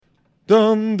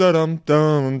Dum da dum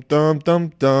dum dum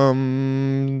dum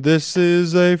dum. This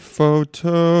is a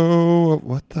photo.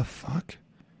 What the fuck?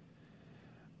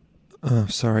 Oh,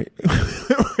 sorry.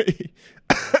 Wait.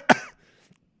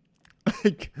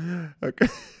 Okay.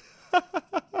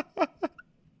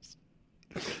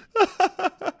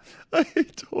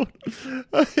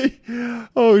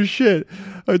 Oh shit!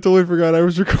 I totally forgot I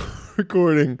was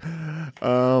recording.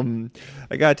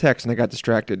 I got a text and I got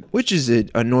distracted, which is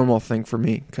a normal thing for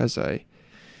me because I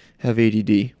have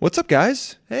ADD. What's up,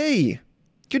 guys? Hey,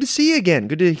 good to see you again.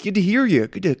 Good to hear you.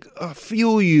 Good to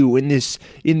feel you in this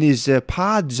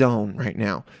pod zone right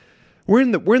now. We're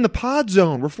in the pod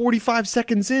zone. We're 45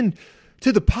 seconds in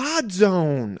to the pod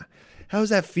zone. How does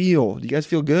that feel? Do you guys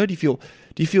feel good? Do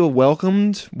you feel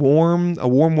welcomed? A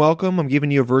warm welcome? I'm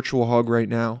giving you a virtual hug right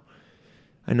now.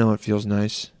 I know it feels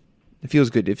nice. It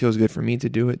feels good. It feels good for me to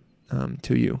do it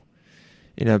to you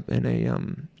in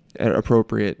an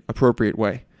appropriate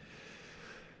way.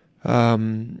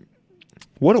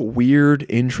 What a weird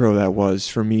intro that was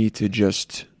for me to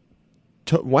just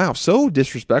wow, so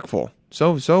disrespectful.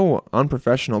 So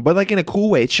unprofessional, but like in a cool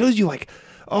way. It shows you like,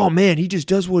 oh man, he just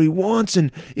does what he wants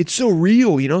and it's so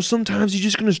real, you know? Sometimes he's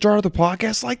just going to start the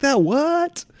podcast like that.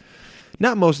 What?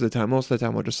 Not most of the time. Most of the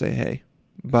time I'll just say, hey.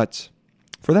 But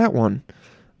for that one,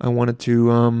 I wanted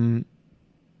to,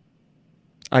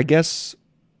 I guess,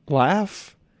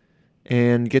 laugh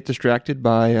and get distracted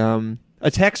by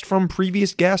a text from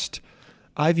previous guest,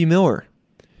 Ivy Miller.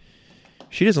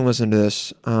 She doesn't listen to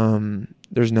this.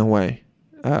 There's no way.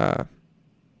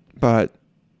 But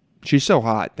she's so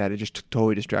hot that it just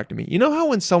totally distracted me. You know how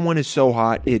when someone is so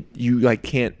hot, you like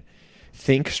can't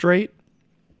think straight?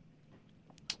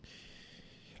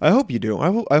 I hope you do.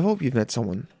 I hope you've met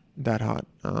someone that hot.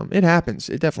 It happens.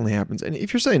 It definitely happens. And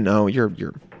if you're saying no, you're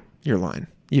lying.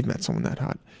 You've met someone that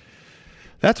hot.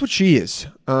 That's what she is.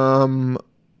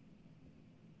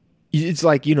 It's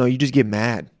like, you know, you just get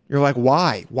mad. You're like,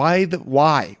 why? Why?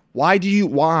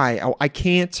 I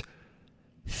can't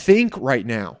think right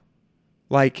now.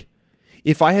 Like,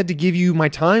 if I had to give you my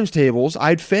times tables,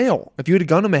 I'd fail. If you had a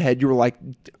gun in my head, you were like,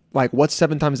 what's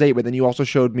 7 times 8? But then you also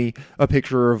showed me a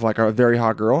picture of like a very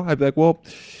hot girl. I'd be like, well,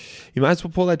 you might as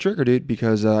well pull that trigger, dude,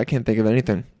 because I can't think of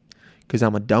anything. Because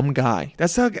I'm a dumb guy.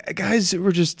 That's how guys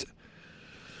were just,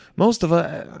 most of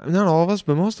us, not all of us,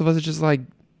 but most of us are just like,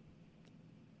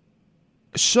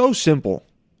 so simple.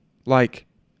 Like,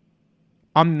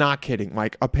 I'm not kidding.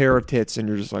 Like a pair of tits and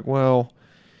you're just like, well,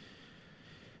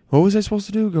 what was I supposed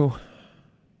to do?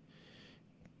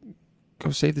 Go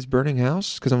save this burning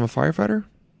house because I'm a firefighter?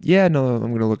 Yeah, no, I'm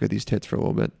going to look at these tits for a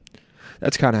little bit.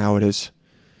 That's kind of how it is.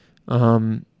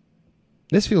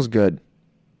 This feels good.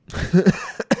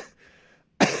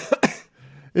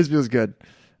 This feels good.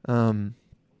 Loosey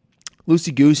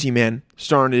Goosey, man,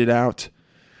 started it out.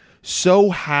 So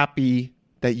happy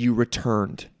that you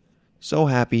returned. So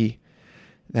happy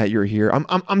that you're here.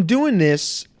 I'm doing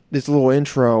this little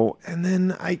intro, and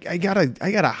then I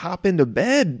gotta hop into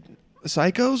bed,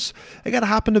 psychos. I gotta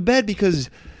hop into bed because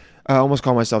I almost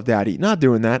call myself daddy. Not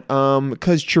doing that.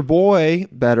 Because your boy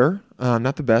better,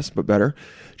 not the best, but better.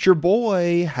 Your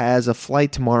boy has a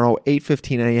flight tomorrow,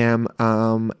 8:15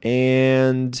 a.m.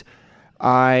 And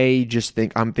I just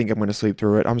think I'm going to sleep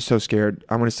through it. I'm so scared.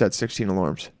 I'm going to set 16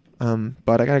 alarms.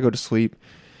 But I gotta go to sleep.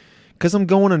 Because I'm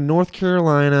going to North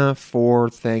Carolina for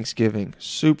Thanksgiving.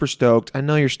 Super stoked. I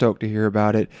know you're stoked to hear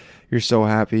about it. You're so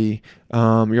happy.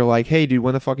 You're like, hey, dude,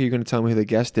 when the fuck are you going to tell me who the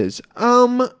guest is?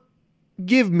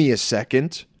 Give me a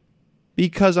second.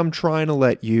 Because I'm trying to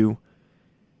let you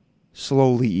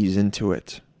slowly ease into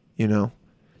it. You know?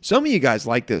 Some of you guys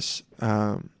like this.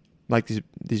 Like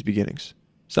these beginnings.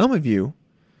 Some of you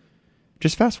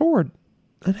just fast forward.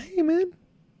 And hey, man,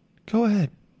 go ahead.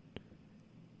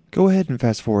 Go ahead and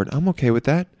fast forward. I'm okay with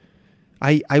that.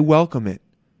 I welcome it.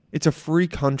 It's a free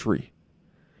country.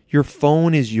 Your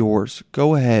phone is yours.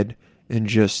 Go ahead and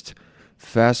just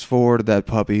fast forward that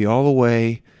puppy all the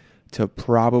way to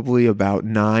probably about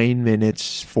 9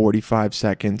 minutes, 45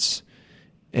 seconds.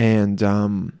 And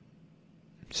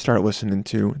start listening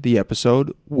to the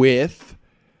episode with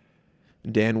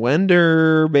Dan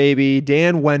Wender, baby.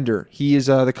 Dan Wender. He is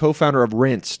the co-founder of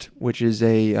Rinsed, which is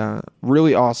a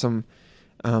really awesome...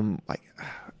 like,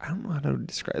 I don't know how to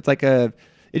describe it. It's like it's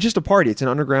just a party. It's an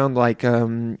underground, like,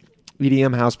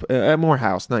 EDM house, more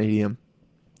house, not EDM.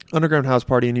 Underground house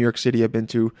party in New York City. I've been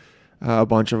to a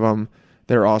bunch of them.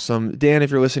 They're awesome. Dan, if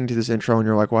you're listening to this intro and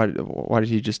you're like, why did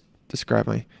he just describe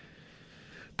my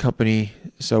company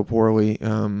so poorly?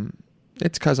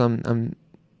 It's because I don't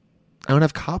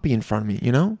have copy in front of me,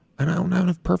 you know? And I don't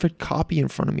have perfect copy in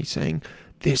front of me saying,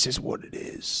 this is what it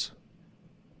is.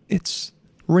 It's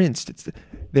Rinsed.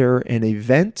 They're an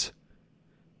event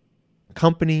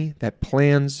company that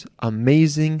plans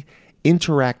amazing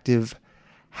interactive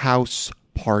house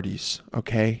parties.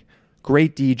 Okay,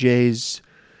 great DJs,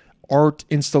 art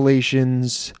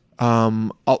installations,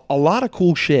 a lot of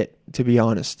cool shit. To be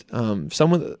honest, one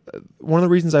of the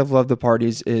reasons I've loved the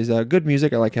parties is good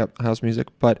music. I like house music,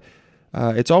 but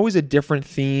it's always a different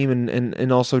theme,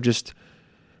 and also just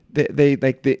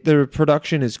their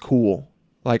production is cool.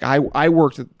 Like I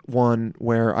worked at one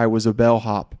where I was a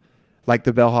bellhop, like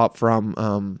the bellhop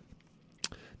from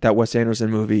that Wes Anderson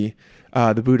movie,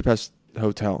 the Budapest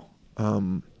Hotel.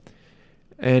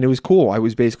 And it was cool. I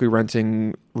was basically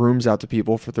renting rooms out to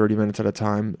people for 30 minutes at a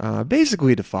time,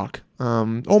 basically to fuck.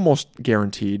 Almost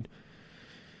guaranteed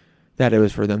that it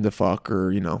was for them to fuck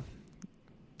or,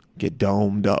 get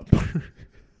domed up.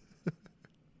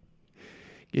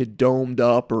 Get domed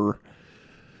up or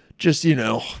just,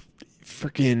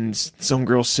 freaking some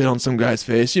girl sit on some guy's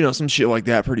face. Some shit like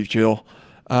that. Pretty chill.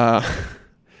 Oh,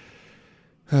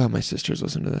 my sisters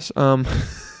listen to this.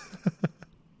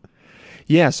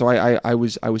 Yeah, so I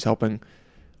was helping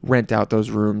rent out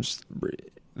those rooms.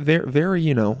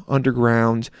 Very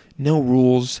underground, no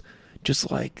rules, just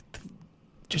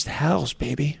house,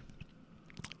 baby.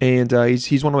 And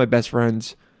he's one of my best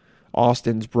friends,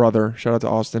 Austin's brother. Shout out to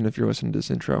Austin if you're listening to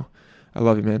this intro. I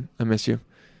love you, man. I miss you.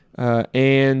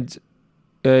 And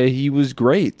he was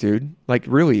great, dude. Like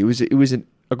really, it was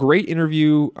a great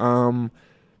interview.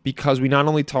 Because we not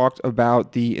only talked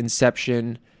about the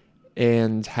inception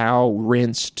and how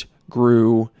Rinsed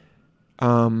grew,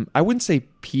 I wouldn't say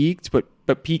peaked,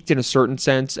 but peaked in a certain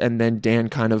sense, and then Dan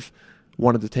kind of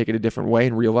wanted to take it a different way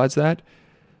and realized that.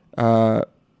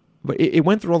 But it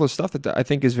went through all this stuff that I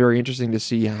think is very interesting to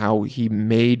see how he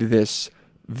made this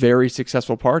very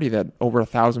successful party that over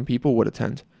 1,000 people would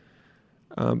attend.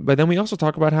 But then we also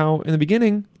talk about how in the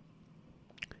beginning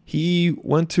he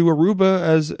went to Aruba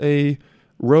as a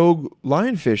rogue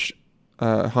lionfish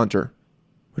hunter,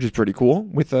 which is pretty cool,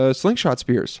 with slingshot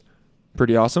spears.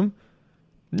 Pretty awesome.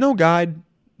 No guide.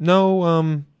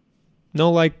 No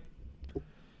like...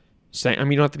 you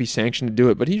don't have to be sanctioned to do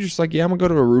it, but he's just like, yeah, I'm going to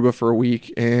go to Aruba for a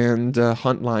week and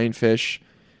hunt lionfish,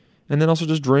 and then also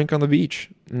just drink on the beach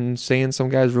and stay in some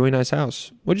guy's really nice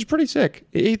house, which is pretty sick.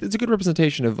 It's a good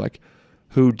representation of like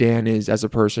who Dan is as a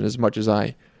person, as much as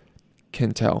I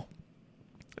can tell.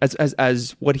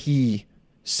 As what he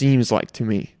seems like to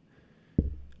me.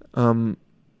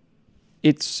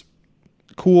 It's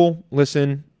cool.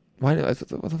 Listen, what the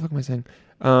fuck am I saying?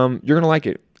 You're gonna like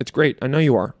it. It's great. I know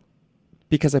you are,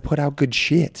 because I put out good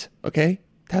shit. Okay,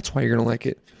 that's why you're gonna like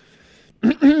it.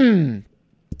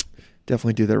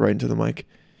 Definitely do that right into the mic.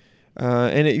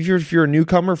 And if you're a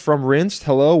newcomer from Rinsed,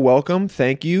 hello, welcome,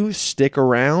 thank you. Stick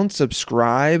around,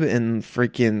 subscribe, and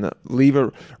freaking leave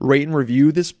a rate and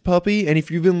review this puppy. And if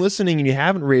you've been listening and you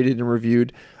haven't rated and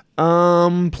reviewed,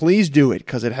 please do it,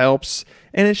 because it helps,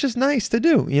 and it's just nice to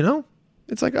do.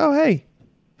 It's like, oh hey,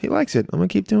 he likes it. I'm gonna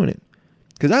keep doing it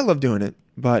because I love doing it,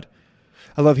 but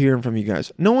I love hearing from you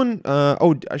guys. No one,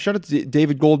 shout out to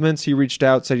David Goldmans. He reached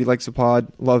out, said he likes the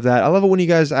pod. Love that. I love it when you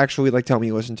guys actually tell me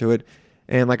you listen to it.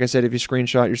 And like I said, if you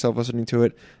screenshot yourself listening to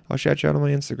it, I'll shout you out on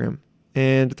my Instagram.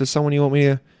 And if there's someone you want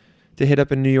me to hit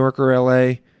up in New York or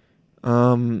LA,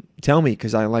 tell me,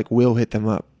 because I will hit them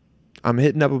up. I'm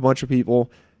hitting up a bunch of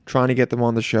people, trying to get them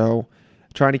on the show,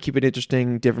 trying to keep it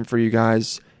interesting, different for you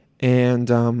guys,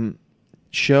 and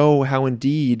show how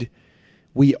indeed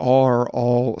we are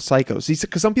all psychos. See,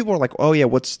 because some people are like, oh yeah,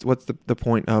 what's the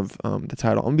point of the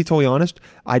title? I'm going to be totally honest.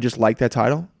 I just like that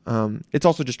title. It's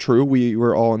also just true.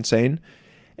 We're all insane.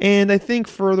 And I think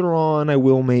further on, I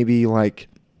will maybe I'm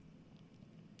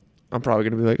probably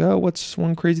going to be like, oh, what's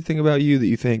one crazy thing about you that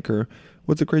you think, or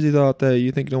what's a crazy thought that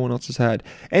you think no one else has had?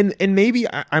 And maybe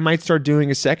I might start doing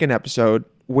a second episode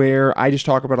where I just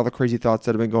talk about all the crazy thoughts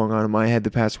that have been going on in my head the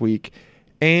past week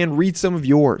and read some of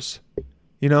yours.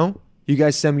 You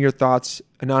guys send me your thoughts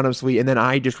anonymously, and then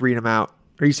I just read them out.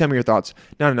 Or you send me your thoughts,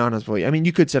 not anonymously. I mean,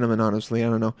 you could send them anonymously. I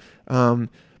don't know.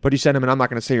 But you send them, and I'm not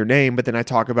going to say your name, but then I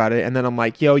talk about it, and then I'm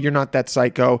like, yo, you're not that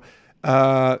psycho.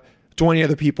 20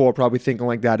 other people are probably thinking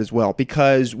like that as well,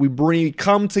 because we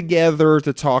come together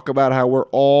to talk about how we're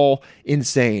all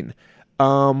insane.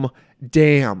 Damn,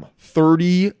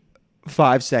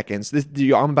 35 seconds.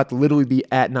 I'm about to literally be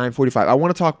at 9:45. I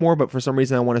want to talk more, but for some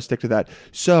reason I want to stick to that.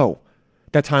 So,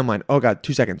 that timeline. Oh God,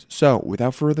 2 seconds. So,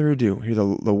 without further ado, here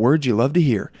are the words you love to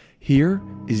hear. Here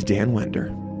is Dan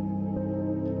Wender.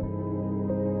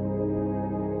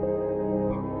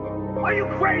 Are you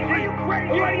crazy? Are you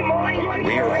crazy?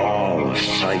 We're all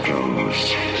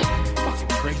psychos. Fucking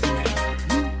crazy man.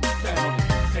 You sound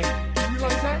insane.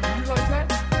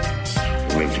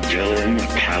 Dylan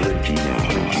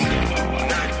Paladino.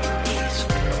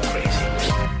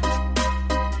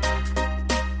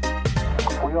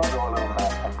 We all go a little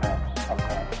mad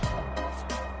sometimes.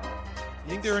 You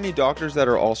think there are any doctors that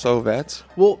are also vets?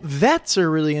 Well, vets are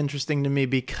really interesting to me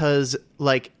because,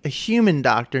 like, a human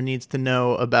doctor needs to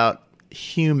know about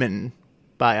human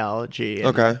biology. And,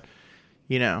 Okay.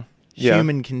 You know, Yeah.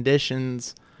 human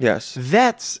conditions. Yes.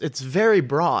 Vets, it's very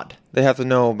broad. They have to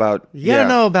know about. You gotta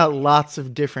know about lots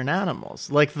of different animals.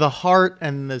 Like the heart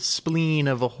and the spleen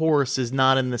of a horse is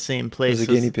not in the same place As a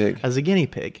guinea pig. As a guinea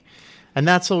pig. And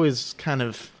that's always kind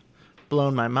of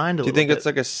blown my mind a Do you little think bit. it's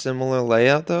like a similar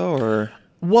layout though, or?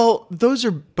 Well, those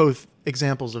are both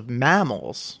examples of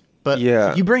mammals. But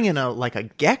Yeah. you bring in a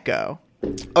gecko.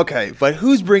 Okay, but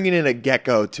who's bringing in a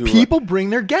gecko to? People bring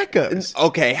their geckos.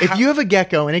 Okay, If you have a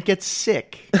gecko and it gets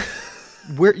sick,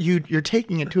 you're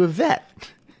taking it to a vet.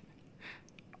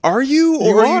 Are you, or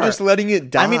You are you are. just letting it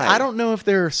die? I mean, I don't know if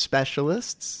there are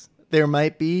specialists. There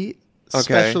might be Okay.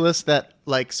 specialists that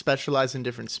like specialize in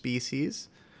different species,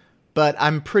 but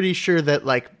I'm pretty sure that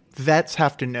like vets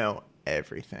have to know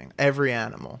everything, every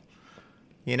animal,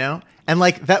 you know? And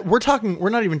like that we're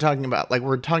not even talking about like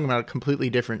we're talking about a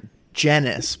completely different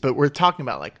genus, but we're talking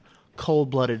about like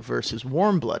cold-blooded versus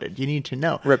warm-blooded. You need to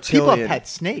know. Reptilian, People have pet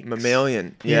snakes.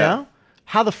 mammalian. You Yeah. know?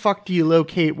 How the fuck do you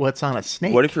locate what's on a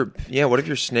snake? What if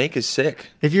your snake is sick?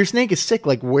 If your snake is sick,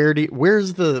 like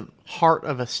where's the heart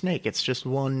of a snake? It's just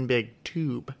one big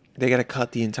tube. They got to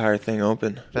cut the entire thing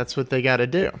open. That's what they got to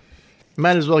do. You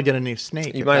might as well get a new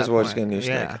snake. You at might that as well just point. get a new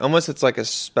Yeah. snake, unless it's like a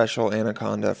special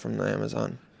anaconda from the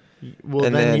Amazon. Well,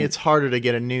 And then then- it's harder to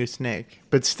get a new snake,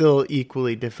 but still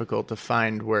equally difficult to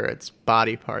find where its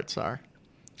body parts are.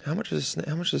 How much does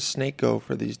a snake go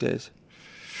for these days?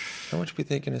 How much we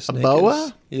thinking a snake boa?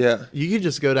 is? Yeah. You could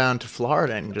just go down to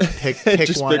Florida and just pick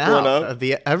Just one pick out one up? of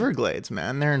the Everglades,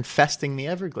 man. They're infesting the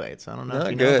Everglades. I don't know if Not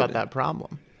you know good. about that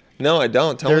problem. No, I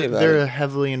don't. Tell me about They're it. a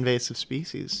heavily invasive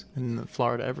species in the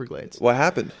Florida Everglades. What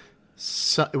happened?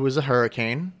 So, it was a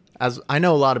hurricane. As I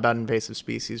know a lot about invasive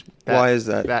species. Why is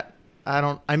that?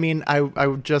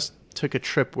 I just took a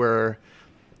trip where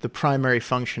the primary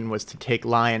function was to take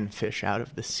lionfish out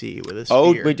of the sea with a spear.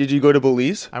 Oh, wait, did you go to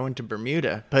Belize? I went to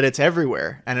Bermuda, but it's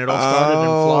everywhere, and it all started in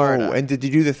Florida. And did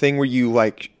you do the thing where you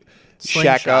like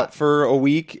shack Slingshot. up for a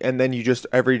week and then you just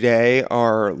every day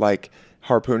are like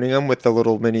harpooning them with the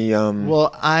little mini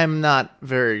Well, I'm not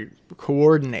very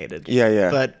coordinated. Yeah.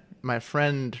 But my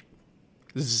friends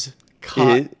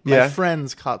caught Yeah.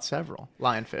 caught several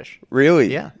lionfish.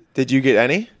 Really? Yeah. Did you get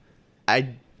any? I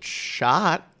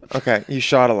shot, Okay, you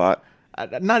shot a lot.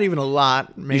 not even a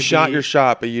lot. Maybe You shot your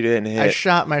shot, but you didn't hit. I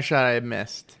shot my shot. I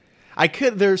missed. I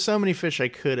could. There's so many fish I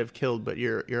could have killed, but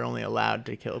you're only allowed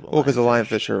to kill the well, because the lionfish.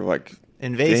 lionfish are like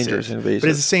Invasive. dangerous, invasive. But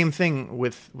it's the same thing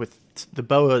with the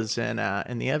boas in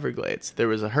the Everglades. There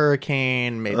was a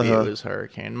hurricane. Maybe it was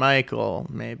Hurricane Michael.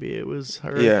 Maybe it was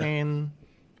Hurricane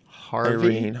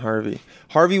Harvey. Irene, Harvey.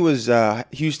 Harvey was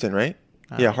Houston, right?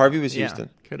 Yeah, Harvey was Houston.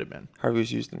 Yeah, could have been. Harvey was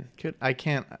Houston. I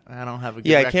don't have a good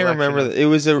Yeah, I can't recollection remember. of- It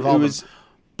was of all it of was them.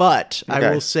 But I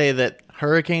Okay. will say that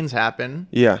hurricanes happen.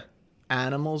 yeah.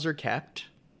 Animals are kept.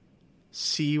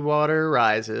 Seawater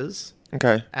rises.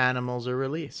 Okay. Animals are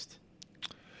released.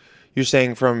 You're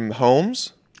saying from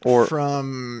homes or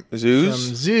From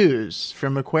zoos?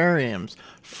 from aquariums,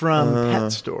 from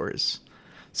pet stores.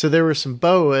 So there were some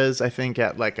boas, I think,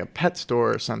 at like a pet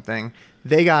store or something.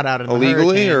 They got out in the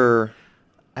illegally hurricane. or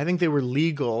I think they were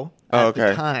legal Oh, at the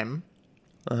okay. time.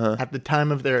 At the time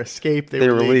of their escape, they They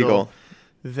were were legal.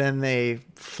 Then they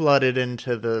flooded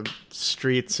into the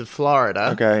streets of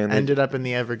Florida. Okay, and they- ended up in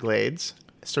the Everglades.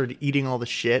 Started eating all the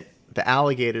shit. The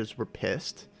alligators were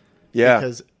pissed. yeah.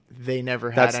 Because they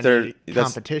never had That's any their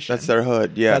competition. That's their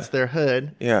hood. Yeah. That's their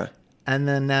hood. yeah. And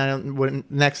then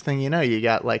next thing you know, you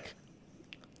got like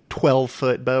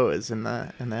 12-foot boas in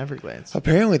the Everglades.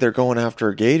 Apparently they're going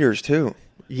after gators too.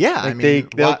 Yeah, I Like, mean,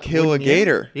 they'll kill a wouldn't you?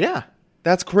 gator. Yeah,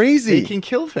 That's crazy. they can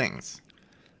kill things.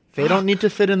 They don't need to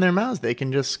fit in their mouths. They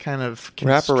can just kind of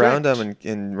wrap around constrict.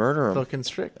 them and murder They'll them,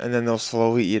 constrict. and then they'll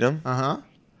slowly eat them.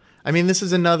 I mean, this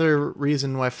is another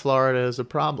reason why Florida is a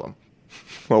problem.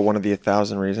 Well, one of the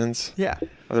 1,000 reasons. Yeah.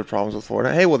 Other problems with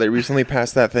Florida. Hey, well, they recently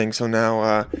passed that thing, so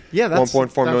now Yeah, that's-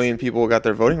 1.4 that's- million people got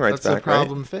their voting rights That's back, a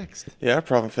problem fixed. right? Yeah,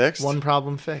 problem fixed. One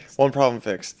problem fixed. One problem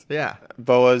fixed. Yeah.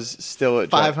 Boa's still at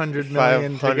 500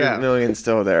 million to 500 go. million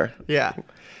still there. Yeah.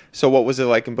 So what was it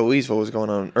like in Belize? What was going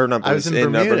on? Or not I was Belize,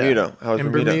 in Bermuda. Bermuda. How was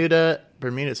in Bermuda?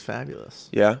 Bermuda's fabulous.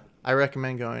 Yeah. I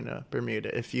recommend going to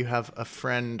Bermuda if you have a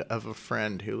friend of a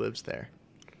friend who lives there.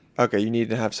 Okay, you need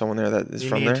to have someone there that is You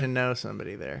from need there. to know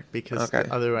somebody there because Okay.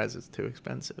 otherwise it's too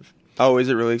expensive. Oh, is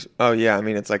it really? Oh, yeah. I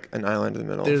mean, it's like an island in the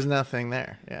middle. There's nothing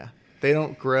there. Yeah. They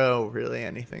don't grow really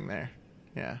anything there.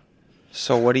 Yeah.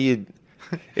 So what do you?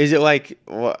 Is it like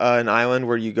an island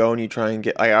where you go and you try and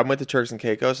get? Like, I went to Turks and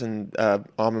Caicos and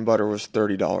almond butter was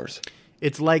 $30.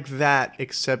 It's like that,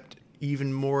 except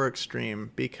even more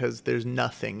extreme because there's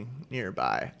nothing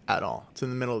nearby at all. It's in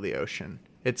the middle of the ocean.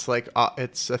 It's like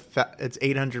it's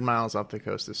 800 miles off the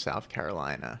coast of South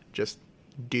Carolina, just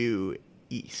due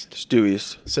east.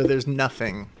 Stewies. So there's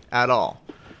nothing at all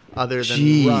other than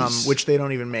Jeez. rum, which they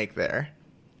don't even make there,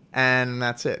 and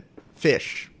that's it.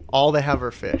 Fish. All they have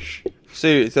are fish. So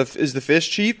is the fish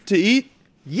cheap to eat?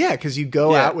 Yeah, because you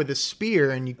go Yeah. out with a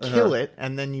spear and you kill it,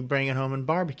 and then you bring it home and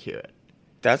barbecue it.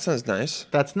 That sounds nice.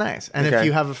 That's nice. And if Okay.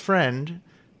 you have a friend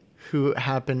who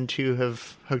happened to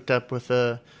have hooked up with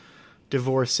a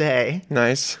divorcee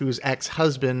Nice. whose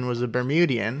ex-husband was a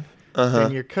Bermudian,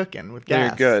 then you're cooking with Then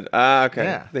gas. you're good. Ah, okay.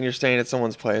 Yeah. Then you're staying at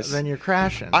someone's place. Then you're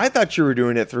crashing. I thought you were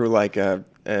doing it through like a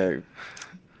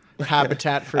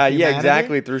Habitat for yeah, Humanity?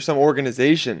 exactly, through some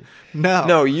organization. No.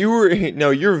 No, you're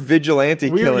vigilante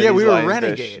killing. we these were lionfish.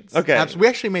 renegades. Okay. We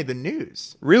actually made the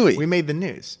news. Really? We made the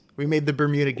news. We made the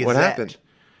Bermuda Gazette. What happened?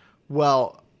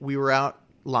 Well, we were out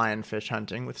lionfish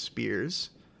hunting with spears.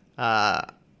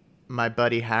 My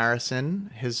buddy Harrison,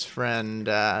 his friend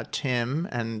Tim,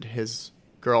 and his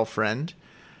girlfriend,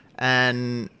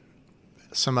 and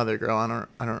some other girl.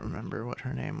 I don't remember what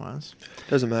her name was.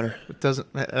 Doesn't matter.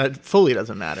 It fully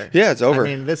doesn't matter. Yeah, it's over. I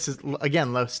mean, this is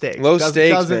again low stakes. Low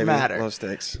stakes, doesn't baby. matter. Low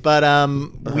stakes. But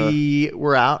we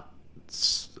were out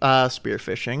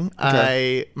spearfishing.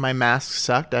 Okay. My mask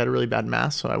sucked. I had a really bad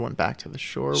mask, so I went back to the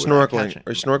shore. Snorkeling. without catching-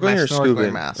 Are you snorkeling My or snorkeling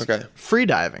scuba? mask. Okay. Free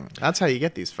diving. That's how you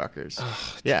get these fuckers.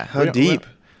 Yeah. How deep?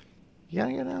 You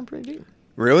gotta get down pretty deep.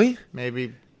 Really?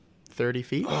 Maybe 30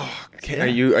 feet. Okay.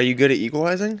 Yeah. Are you good at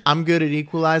equalizing? I'm good at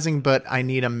equalizing, but I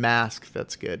need a mask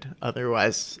that's good.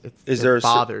 Otherwise, Is there it a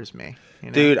bothers me. You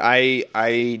know? Dude,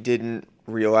 I didn't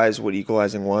realize what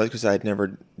equalizing was because I'd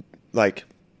never like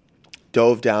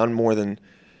dove down more than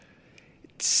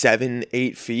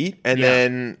 7-8 feet, and Yeah.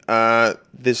 then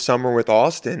this summer with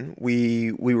Austin,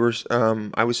 we were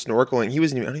I was snorkeling. He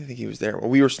wasn't even. I don't even think he was there. Well,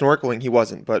 we were snorkeling. He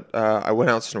wasn't, but I went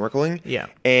out snorkeling. Yeah.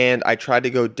 And I tried to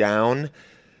go down.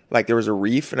 Like there was a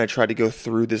reef, and I tried to go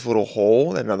through this little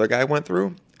hole that another guy went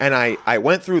through, and I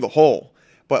went through the hole,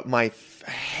 but my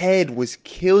head was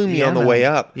killing me Yeah, on the man. way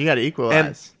up. You got to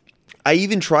equalize. I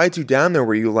even tried to down there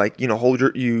where you like hold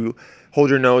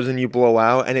your nose and you blow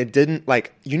out, and it didn't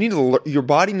like you need to your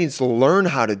body needs to learn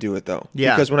how to do it though.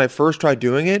 Yeah. Because when I first tried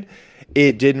doing it,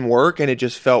 it didn't work and it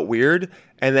just felt weird,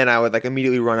 and then I would like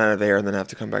immediately run out of air and then have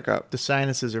to come back up. The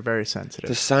sinuses are very sensitive.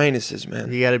 The sinuses,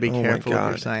 man. You got to be Oh my careful with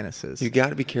your God. sinuses. You got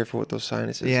to be careful with those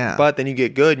sinuses. Yeah. But then you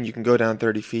get good and you can go down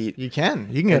 30 feet. You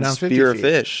can go And down 50 spear a feet.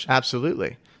 fish.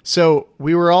 Absolutely. So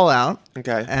we were all out.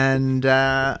 Okay. And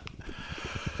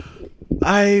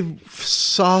I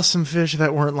saw some fish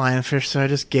that weren't lionfish, so I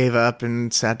just gave up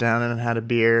and sat down and had a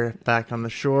beer back on the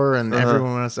shore. And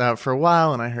everyone was out for a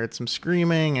while, and I heard some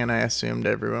screaming, and I assumed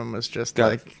everyone was just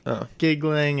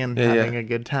giggling and having a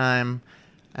good time.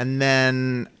 And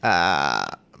then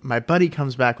my buddy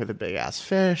comes back with a big ass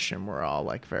fish, and we're all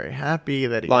like very happy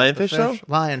that he got the Lionfish, though? fish.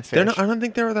 Lionfish. They're not, I don't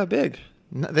think they were that big.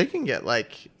 No, they can get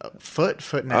like a foot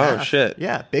and a Oh, half. shit.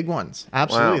 Yeah, big ones.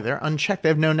 Absolutely. Wow. They're unchecked. They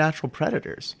have no natural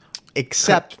predators.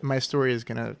 Except my story is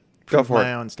going to Go prove for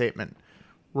my it. own statement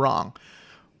wrong.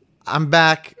 I'm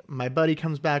back. My buddy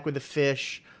comes back with a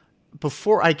fish.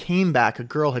 Before I came back, a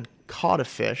girl had caught a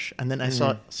fish, and then I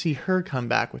see her come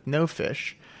back with no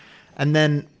fish. And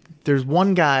then there's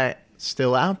one guy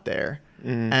still out there,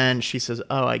 and she says,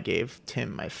 "Oh, I gave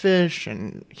Tim my fish,"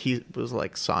 and he was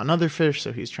like, saw another fish,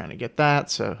 so he's trying to get that,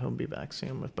 so he'll be back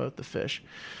soon with both the fish.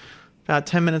 About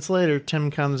 10 minutes later, Tim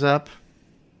comes up,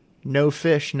 no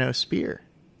fish, no spear.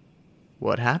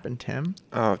 What happened, Tim?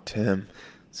 Oh, Tim.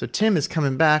 So Tim is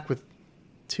coming back with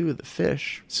 2 of the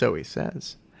fish, so he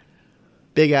says.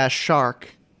 Big ass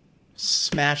shark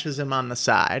smashes him on the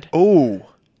side Oh.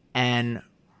 and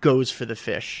goes for the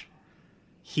fish.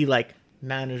 He like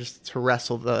manages to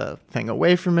wrestle the thing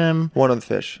away from him. One of the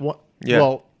fish. Yeah.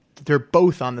 Well, they're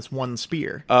both on this one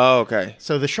spear. Oh, okay.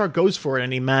 So the shark goes for it,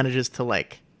 and he manages to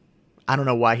like, I don't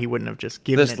know why he wouldn't have just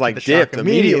given Just it like to the shark dip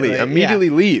immediately. Immediately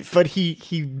leave. But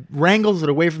he wrangles it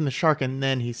away from the shark, and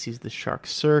then he sees the shark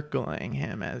circling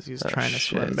him as he's trying to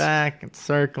swim shit. back and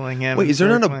circling him. Wait, and is there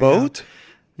not a circling him. boat?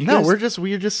 No,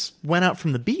 we just went out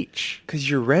from the beach. Because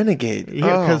you're renegade.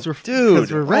 Yeah, because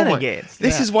we're renegades.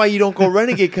 This Yeah. is why you don't go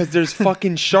renegade, because there's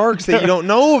fucking sharks that you don't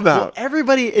know Well, about.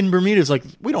 everybody in Bermuda is like,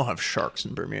 we don't have sharks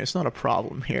in Bermuda. It's not a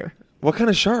problem here. What kind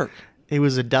of shark? It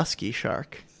was a dusky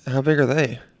shark. How big are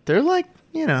they? They're like,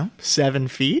 7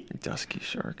 feet. Dusky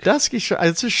shark. Dusky shark.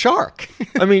 It's a shark.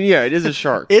 I mean, yeah, it is a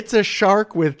shark. It's a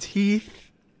shark with teeth.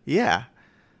 Yeah.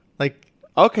 Like,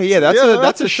 Okay, yeah,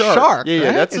 that's a shark. Yeah,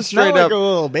 right? that's a It's straight not like up. a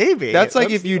little baby. That's like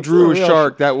if you that's drew a real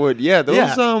shark, that would, yeah, those,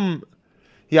 Yeah.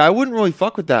 yeah, I wouldn't really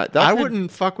fuck with that. I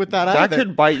wouldn't fuck with that That either.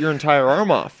 could bite your entire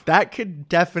arm off. That could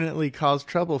definitely cause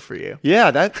trouble for you.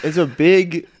 Yeah, that is a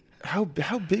big. How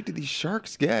big do these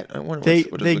sharks get? I wonder. They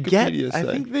what does get. Wikipedia I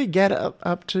say? think they get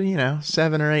up to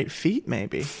 7 or 8 feet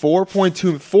maybe.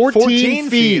 4.2, 14 14 feet,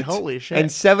 feet, holy shit.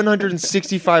 and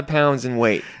 765 pounds in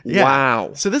weight. Yeah.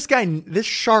 Wow. So this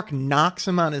shark knocks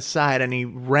him on his side and he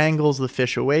wrangles the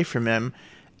fish away from him.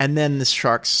 And then the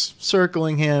shark's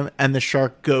circling him and the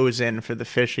shark goes in for the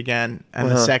fish again. And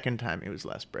the second time he was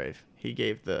less brave. He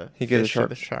gave the fish to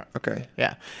the shark. Okay.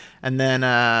 Yeah. And then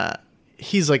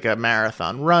he's like a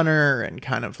marathon runner and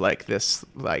kind of like this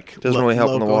Doesn't really help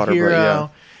in the water, but yeah.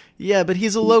 Yeah, but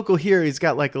he's a local hero. He's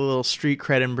got like a little street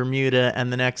cred in Bermuda.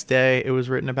 And the next day it was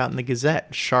written about in the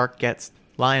Gazette. Shark gets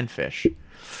lionfish.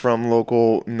 From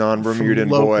local non-Bermudan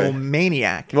Local boy.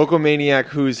 maniac. Local maniac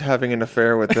who's having an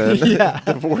affair with a Yeah.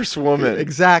 divorced woman.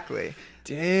 Exactly.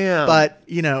 Damn. But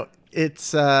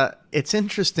it's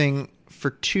interesting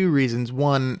for two reasons.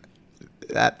 One,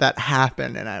 that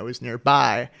happened and I was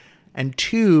nearby, and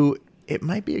two, it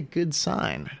might be a good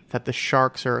sign that the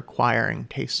sharks are acquiring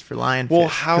taste for lionfish. Well,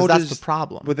 how 'cause does that's the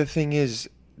problem? But the thing is,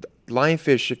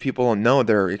 lionfish, if people don't know,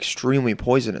 they're extremely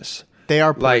poisonous. They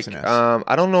are Like, poisonous.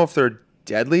 I don't know if they're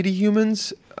deadly to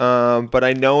humans, but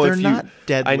I know They're if you, not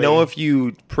deadly. I know if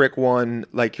you prick one,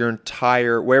 like your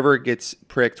entire wherever it gets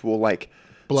pricked will like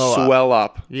Blow up. swell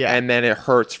up, Yeah. and then it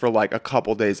hurts for like a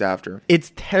couple days after.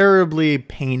 It's terribly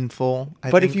painful.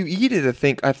 But if you eat it,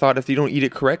 I thought if you don't eat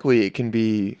it correctly, it can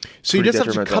be So you pretty just have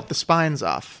to detrimental. cut the spines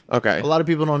off. Okay. A lot of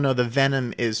people don't know the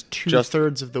venom is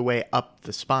 2/3 of the way up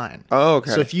the spine. Oh,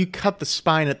 okay. So if you cut the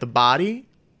spine at the body,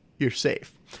 you're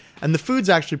safe. And the food's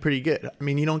actually pretty good. I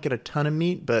mean, you don't get a ton of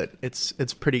meat, but it's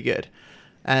pretty good.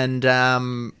 And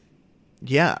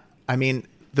yeah, I mean,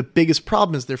 the biggest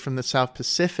problem is they're from the South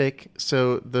Pacific,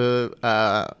 so the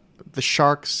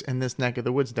sharks in this neck of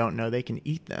the woods don't know they can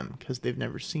eat them because they've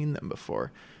never seen them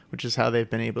before, which is how they've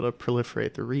been able to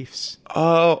proliferate the reefs.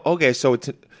 Oh, okay. So it's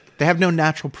They have no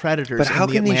natural predators but how in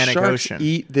the can these Atlantic sharks Ocean.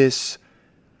 eat this?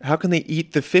 How can they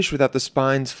eat the fish without the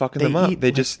spines fucking them up? Eat, They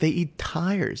like, just they eat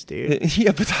tires, dude.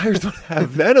 yeah, but tires don't have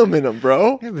venom in them,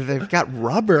 bro. Yeah, but they've got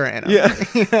rubber in them. Yeah.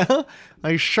 You know?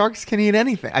 Like sharks can eat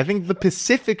anything. I think the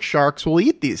Pacific sharks will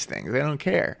eat these things. They don't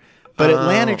care. But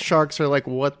Atlantic sharks are like,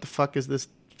 what the fuck is this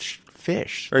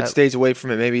fish? Or it That- stays away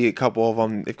from it. Maybe a couple of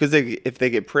them, because if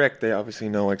they get pricked, they obviously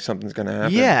know like something's gonna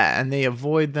happen. Yeah, and they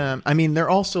avoid them. I mean, they're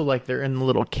also like they're in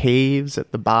little caves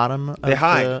at the bottom. Of They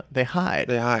hide. They hide.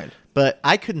 they hide. But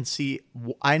I couldn't see.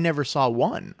 I never saw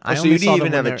one. I So only you saw didn't them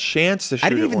even when have a they're- chance to shoot I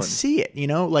didn't at even one. see it.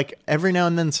 Like every now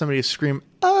and then somebody would scream,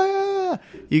 "Ah!"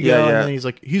 You go, Yeah, and yeah. then he's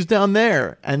like, "He's down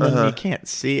there," and then you can't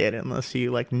see it unless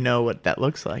you like know what that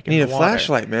looks like. You need a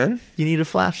flashlight, man. You need a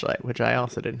flashlight, which I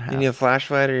also didn't have. You need a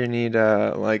flashlight, or you need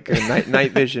like a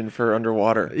night vision for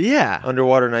underwater. Yeah.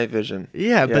 Underwater night vision.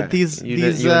 Yeah, but these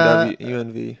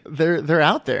UNV. they're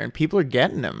out there and people are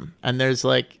getting them. And there's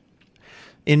like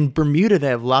in Bermuda they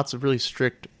have lots of really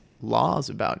strict laws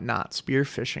about not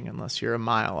spearfishing unless you're a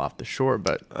mile off the shore,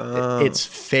 but it's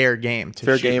fair game to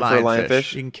Fair shoot game for a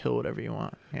lionfish? You can kill whatever you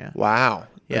want. Yeah. Wow.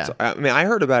 Yeah. I mean, I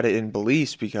heard about it in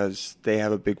Belize because they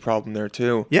have a big problem there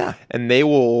too. Yeah. And there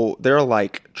are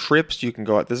like trips you can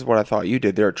go out. This is what I thought you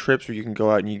did. There are trips where you can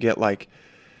go out and you get like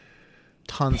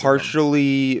Tons of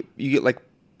them.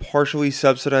 partially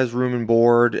subsidized room and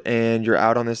board, and you're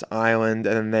out on this island,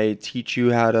 and then they teach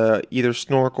you how to either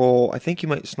snorkel. I think you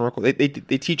might snorkel. They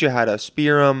teach you how to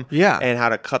spear them, Yeah. and how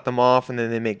to cut them off, and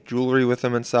then they make jewelry with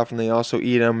them and stuff, and they also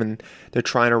eat them, and they're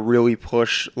trying to really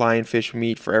push lionfish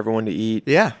meat for everyone to eat.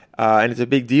 Yeah. And it's a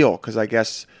big deal because I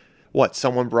guess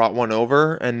someone brought one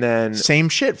over, and then Same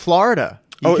shit, Florida.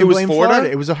 You Oh, can it was blame Florida?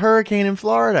 It was a hurricane in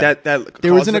Florida. that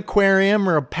There was caused an it- aquarium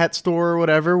or a pet store or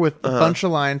whatever with a bunch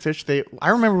of lionfish. I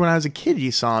remember when I was a kid,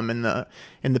 you saw them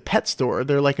in the pet store.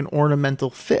 They're like an ornamental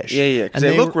fish. Yeah, because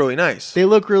And they look really nice. They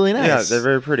look really nice. Yeah, they're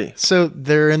very pretty. So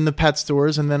they're in the pet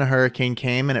stores, and then a hurricane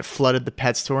came and it flooded the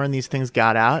pet store, and these things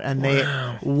got out. And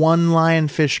one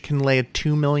lionfish can lay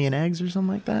 2 million eggs or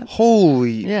something like that.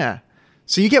 Holy. Yeah.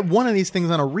 So you get one of these things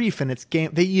on a reef, and it's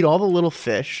they eat all the little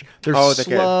fish. They're Oh, okay.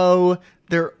 slow.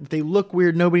 They look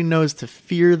weird. Nobody knows to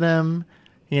fear them.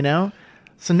 You know.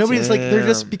 So nobody's like, they're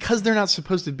just, Damn. because they're not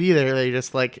supposed to be there, they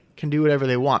just like can do whatever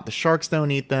they want. The sharks don't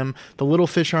eat them. The little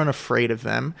fish aren't afraid of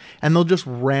them, and they'll just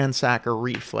ransack a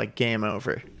reef like game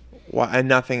over. Why, and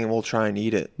nothing will try and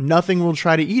eat it. Nothing will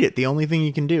try to eat it. The only thing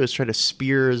you can do is try to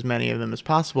spear as many of them as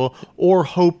possible, or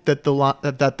hope that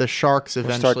the sharks start to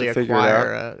eventually figure it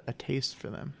acquire a taste for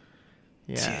them.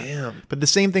 Yeah. Damn. But the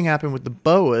same thing happened with the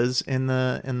boas in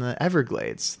the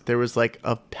Everglades. There was like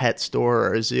a pet store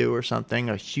or a zoo or something.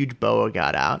 A huge boa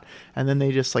got out, and then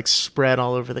they just like spread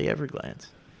all over the Everglades.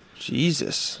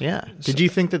 Jesus. Yeah. Did you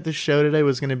think that this show today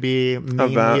was going to be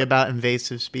mainly about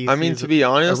invasive species? I mean, to be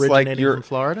honest, like originating you're from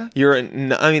Florida.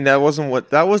 I mean, that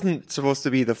wasn't supposed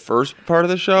to be the first part of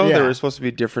the show. Yeah. There were supposed to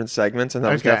be different segments, and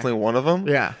that was Okay. definitely one of them.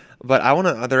 Yeah. But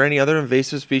are there any other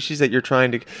invasive species that you're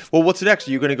trying to? Well, what's next?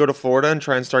 Are you going to go to Florida and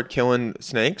try and start killing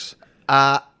snakes?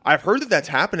 I've heard that that's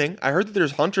happening. I heard that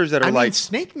there's hunters that are I mean, like,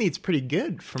 snake meat's pretty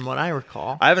good from what I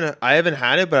recall. I haven't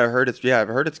had it, but I've heard it's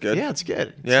good. Yeah, it's good.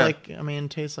 It's Yeah. like, I mean,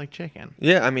 it tastes like chicken.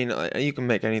 Yeah, I mean, you can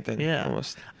make anything. Yeah.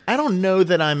 Almost. I don't know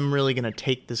that I'm really going to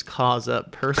take this cause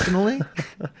up personally,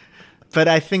 but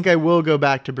I think I will go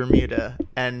back to Bermuda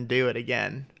and do it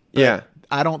again. But Yeah.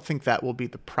 I don't think that will be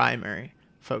the primary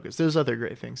focus. There's other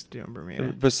great things to do in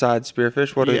Bermuda. Besides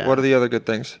spearfish, what Yeah. are the other good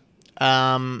things?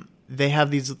 They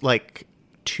have these like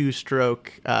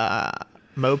 2-stroke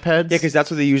mopeds. Yeah, because that's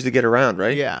what they use to get around,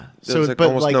 right? Yeah. There's like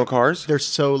almost no cars. They're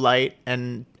so light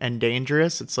and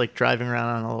dangerous. It's like driving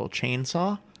around on a little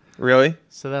chainsaw. Really?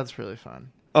 So that's really fun.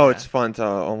 Oh, Yeah. it's fun to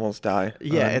almost die.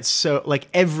 Yeah, it's so like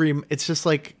it's just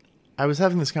like I was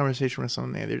having this conversation with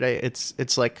someone the other day.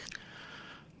 It's like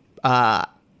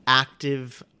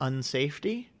active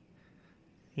unsafety.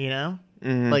 You know?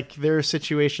 Mm-hmm. Like there are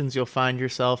situations you'll find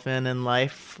yourself in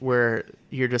life where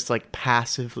you're just like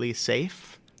passively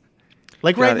safe.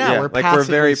 Like right now, we're like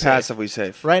passively we're very safe. passively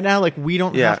safe. Right now, like we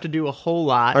don't Yeah. have to do a whole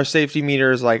lot. Our safety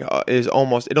meter is like is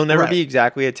almost. It'll never Right. be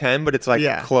exactly a 10, but it's like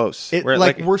close.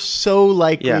 We're so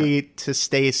likely to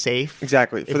stay safe.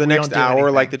 exactly if for the we next don't do hour.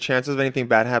 anything. Like the chances of anything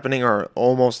bad happening are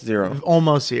almost zero.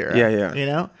 Almost zero. Yeah, yeah. You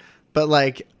know, but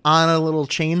like on a little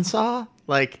chainsaw,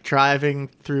 like driving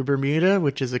through Bermuda,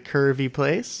 which is a curvy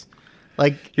place,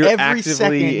 like You're every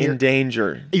second actively in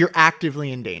danger, you're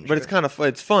actively in danger. but it's kind of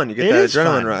it's fun. You get It that is adrenaline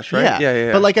fun. rush, right?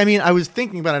 Yeah. But like, I mean, I was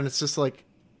thinking about it, and it's just like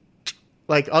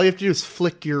all you have to do is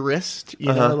flick your wrist,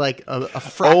 you know, like a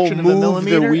fraction of a move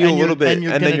millimeter, the wheel and a little bit, and,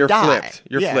 and then you're die. flipped.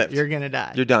 You're Yeah, flipped. You're gonna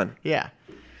die. You're done. Yeah.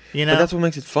 You know. But that's what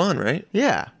makes it fun, right?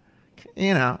 Yeah.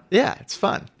 You know. Yeah. It's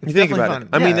fun. It's You think definitely about fun. it.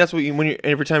 I mean, Yeah. that's what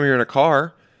every time you're in a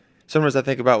car. Sometimes I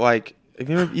think about like,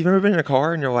 you've ever been in a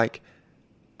car and you're like,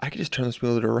 I could just turn this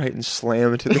wheel to the right and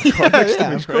slam into the car next to yeah,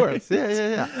 me. of right? course.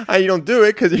 Yeah. You don't do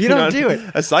it because You you're don't not do it.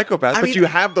 a psychopath, I but mean, you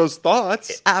have those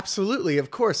thoughts. Absolutely,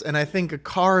 of course. And I think a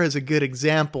car is a good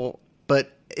example,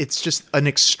 but it's just an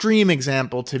extreme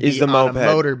example to Is be the on moped. a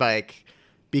motorbike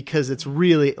because it's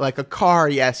really like a car.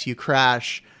 Yes, you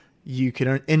crash, you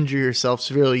can injure yourself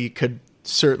severely. You could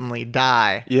certainly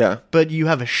die. Yeah. But you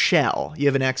have a shell. You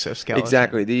have an exoskeleton.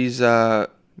 Exactly. These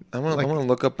I want to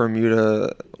look up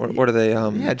Bermuda. What are they?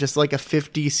 Yeah, just like a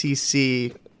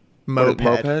 50cc What, moped.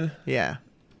 moped? Yeah.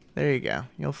 There you go.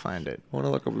 You'll find it. I want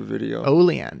to look up a video.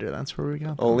 Oleander. That's where we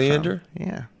got them Oleander? from.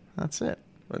 Yeah, that's it.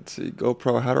 Let's see.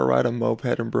 GoPro, how to ride a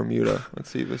moped in Bermuda. Let's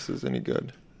see if this is any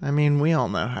good. I mean, we all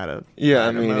know how to. Yeah, I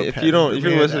ride a mean, moped if you're in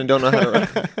Bermuda. listening, don't know how to ride,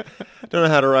 don't know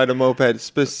how to ride a moped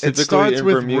specifically It starts in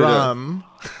with Bermuda. rum.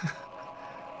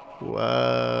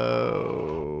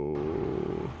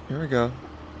 Whoa. Here we go.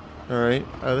 All right.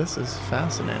 Oh, this is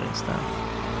fascinating stuff.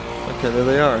 Okay, there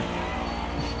they are.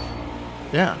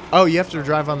 Yeah. Oh, you have to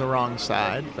drive on the wrong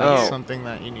side. That's Oh. something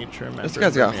that you need to remember. This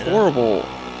guy's got Bermuda. horrible.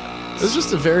 This is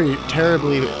just a very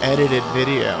terribly edited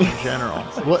video in general.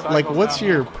 What's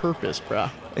your purpose, bro?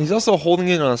 He's also holding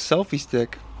it on a selfie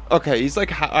stick. Okay, he's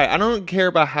like, I don't care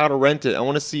about how to rent it. I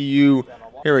want to see you.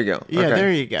 Here we go. Yeah, Okay.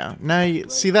 there you go. Now you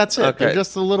see that's it. Okay. They're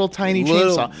just a little tiny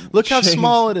Little chainsaw. Look how chains-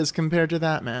 small it is compared to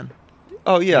that, man.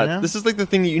 Oh yeah, You know? this is like the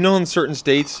thing that in certain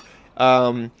states,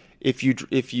 if you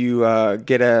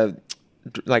get a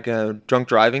drunk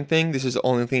driving thing, this is the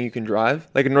only thing you can drive.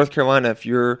 Like in North Carolina, if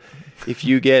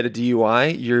you get a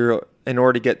DUI, in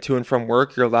order to get to and from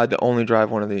work, you're allowed to only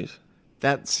drive one of these.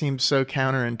 That seems so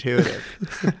counterintuitive.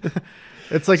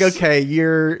 It's like, okay,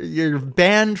 you're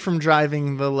banned from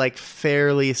driving the like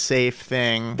fairly safe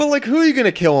thing. But like, who are you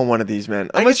gonna kill on one of these, man?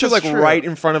 Unless guess you're like that's true. right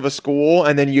in front of a school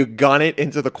and then you gun it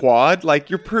into the quad, like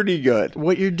you're pretty good.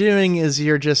 What you're doing is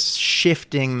you're just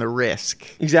shifting the risk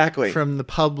Exactly. from the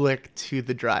public to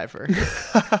the driver.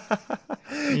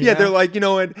 Yeah, they're like, you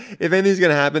know what? If anything's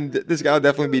gonna happen, this guy will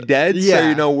definitely be dead. So Yeah.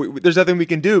 you know, there's nothing we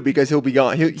can do because he'll be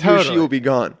gone. He or she Totally. will be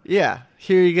gone. Yeah,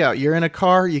 here you go. You're in a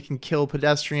car. You can kill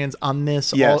pedestrians. On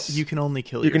this, Yes. you can only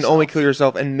kill You yourself. can only kill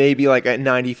yourself and maybe like a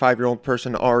 95-year-old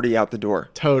person already out the door.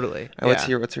 Totally. All right,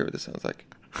 Yeah. let's hear what this sounds like.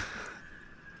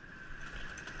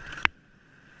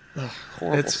 Ugh,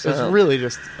 horrible It's sound. really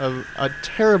just a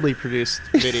terribly produced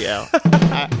video.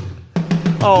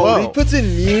 Oh, Whoa. he puts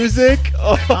in music.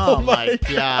 Oh, Oh my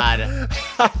god.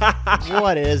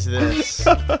 What is this?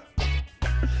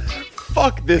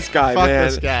 Fuck this guy, Fuck man.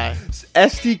 this guay.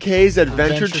 SDK's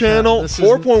Adventure Adventure Channel, This is-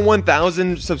 4.1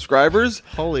 thousand subscribers.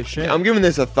 Holy shit. I'm giving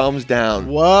this a thumbs down.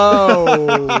 Whoa.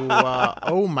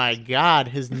 Oh my god.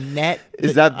 His net.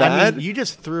 Is that I bad? mean, you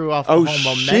just threw off Oh the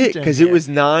whole shit! momentum. Because it here. was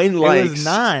 9 likes, was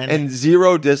 9. and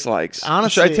 0 dislikes.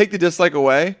 Honestly- should I take the dislike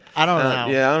away? I don't know.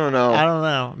 Yeah, I don't know. I don't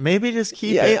know. Maybe just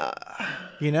keep Yeah, it. yeah.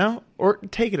 You know, or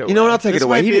take it away. You know what? I'll take This it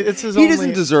away. might He be- did- it's his he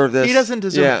doesn't deserve this. He doesn't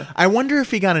deserve. Yeah. I wonder if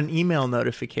he got an email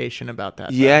notification about that.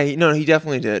 though. Yeah, he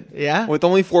definitely did. Yeah? With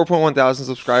only 4.1 thousand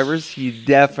subscribers, he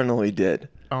definitely did.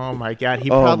 Oh my god. He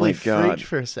Oh probably my God. freaked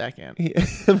for a second.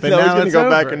 But But now he's gonna it's go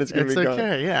back over. and it's gonna be gone.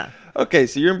 okay. Yeah. Okay,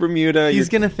 so you're in Bermuda. He's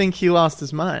gonna think he lost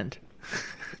his mind.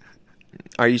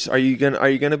 Are you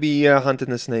gonna be hunting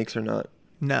the snakes or not?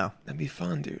 No. That'd be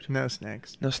fun, dude. No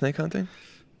snakes. No snake hunting.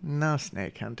 No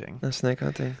snake hunting. No snake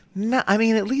hunting. No, I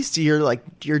mean at least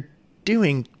you're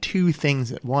doing two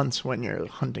things at once when you're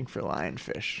hunting for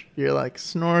lionfish. You're like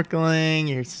snorkeling,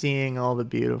 you're seeing all the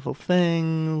beautiful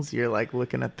things, you're like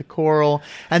looking at the coral,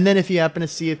 and then if you happen to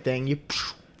see a thing,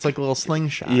 it's like a little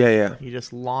slingshot. Yeah. You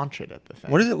just launch it at the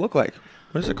thing. What does it look like?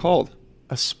 What is it called?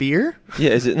 A spear?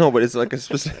 Yeah, is it no? But it's like a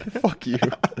specific. Fuck you.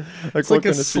 It's what like a kind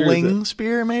of spear is it? sling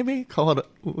spear, maybe. Call it.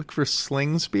 Look for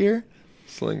sling spear.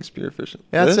 Sling spear fishing.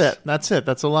 That's This? it. That's it.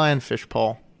 That's a lionfish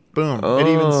pole. Boom. It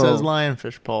even says Oh.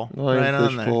 lionfish pole right on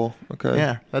Lionfish there. pole. Okay.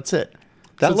 Yeah, that's it.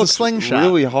 That So it's looks a slingshot.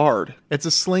 really hard. It's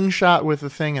a slingshot with a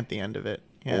thing at the end of it.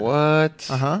 Yeah. What?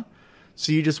 Uh huh.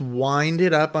 So you just wind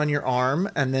it up on your arm,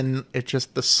 and then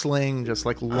the sling just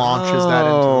like launches that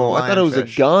into the Oh, I thought it was a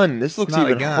lionfish. gun. This looks not a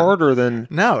even gun. harder than.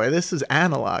 No, this is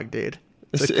analog, dude.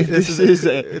 This It's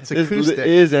this acoustic.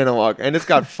 is analog, and it's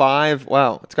got 5.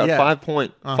 Wow, it's got Yeah. 5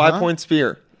 Uh-huh. point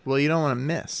spear. Well, you don't want to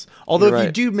miss. Although You're if you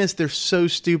right. do miss, they're so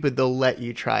stupid they'll let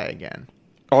you try again.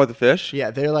 Oh, the fish.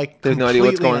 Yeah, they're like There's no idea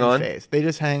what's completely going on? unfazed. They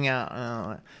just hang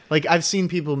out. Like I've seen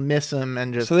people miss them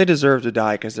and just So they deserve to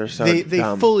die because they're so they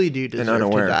dumb fully do and deserve to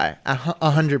unaware die.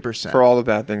 100%. for all the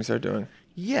bad things they're doing.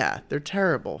 Yeah, they're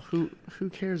terrible. Who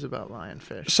cares about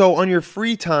lionfish? So on your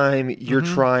free time, you're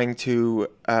Mm-hmm. trying to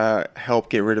help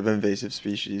get rid of invasive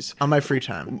species, On my free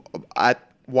time.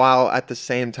 while at the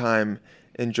same time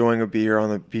enjoying a beer on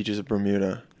the beaches of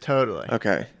Bermuda. Totally.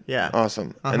 Okay. Yeah.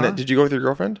 Awesome. And Uh-huh. then, did you go with your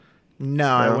girlfriend?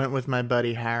 No, I No? went with my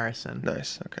buddy Harrison.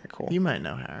 Nice. Okay. Cool. You might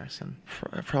know Harrison.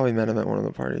 I probably met him at one of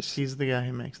the parties. He's the guy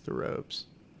who makes the robes.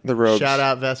 The robes. Shout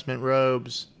out Vestment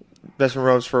Robes. Vestment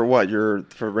robes for what?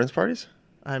 For rinse parties?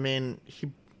 I mean,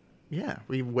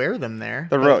 we wear them there.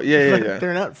 The but- yeah, but yeah.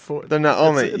 They're not for. They're not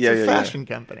only- It's yeah, a yeah, yeah. fashion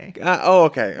company. Oh,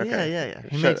 okay. Okay. Yeah.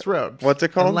 He Shut- makes robes. What's it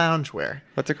called? And loungewear.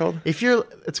 What's it called?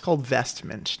 It's called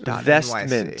Vestment.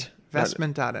 Vestment.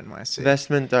 Vestment.nyc.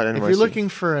 Vestment.nyc. If you're looking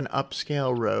for an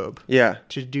upscale robe Yeah.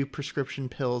 to do prescription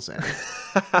pills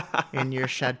in your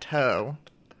chateau,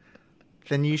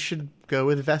 then you should go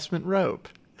with Vestment Robe.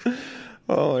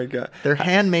 Oh my god. They're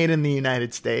handmade in the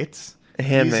United States.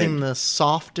 Handmade. Using the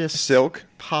softest Silk?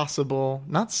 possible,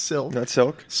 not silk, Not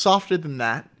silk. softer than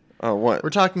that. Oh, what? We're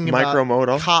talking about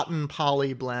micromodal. cotton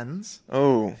poly blends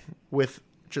Oh, with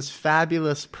just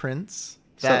fabulous prints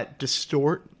that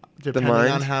distort depending mind?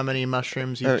 on how many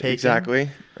mushrooms you've taken. exactly.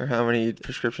 Or how many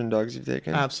prescription drugs you've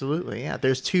taken? Absolutely, yeah.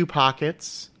 There's 2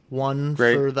 pockets, one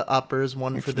Great. for the uppers,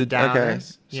 one for the Okay. downers.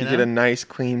 So You you know? get a nice,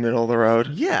 clean middle of the road.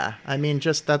 Yeah, I mean,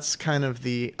 just that's kind of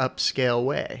the upscale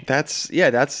way. That's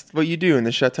what you do in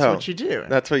the chateau. That's what you do.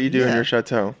 That's what you do in Yeah. your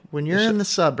chateau. When you're in the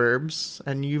suburbs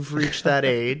and you've reached that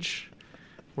age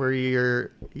where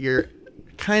you're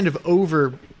kind of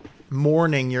over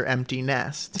mourning your empty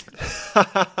nest,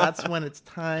 that's when it's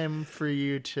time for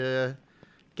you to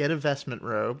get a vestment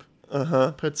robe,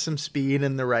 put some speed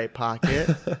in the right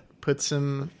pocket, put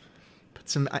some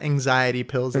anxiety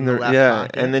pills in the left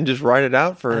pocket, and then just write it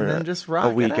out for and then just rock a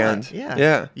it weekend. out. Yeah.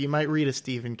 Yeah. You might read a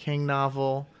Stephen King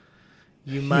novel.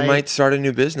 You might start a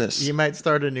new business. You might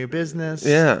start a new business.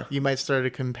 Yeah. You might start a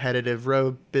competitive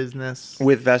road business.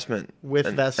 With Vestment. With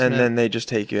and, Vestment. And then they just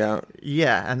take you out.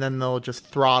 Yeah, and then they'll just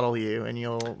throttle you, and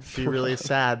you'll be really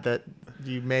sad that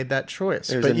you made that choice.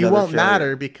 There's but you another won't failure.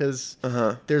 matter because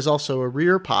there's also a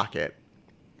rear pocket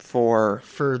For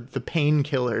the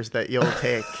painkillers that you'll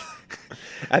take.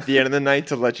 at the end of the night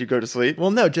to let you go to sleep.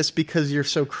 Well, no, just because you're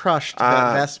so crushed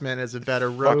that Vestment is a better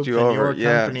road you than over, your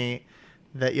yeah. company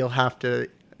that you'll have to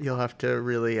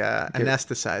really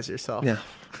anesthetize yourself. Yeah.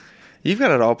 You've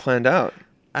got it all planned out.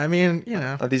 I mean, you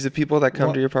know, Are these the people that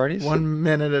come to your parties? 1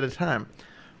 minute at a time.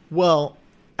 Well,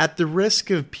 at the risk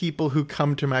of people who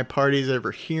come to my parties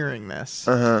overhearing this,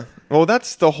 Well,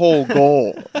 that's the whole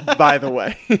goal, by the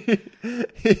way.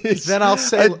 Then I'll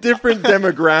say- a different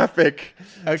demographic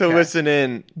to Okay. listen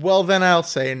in. well, then I'll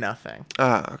say nothing.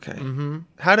 Okay. Mm-hmm.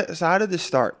 How did this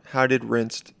start? How did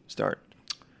Rinsed start?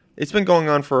 It's been going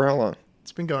on for how long?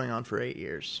 It's been going on for 8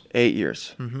 years. 8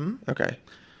 years. Mm-hmm. Okay.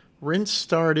 Rinse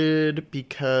started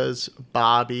because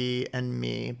Bobby and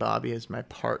me, Bobby is my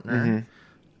partner.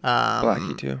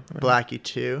 Blackie too. Blackie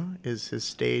 2 is his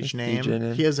stage name. DJ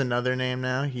name. He has another name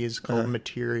now. He is called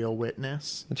Material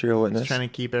Witness. Material Witness. He's trying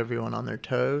to keep everyone on their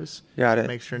toes. Got it.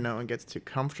 Make sure no one gets too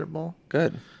comfortable.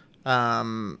 Good.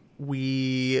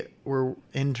 We were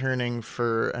interning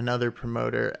for another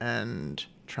promoter and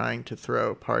trying to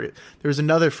throw a party. There was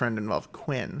another friend involved,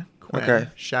 Quinn. Okay.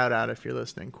 Shout out if you're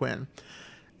listening, Quinn.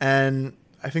 And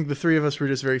I think the three of us were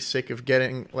just very sick of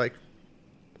getting like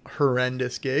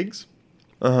horrendous gigs.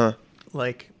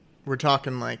 Like we're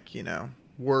talking like, you know,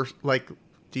 worse. Like,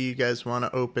 do you guys want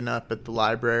to open up at the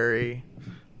library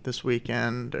this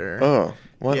weekend or? Oh,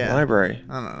 what Yeah. library?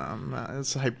 I don't know.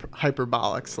 It's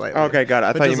hyperbolic slightly. Okay, got it.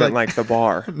 I But thought you just, meant like the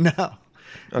bar. No.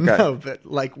 Okay. No, but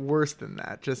like worse than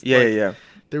that. Just Yeah, like, yeah.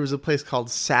 There was a place called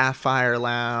Sapphire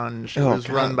Lounge. It Oh, was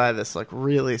run God. by this like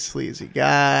really sleazy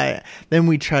guy. Then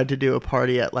we tried to do a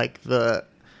party at like the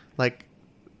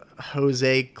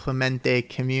Jose Clemente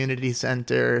Community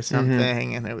Center or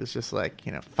something, and it was just like,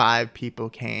 you know, 5 people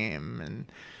came, and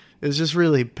it was just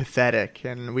really pathetic,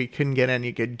 and we couldn't get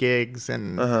any good gigs.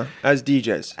 And As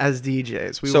DJs. as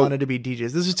DJs, we So- wanted to be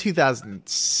DJs. This was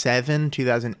 2007,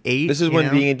 2008. This is you when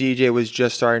know? being a DJ was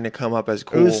just starting to come up as It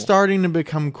cool. was starting to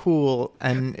become cool,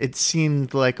 and it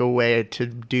seemed like a way to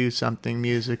do something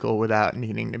musical without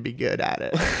needing to be good at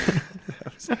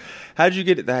it. How'd you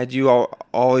get it? Had you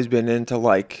always been into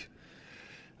like,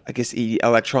 I guess,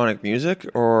 electronic music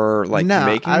or like No,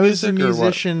 making I was a music or what?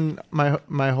 musician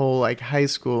my whole like high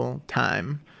school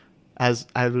time, as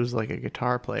I was like a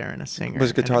guitar player and a singer. Was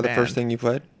in guitar a the first band. thing you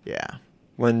played? Yeah.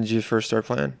 When did you first start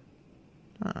playing?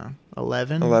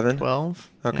 11, 11? 12.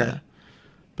 Okay. Yeah.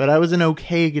 But I was an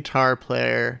okay guitar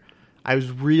player. I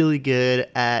was really good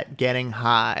at getting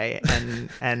high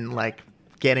and like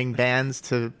getting bands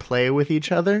to play with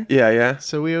each other. Yeah, yeah.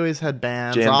 So we always had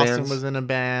bands. Jam Austin bands? was in a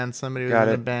band. Somebody was Got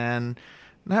in it. a band.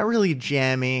 Not really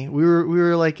jammy. We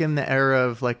were like in the era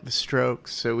of like the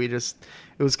Strokes. So it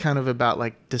was kind of about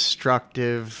like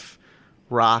destructive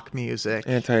rock music.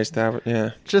 Anti-establishment. Yeah.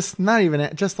 Just not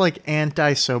even just like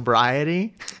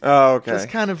anti-sobriety. Oh, okay. Just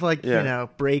kind of like, Yeah. you know,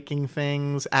 breaking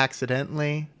things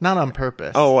accidentally, not on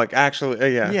purpose. Oh, like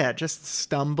actually, yeah. yeah, just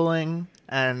stumbling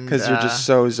and Because you're just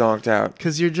so zonked out.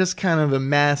 because you're just kind of a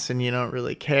mess and you don't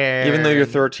really care. Even though you're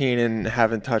and 13 and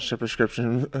haven't touched a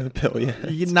prescription pill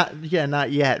yet.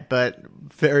 not yet, but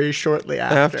very shortly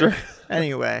after.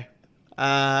 Anyway,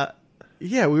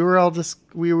 yeah, we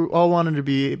all wanted to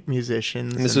be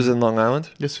musicians. And this was in Long Island?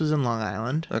 This was in Long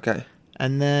Island. Okay.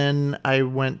 And then I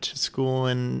went to school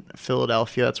in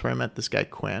Philadelphia. That's where I met this guy,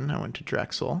 Quinn. I went to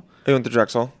Drexel. You went to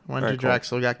Drexel? Went All to right, cool.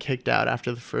 Drexel, got kicked out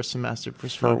after the first semester for For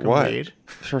smoking what? weed.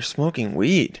 For smoking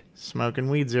weed. Smoking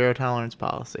weed, zero tolerance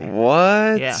policy.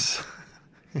 What? Yeah.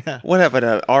 Yeah. What happened?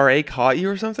 A RA caught you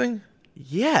or something?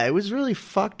 Yeah, it was really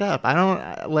fucked up. I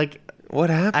don't, like, What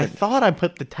happened? I thought I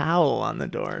put the towel on the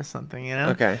door or something, you know?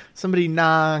 Okay. Somebody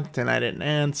knocked and I didn't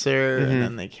answer, and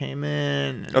then they came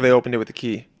in. And, Oh, they opened it with the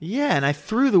key. yeah, and I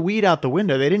threw the weed out the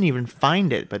window. They didn't even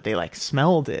find it, but they, like,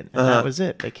 smelled it, and that was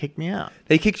it. They kicked me out.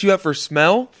 They kicked you out for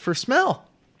smell? For smell.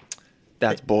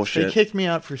 That's bullshit. They kicked me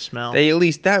out for smell. At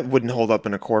least that wouldn't hold up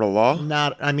in a court of law.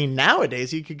 Not, I mean,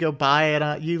 nowadays you could go buy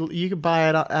it. You could buy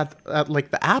it at like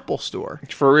the Apple store.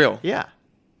 For real. Yeah,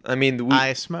 I mean, the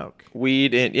I smoke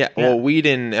weed in Yeah. well, weed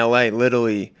in LA,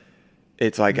 literally,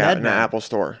 it's like out in an MedMen. Apple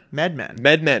store. MedMen.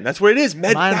 MedMen. That's what it is.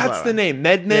 That's Mind-blowing. the name.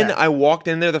 MedMen. Yeah. I walked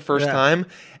in there the first Yeah. time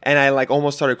and I like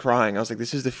almost started crying. I was like,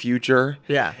 this is the future.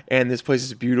 Yeah. And this place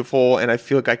is beautiful and I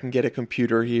feel like I can get a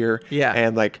computer here. Yeah.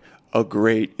 And like a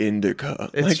great indica.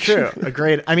 It's Like, true. A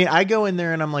great. I mean, I go in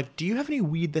there and I'm like, do you have any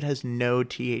weed that has no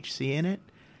THC in it?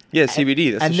 Yeah,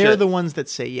 CBD. That's And the they're shit. the ones that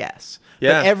say yes.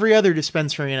 Yeah. But every other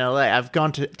dispensary in LA, I've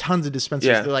gone to tons of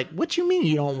dispensaries. Yeah. They're like, what you mean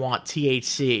you don't want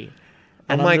THC?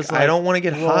 I'm And like, just I don't want to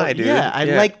get well, high, dude. Yeah, I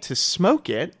like to smoke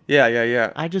it.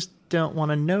 Yeah. I just don't want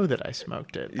to know that I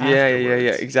smoked it. Yeah.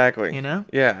 afterwards. Exactly. You know?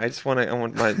 Yeah, I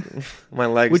want my my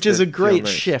legs. Which is to a great feel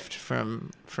nice. shift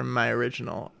from my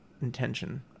original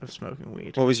intention of smoking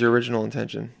weed. What was your original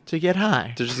intention? To get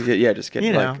high. To just get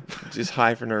You like just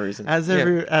high for no reason. As Yeah.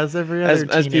 every other As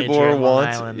teenager people are in Long wont,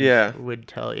 Island yeah. would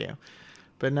tell you.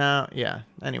 But now, yeah.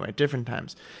 Anyway, different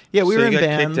times. Yeah, we So were you in got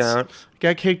bands. kicked out.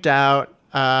 Got kicked out.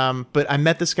 But I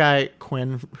met this guy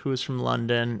Quinn, who was from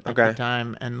London at Okay. the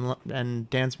time, and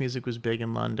dance music was big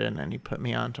in London, and he put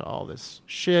me onto all this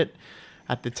shit.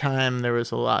 At the time, there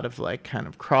was a lot of like kind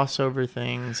of crossover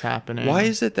things happening. Why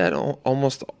is it that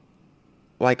almost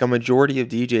like a majority of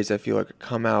DJs I feel like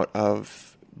come out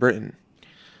of Britain?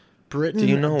 Britain? Do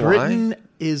you know why? Britain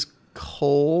is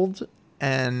cold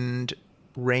and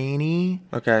rainy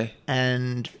Okay.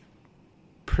 and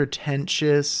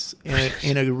pretentious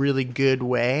in a really good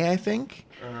way. I think.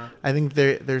 I think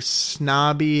they're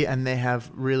snobby and they have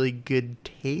really good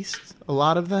taste. A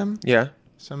lot of them. Yeah.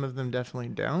 Some of them definitely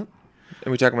don't.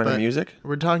 Are we talking about the But music?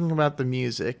 We're talking about the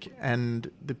music and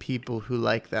the people who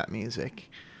like that music.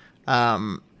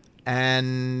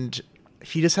 And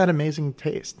he just had amazing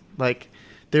taste. Like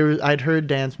I'd heard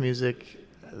dance music,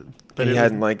 but He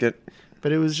hadn't liked it.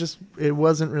 But it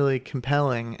wasn't really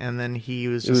compelling. And then he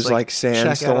was It just was like check out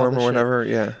all Sandstorm this or shit. whatever.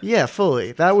 Yeah. Yeah,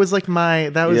 fully. That was like my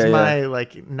Yeah.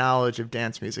 like knowledge of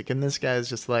dance music. And this guy's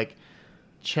just like,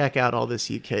 check out all this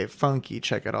UK funky,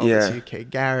 check out all Yeah. this UK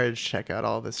garage, check out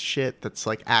all this shit that's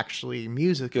like actually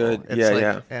musical. Good. It's Yeah, like,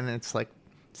 yeah. And it's like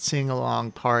sing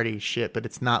along party shit, but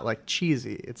it's not like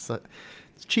cheesy. It's like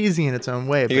it's cheesy in its own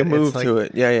way. You but can move it's like, to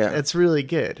it. Yeah. It's really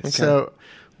good. So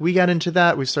we got into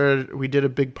that. We did a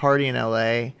big party in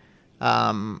LA.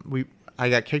 I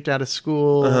got kicked out of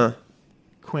school. Uh-huh.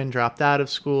 Quinn dropped out of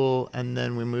school, and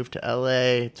then we moved to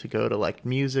LA to go to like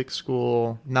music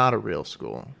school, not a real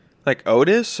school. Like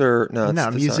Otis or no? It's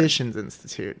No, the Musicians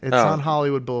Institute. It's Oh. on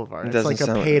Hollywood Boulevard. It It's doesn't like a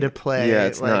sound- pay to play. Yeah,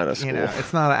 it's like, not a You know, school.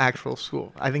 it's not an actual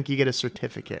school. I think you get a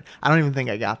certificate. I don't even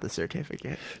think I got the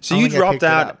certificate. So I you think I dropped picked it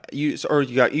out,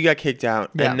 up. you got kicked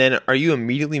out, Yeah. and then are you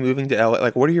immediately moving to LA?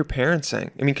 Like, what are your parents saying?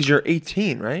 I mean, because you're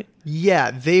 18, right? Yeah,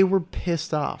 they were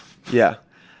pissed off, Yeah.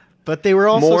 but they were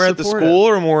also More at the supportive. school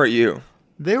or more at you?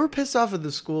 They were pissed off at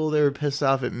the school. They were pissed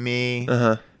off at me. Uh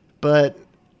huh. But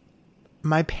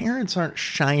my parents aren't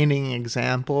shining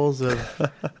examples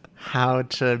of how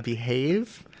to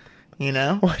behave, you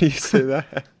know? Why do you say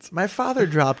that? My father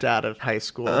dropped out of high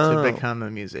school Oh. to become a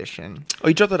musician. Oh,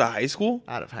 you dropped out of high school?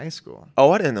 Out of high school.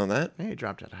 Oh, I didn't know that. Yeah, he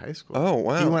dropped out of high school. Oh,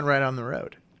 wow. He went right on the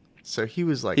road. So he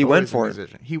was like He went always a for it.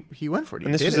 musician. He went for it. He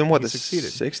And this did was it. in what, He the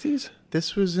succeeded. 60s?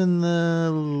 This was in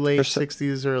the late Or so-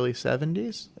 60s, early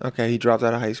 70s. Okay, he dropped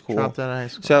out of high school. Dropped out of high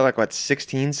school. So, like, what,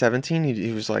 16, 17?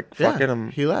 He was like, fuck it, I'm.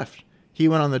 he left. He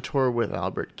went on the tour with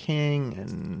Albert King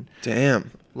and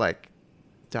Damn. like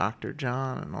Dr.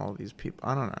 John and all these people.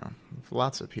 I don't know.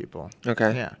 Lots of people.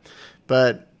 Okay. Yeah.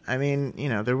 But I mean, you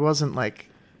know, there wasn't like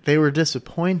they were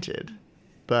disappointed,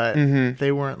 but Mhm.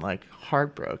 they weren't like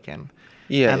heartbroken.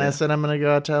 Yeah. And yeah. I said, I'm going to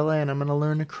go out to LA and I'm going to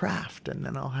learn a craft and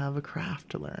then I'll have a craft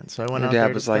to learn. So I went Your out dad there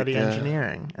to was like study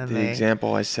engineering. And the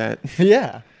example I set.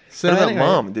 Yeah. So What about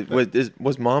anyway, mom?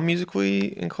 Was mom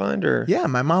musically inclined or? Yeah,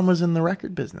 my mom was in the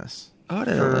record business. Oh, I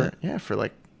didn't know that. Yeah, for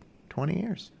like 20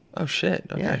 years. Oh, shit.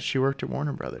 Okay. Yeah, she worked at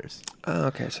Warner Brothers. Oh,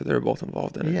 okay. So they were both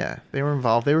involved in it. Yeah, they were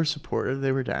involved. They were supportive.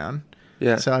 They were down.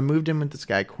 Yeah. So I moved in with this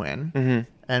guy Quinn, hmm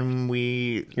and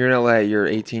we, You're in LA. You're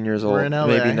 18 years old. We're in LA.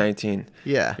 Maybe 19.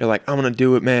 yeah, You're like, I'm gonna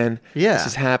do it, man. Yeah. This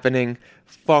is happening.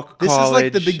 Fuck this college. is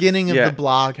like the beginning of Yeah. the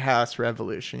blog house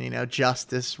revolution. You know,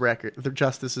 Justice's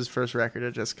first record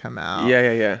had just come out.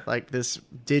 Yeah. Like this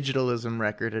digitalism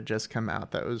record had just come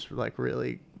out. That was like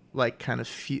really like kind of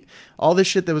all this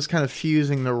shit that was kind of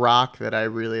fusing the rock that I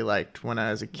really liked when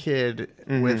I was a kid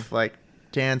Mm-hmm. with like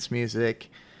dance music.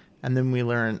 And then we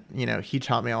learned, you know, he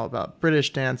taught me all about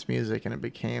British dance music, and it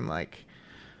became like,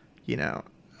 you know,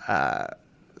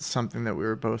 something that we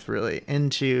were both really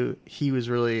into. He was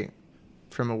really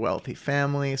from a wealthy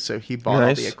family, so he bought all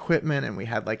Nice. the equipment, and we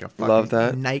had like a Love that.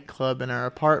 fucking nightclub in our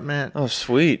apartment. Oh,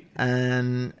 sweet.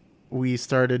 And we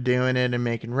started doing it and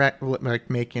making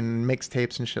making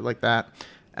mixtapes and shit like that.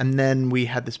 And then we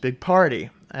had this big party,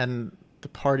 and the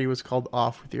party was called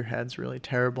Off With Your Heads. Really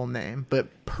terrible name, but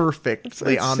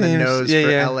perfectly It on the seems- nose yeah, for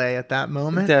yeah. LA at that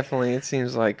moment. Definitely. It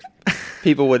seems like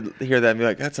People would hear that and be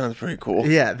like, "That sounds pretty cool."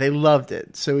 Yeah, they loved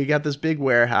it. So we got this big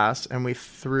warehouse, and we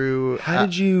threw. How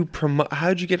did you promote? How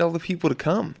did you get all the people to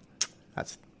come?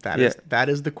 That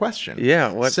is the question.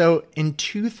 Yeah. What? So in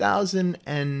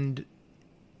 2007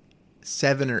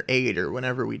 or 8 or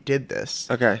whenever we did this,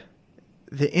 Okay.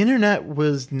 the internet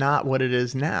was not what it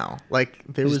is now. Like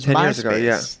there was was 10 MySpace. years ago,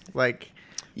 yeah. Like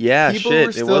Yeah. people Shit. were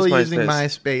It still was using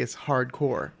MySpace. MySpace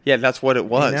hardcore. Yeah, that's what it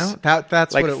was. You know?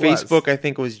 That's like what it Facebook, was. I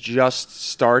think, was just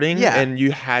starting. Yeah. And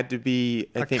you had to be,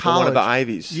 I A think, one of the college-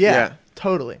 Ivies. Yeah,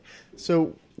 totally.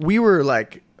 So we were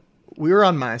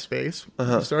on MySpace.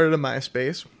 Uh-huh. We started a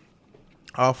MySpace.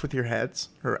 Off with Your Heads,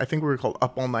 or I think we were called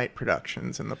Up All Night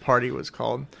Productions, and the party was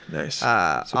called. Nice. So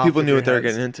Off people With knew Your what they were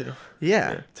Heads. getting into.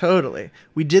 Yeah, totally.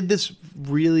 We did this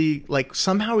really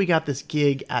somehow we got this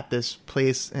gig at this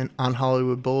place on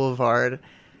Hollywood Boulevard,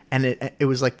 and it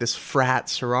was like this frat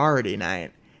sorority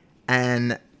night,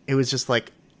 and it was just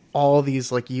like all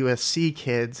these like USC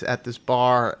kids at this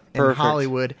bar in Perfect.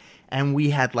 Hollywood, and we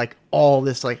had like all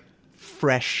this like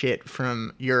fresh shit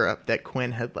from Europe that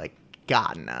Quinn had like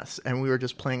gotten us, and we were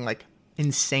just playing like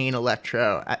insane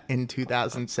electro in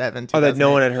 2007. Oh, that no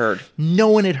 2008. one had heard. No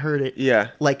one had heard it. Yeah.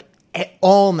 Like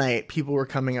all night, people were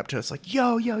coming up to us like,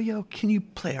 yo, can you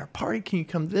play our party? Can you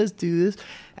come do this?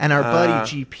 And our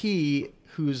buddy GP,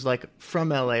 who's like from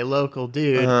LA, local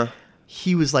dude, Uh-huh.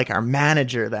 he was like our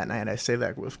manager that night. I say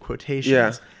that with quotations.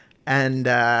 Yeah. And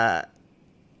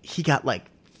he got like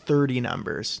 30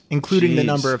 numbers, including the Jeez.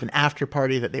 number of an after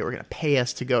party that they were going to pay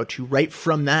us to go to right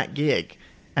from that gig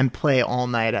and play all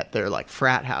night at their like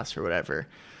frat house or whatever.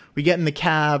 We get in the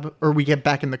cab, or we get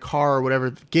back in the car or whatever.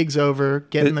 The gig's over.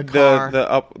 Get in the car.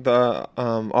 The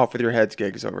Off With Your Heads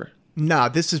gig is over. No,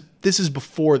 this is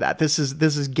before that. This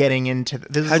is getting into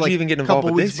this. How'd is like you even get a involved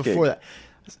couple with weeks this before gig? that.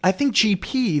 I think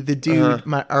GP, the dude,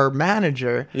 our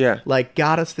manager, Yeah. like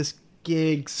got us this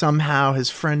gig somehow. His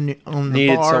friend owned the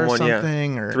Needed bar someone, or yeah.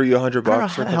 something, or Threw you $100 I don't know or how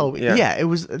the hell. something. Yeah. Yeah, it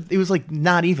was like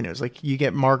not even. It was like you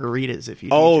get margaritas if you.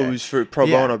 Oh, DJ. it was for pro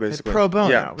bono, Yeah, basically. Pro bono.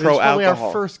 Yeah, It was pro probably alcohol.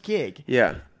 our first gig.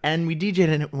 Yeah. And we DJ'd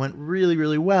and it went really,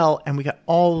 really well. And we got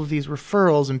all of these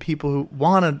referrals and people who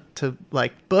wanted to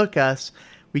like book us.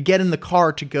 We get in the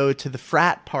car to go to the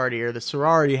frat party or the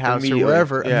sorority house or Immediately,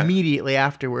 wherever yeah. immediately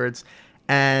afterwards.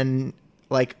 And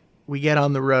like we get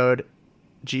on the road,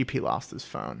 GP lost his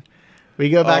phone. We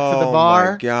go back to the Oh,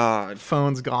 bar. my God.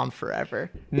 Phone's gone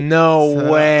forever. No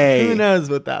So, way. Who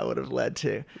knows what that would have led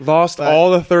to? Lost But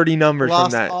all the 30 numbers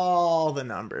Lost from that. all the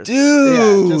numbers,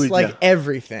 Dude! Yeah, just like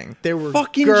everything. There were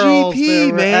Fucking girls, GP, there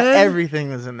were- man. Everything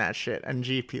was in that shit, and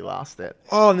GP lost it.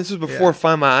 Oh, and this was before Yeah.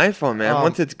 Find My iPhone, man.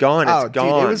 Once it's gone, it's Dude,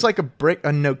 gone. it was like a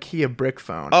Nokia brick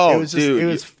phone. Oh, it was just, dude. it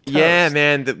was yeah, toast.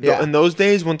 man. Yeah. In those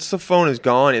days, once the phone is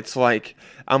gone, it's like,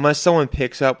 unless someone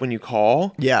picks up when you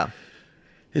call, Yeah,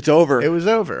 it's over. it was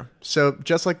over. So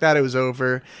just like that, it was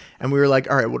over, and we were like,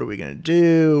 all right, what are we gonna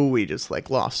do? We just like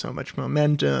lost so much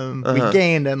momentum. We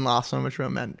gained and lost so much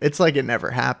momentum. It's like it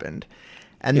never happened.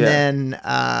 And Yeah. then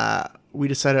we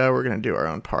decided, oh, we're going to do our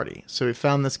own party. So we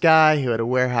found this guy who had a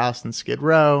warehouse in Skid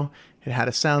Row. It had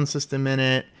a sound system in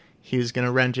it. He was going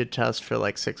to rent it to us for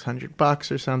like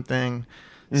 $600 or something.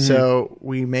 So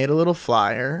we made a little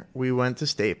flyer. We went to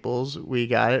Staples. We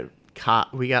got it.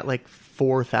 We got like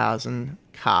 4,000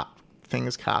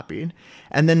 things copied.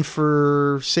 And then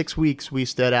for 6 weeks, we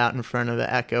stood out in front of the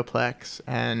Echoplex,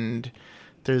 and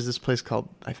there's this place called,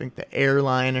 I think, the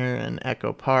Airliner and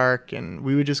Echo Park, and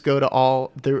we would just go to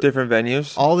all the Different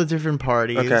venues. all the different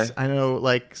parties. Okay. I know,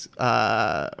 like,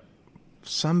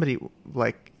 somebody,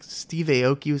 like, Steve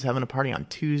Aoki was having a party on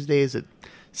Tuesdays at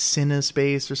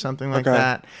Cinespace or something like Okay.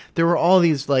 that. There were all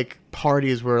these, like,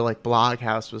 parties where, like,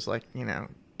 Bloghouse was, like, you know,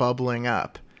 bubbling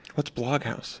up. What's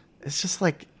Bloghouse? It's just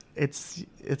like, it's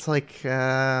like,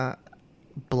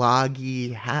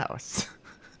 Bloggy House.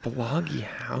 Bloggy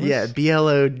House? Yeah,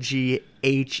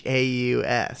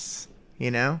 Bloghaus.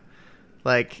 You know,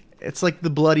 like it's like the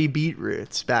Bloody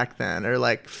Beetroots back then, or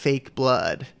like Fake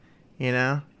Blood. You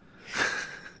know,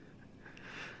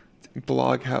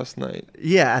 Bloghouse night.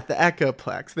 yeah, at the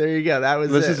Echoplex. There you go. That was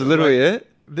This it. is literally Like, it?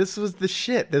 This was the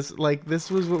shit. This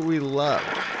was what we loved.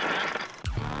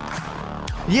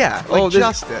 Yeah, like Oh, this-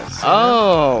 Justice.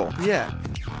 Oh. Yeah.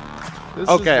 This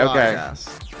Okay, is okay. Bloghouse.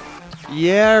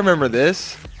 Yeah, I remember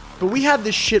this. But we had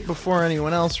this shit before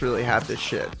anyone else really had this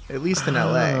shit, at least in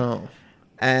LA. Oh.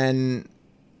 And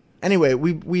anyway,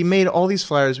 we made all these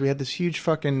flyers. We had this huge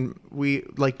fucking, we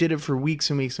like did it for weeks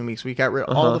and weeks and weeks. We got rid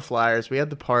of all the flyers. We had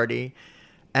the party,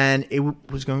 and it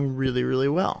was going really, really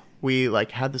well. We like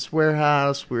had this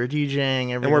warehouse. We were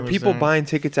DJing. And were people buying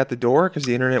tickets at the door because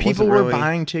the internet People wasn't were really...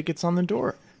 buying tickets on the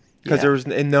door. Because Yeah. there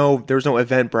was no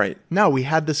Eventbrite. No, we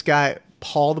had this guy,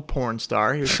 Paul the porn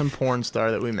star. He was some porn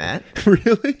star that we met.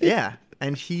 Really? Yeah.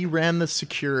 And he ran the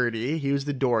security. He was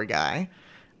the door guy.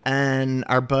 And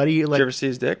our buddy, Did like, you ever see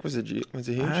his dick? Was it huge?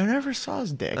 I never saw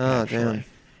his dick. Oh, actually. damn.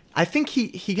 I think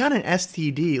he got an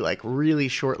STD like really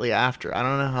shortly after. I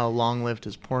don't know how long lived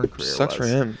his porn career Sucks was.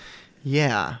 for him.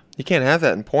 Yeah. You can't have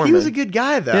that in porn. He was man. a good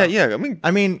guy though. Yeah.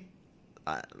 I mean,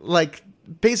 Like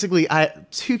basically,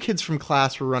 two kids from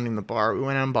class were running the bar. We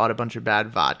went out and bought a bunch of bad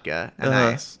vodka and Uh-huh.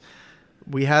 ice.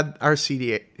 We had our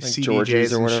CDJs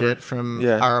George's or and whatever. shit from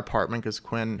Yeah. our apartment because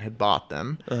Quinn had bought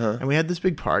them. Uh-huh. And we had this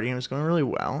big party and it was going really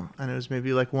well. And it was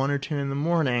maybe like 1 or 2 in the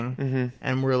morning. Mm-hmm.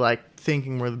 And we're like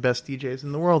thinking we're the best DJs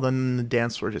in the world. And then the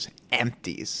dance floor just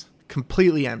empties,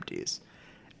 completely empties.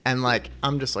 And like,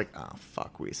 I'm just like, oh,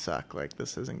 fuck, we suck. Like,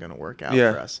 this isn't going to work out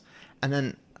Yeah. for us. And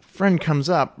then a friend comes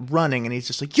up running and he's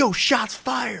just like, yo, shots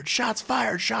fired, shots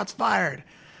fired, shots fired.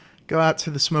 Go out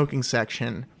to the smoking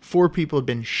section. 4 people had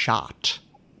been shot.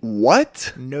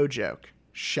 what? No joke.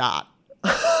 Shot.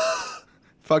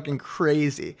 Fucking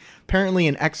crazy. Apparently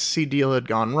an ecstasy deal had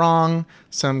gone wrong.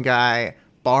 Some guy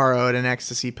borrowed an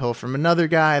ecstasy pill from another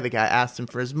guy. The guy asked him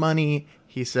for his money.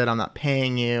 He said, I'm not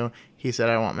paying you. He said,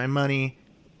 I want my money.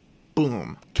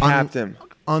 Boom. Capped him.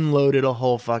 Unloaded a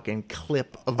whole fucking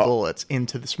clip of bullets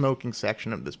into the smoking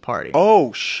section of this party.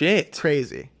 Oh shit!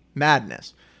 Crazy.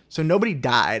 Madness. So nobody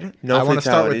died. No I want to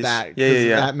start with fatalities. that. Yeah, 'cause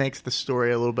yeah. that makes the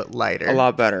story a little bit lighter. A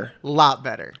lot better. Lot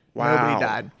better. Wow. Nobody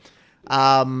died.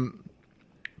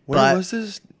 Where But was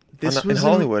this? This in was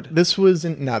Hollywood. This was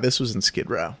in Skid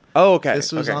Row. Oh, okay.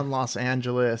 This was okay. on Los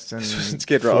Angeles and This was in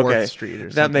Skid Row. 4th Okay, Street or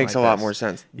that something makes like a lot this. more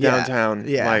sense. Yeah, Downtown,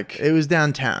 yeah. like It was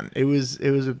downtown. It was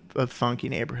a funky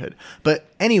neighborhood. But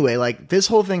anyway, like this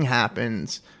whole thing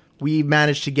happens. We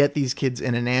managed to get these kids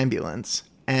in an ambulance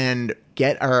and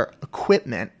get our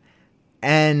equipment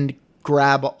and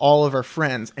grab all of our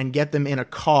friends and get them in a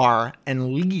car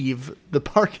and leave the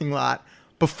parking lot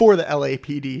before the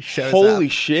LAPD shows up. holy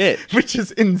shit. Which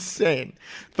is insane.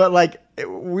 But like it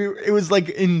was like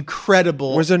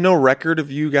incredible. Was there no record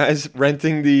of you guys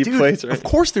renting the Dude, place? of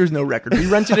course there's no record. We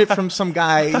rented it from some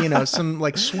guy, some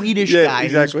like Swedish Yeah, guy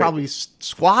exactly. who's probably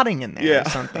squatting in there Yeah. or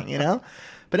something,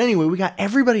 But anyway, we got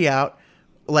everybody out.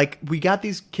 Like we got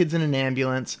these kids in an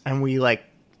ambulance and we like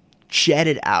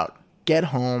jetted out, get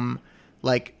home.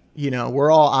 Like,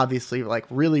 we're all obviously like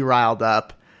really riled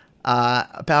up.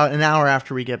 About an hour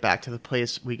after we get back to the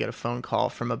place, we get a phone call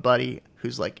from a buddy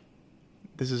who's like,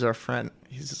 this is our friend.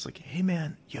 He's just like, hey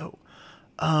man, yo,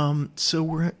 so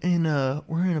we're in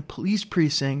a police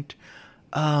precinct.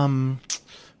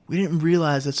 We didn't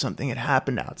realize that something had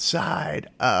happened outside.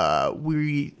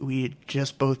 We had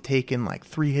just both taken like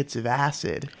 3 hits of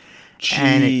acid,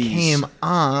 and it Jeez. came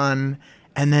on,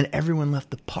 and then everyone left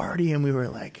the party, and we were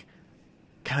like,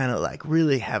 kind of like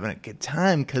really having a good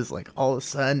time because like all of a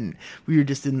sudden we were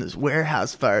just in this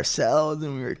warehouse by ourselves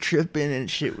and we were tripping and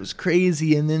shit was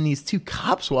crazy, and then these 2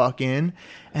 cops walk in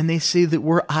and they say that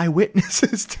we're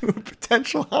eyewitnesses to a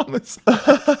potential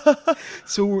homicide.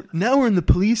 So now we're in the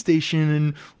police station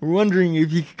and we're wondering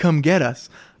if you could come get us.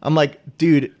 I'm like,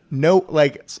 dude, no,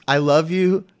 like I love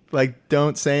you, like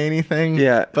don't say anything.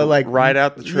 Yeah, but like ride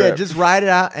out the Yeah, trip. just ride it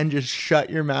out and just shut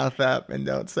your mouth up and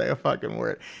don't say a fucking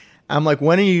word. I'm like,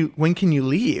 when can you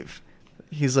leave?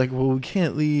 He's like, well, we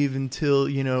can't leave until,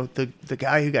 the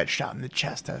guy who got shot in the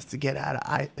chest has to get out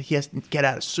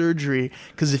of surgery,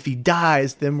 because if he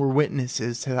dies, then we're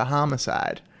witnesses to the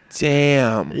homicide.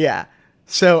 Damn. Yeah.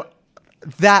 So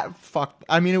that fucked.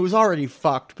 I mean, it was already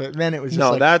fucked, but then it was just No,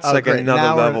 like, that's oh, like great, another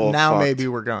now level of Now fucked. maybe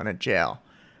we're going to jail.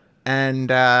 And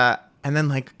then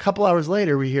like a couple hours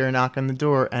later, we hear a knock on the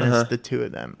door, and it's the 2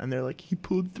 of them, and they're like, "He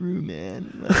pulled through,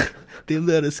 man. Like, they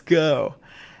let us go."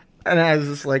 And I was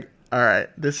just like, "All right,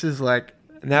 this is like."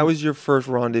 And that was your first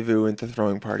rendezvous into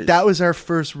throwing parties. That was our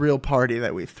first real party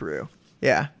that we threw.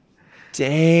 Yeah.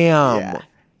 Damn. Yeah.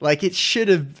 Like it should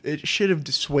have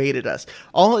dissuaded us.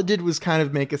 All it did was kind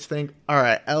of make us think, all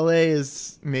right, LA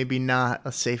is maybe not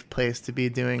a safe place to be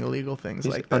doing illegal things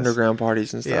These like this. underground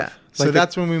parties and stuff. Yeah. So Like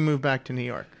that's when we moved back to New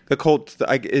York. the cult.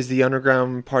 Is the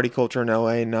underground party culture in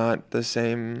LA not the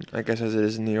same, I guess, as it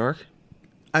is in New York?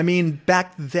 I mean,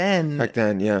 back then, Back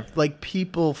then, yeah. like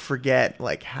people forget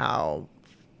like how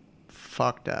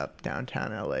fucked up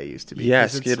downtown LA used to be. Yeah,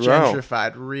 'Cause Skid it's Row.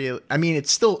 gentrified real. I mean, it's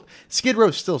still Skid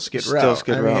Row's still Skid Row. Still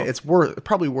Skid I Row. mean, it's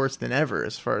probably worse than ever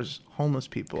as far as homeless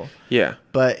people. Yeah.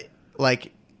 But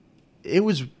like, it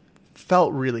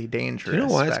felt really dangerous. Do you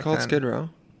know why it's back called then. Skid Row?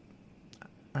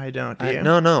 I don't. Do you?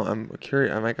 No. I'm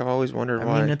curious. I've always wondered I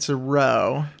why. mean, it's a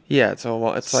row. Yeah, it's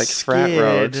like frat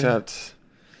row, Skid. except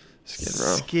Skid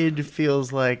Row. Skid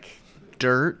feels like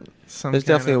dirt. There's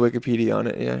definitely a Wikipedia on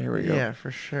it. Yeah, here we go. Yeah,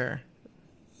 for sure.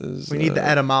 There's, We need the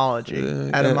etymology.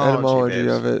 Etymology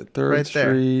babes. of it. 3rd Right there.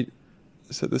 Street.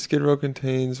 So the Skid Row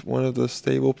contains one of the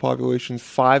stable populations,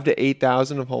 5 to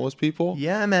 8,000 of homeless people.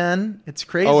 Yeah, man. It's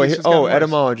crazy. Oh, It's just gotten worse.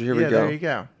 etymology. Here we Yeah, go. there you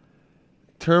go.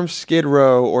 Term Skid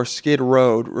Row or Skid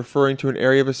Road, referring to an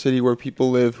area of a city where people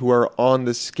live who are on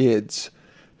the skids,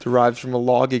 derives from a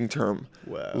logging term.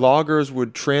 Wow. Loggers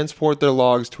would transport their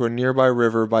logs to a nearby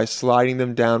river by sliding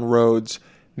them down roads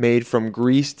made from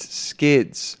greased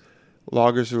skids.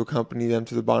 Loggers who accompany them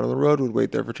to the bottom of the road would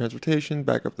wait there for transportation,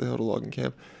 back up the hill to logging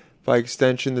camp. By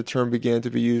extension, the term began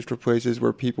to be used for places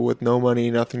where people with no money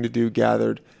and nothing to do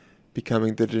gathered,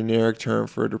 becoming the generic term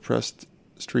for a depressed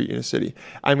street in a city.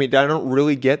 I mean, I don't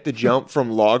really get the jump from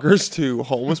loggers to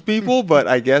homeless people, but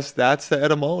I guess that's the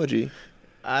etymology.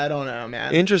 I don't know,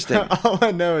 man. Interesting. All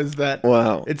I know is that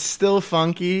Wow. it's still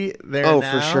funky there Oh,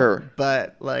 now, for sure.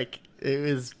 but like it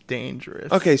was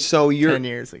dangerous. Okay, so you're 10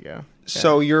 years ago.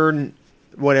 you're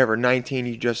whatever 19.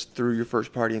 You just threw your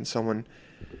first party and someone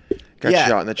got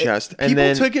shot in the chest, and people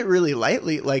then took it really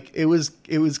lightly. Like it was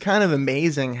kind of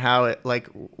amazing how it like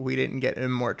we didn't get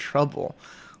in more trouble.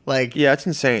 Like yeah, it's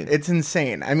insane. it's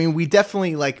insane. I mean, we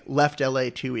definitely like left LA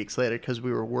 2 weeks later because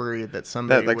we were worried that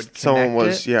somebody that like would someone connect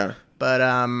was it. yeah. But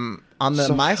on the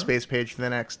So- MySpace page the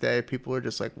next day, people were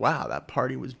just like, "Wow, that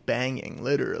party was banging,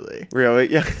 literally."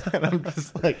 Really? Yeah. And I'm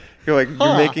just like, You're like Huh.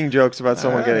 you're making jokes about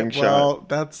someone "All getting right, shot. Well,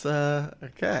 that's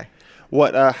okay.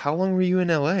 What? How long were you in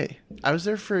LA? I was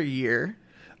there for a year.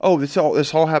 Oh, this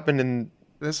all happened in.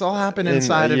 This all happened In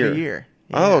inside a of year. a year.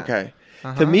 Oh, Yeah. okay.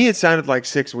 Uh-huh. To me, it sounded like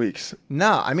 6 weeks.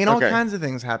 No, I mean all Okay. kinds of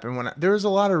things happened there was a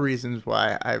lot of reasons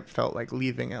why I felt like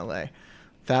leaving LA.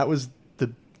 That was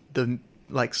the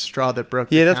like straw that broke.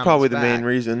 Yeah, the that's probably camel's the main back.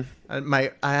 reason.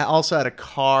 I also had a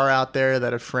car out there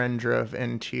that a friend drove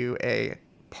into a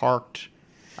parked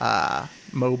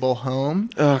mobile home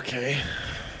Okay.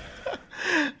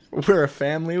 where a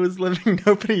family was living.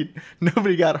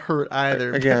 Nobody got hurt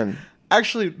either. Again.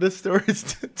 Actually, this story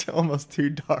is almost too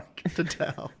dark to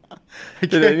tell.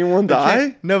 Did anyone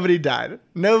die? Nobody died.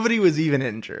 Nobody was even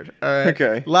injured. All right?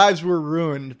 Okay. Lives were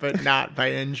ruined, but not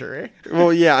by injury.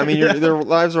 Well, yeah. I mean, their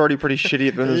lives are already pretty shitty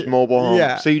in this mobile home.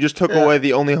 Yeah. So you just took Yeah. away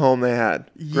the only home they had.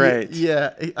 Great.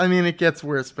 Yeah. I mean, it gets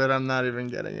worse, but I'm not even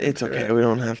getting into It's okay. it. We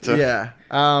don't have to. Yeah.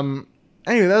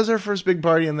 Anyway, that was our first big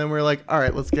party, and then we were like, all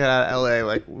right, let's get out of LA.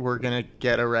 Like, we're going to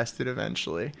get arrested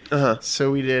eventually. Uh-huh. So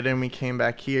we did, and we came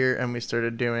back here, and we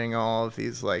started doing all of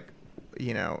these, like,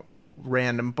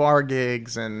 random bar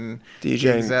gigs and gigs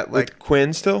DJing at, with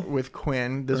Quinn still? with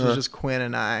Quinn. This Uh-huh. was just Quinn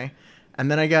and I.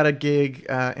 And then I got a gig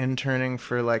interning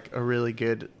for, like, a really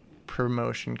good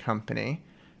promotion company.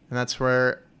 And that's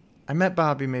where I met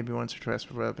Bobby maybe once or twice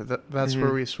before, but that's Mm-hmm.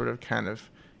 where we sort of kind of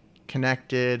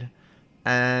connected.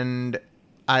 And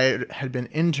I had been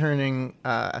interning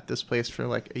at this place for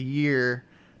like a year,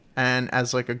 and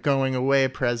as like a going away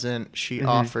present, she Mm-hmm.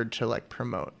 offered to like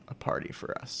promote a party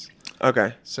for us.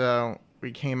 Okay. So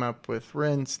we came up with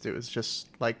Rinsed. It was just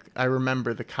like, I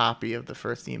remember the copy of the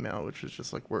first email, which was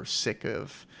just like, we're sick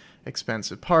of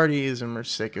expensive parties and we're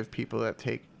sick of people that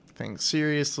take things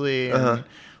seriously. And Uh-huh.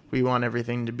 we want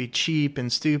everything to be cheap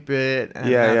and stupid. And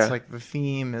Yeah, that's yeah. like the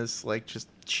theme is like just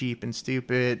cheap and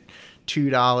stupid.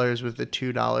 $2 with the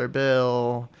 $2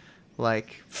 bill,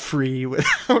 like free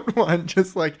without one.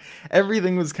 Just like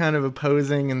everything was kind of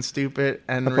opposing and stupid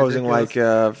and Opposing ridiculous. like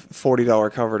a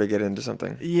 $40 cover to get into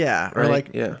something. Yeah, or Right? like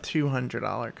Yeah.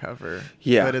 $200 cover.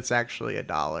 Yeah. But it's actually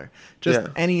 $1. Just Yeah.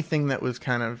 anything that was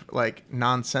kind of like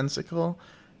nonsensical.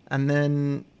 And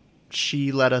then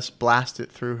she let us blast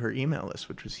it through her email list,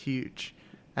 which was huge.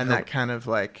 And How- that kind of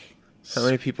like How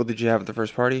many people did you have at the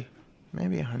first party?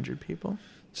 maybe 100 people.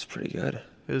 It's pretty good.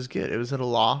 It was good. It was at a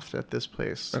loft at this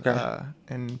place Okay.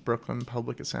 in Brooklyn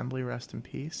Public Assembly. Rest in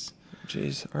peace.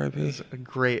 Jeez, R.I.P.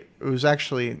 It was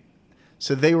actually,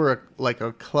 so they were like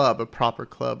a club, a proper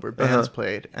club where bands Uh-huh.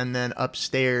 played, and then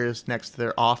upstairs next to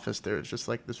their office there was just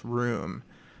like this room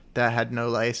that had no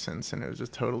license, and it was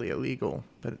just totally illegal,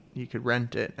 but you could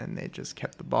rent it, and they just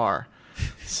kept the bar.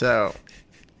 So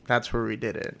that's where we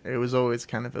did it. It was always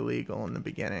kind of illegal in the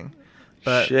beginning,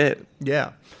 but Shit.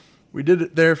 yeah, we did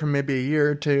it there for maybe a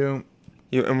year or two.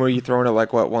 And were you throwing it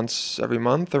like what, once every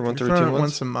month or once We every throw 2 it months?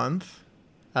 once a month.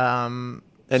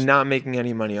 And not making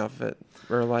any money off of it,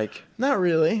 or like Not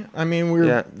really. I mean, we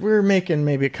Yeah. were making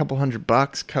maybe a couple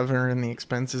 $100 covering the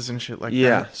expenses and shit like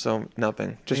yeah, that. so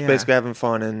nothing. Just Yeah. basically having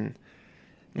fun and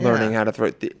learning Yeah. how to throw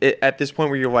it. At this point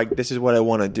where you're like, this is what I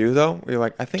want to do, though? Where you're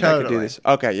like, I think I could do Totally. this.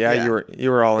 Okay, yeah, Yeah. you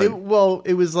were all in.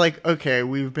 It was like, okay,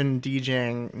 we've been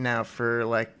DJing now for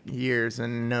like years,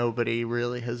 and nobody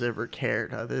really has ever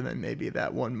cared, other than maybe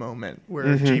that one moment where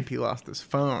Mm-hmm. JP lost his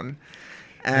phone,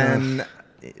 and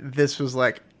this was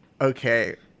like,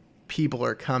 okay, people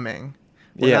are coming.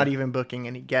 We're Yeah. not even booking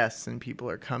any guests, and people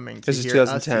are coming to This is hear us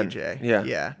 2010. DJ. Yeah.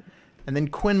 yeah. And then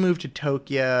Quinn moved to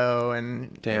Tokyo,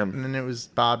 and Damn. and then it was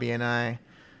Bobby and I,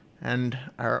 and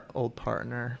our old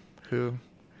partner who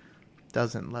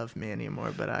doesn't love me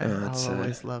anymore, but Oh, I'll that's sad.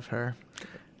 always love her.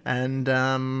 And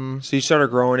So you started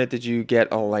growing it. Did you get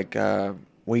a like?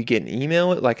 Will you get an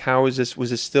email? Like, how is this? Was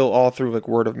this still all through like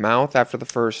word of mouth after the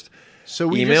first? so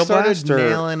we email just started blast, or-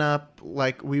 nailing up,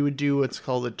 like, we would do what's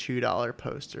called a $2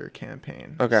 poster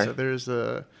campaign. Okay. So there's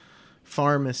a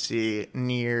pharmacy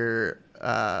near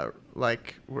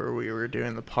like where we were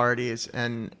doing the parties,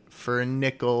 and for a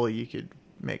nickel you could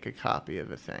make a copy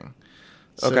of a thing.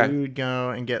 So Okay. we would go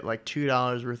and get like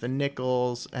 $2 worth of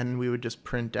nickels, and we would just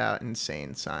print out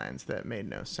insane signs that made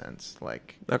no sense.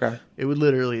 Like, Okay. it would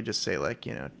literally just say, like,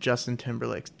 you know, Justin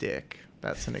Timberlake's dick.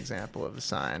 That's an example of a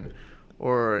sign.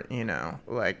 Or, you know,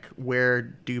 like, where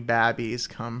do babbies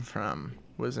come from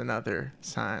was another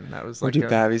sign. That was Where like do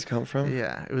babbies come from?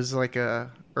 yeah, it was like a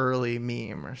early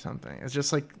meme or something. It's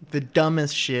just like the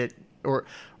dumbest shit. Or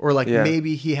like, Yeah.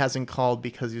 maybe he hasn't called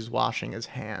because he's washing his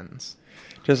hands.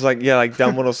 Just like like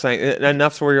dumb little saying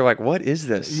enough to where you're like, what is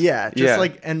this? Yeah, just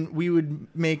like, and we would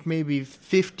make maybe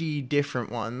 50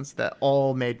 different ones that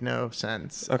all made no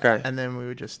sense. Okay. And then we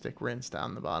would just stick rinse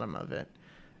down the bottom of it.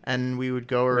 And we would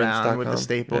go around with a Rinse.com,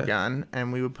 staple yeah. gun,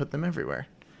 and we would put them everywhere.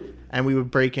 And we would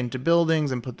break into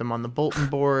buildings and put them on the bulletin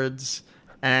boards.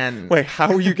 And Wait, how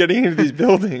are you getting into these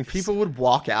buildings? people would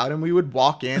walk out, and we would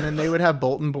walk in, and they would have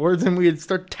bulletin boards, and we would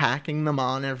start tacking them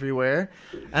on everywhere.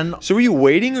 And So were you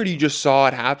waiting, or you just saw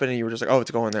it happen and you were just like, oh, it's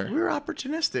going there? we were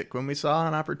opportunistic. When we saw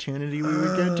an opportunity, we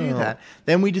would go do Oh. that.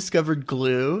 Then we discovered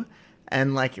glue,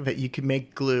 and like that you could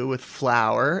make glue with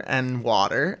flour and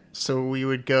water. So we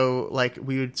would go, like,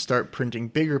 we would start printing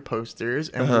bigger posters,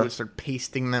 and we would start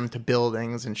pasting them to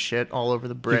buildings and shit all over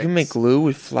the You bricks. can make glue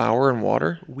with flour and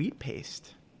water, wheat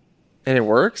paste. and it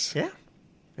works. Yeah,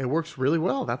 it works really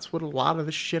well. That's what a lot of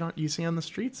the shit you see on the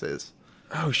streets is.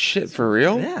 Oh shit, for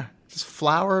real? Yeah, just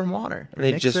flour and water. And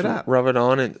they Mix just it up. rub it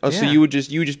on, and so Yeah. you would just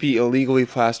be illegally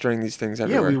plastering these things Yeah,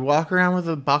 everywhere. we walk around with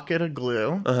a bucket of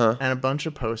glue Uh-huh. and a bunch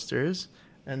of posters,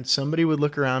 and somebody would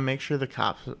look around, make sure the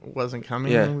cops wasn't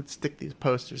coming, Yeah. and would stick these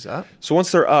posters up. So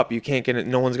once they're up, you can't get it.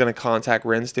 No one's gonna contact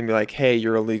Rinst and be like, "Hey,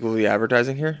 you're illegally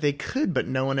advertising here." They could, but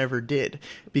no one ever did,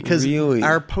 because Really?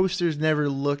 our posters never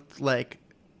looked like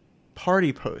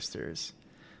party posters.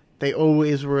 They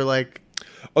always were like,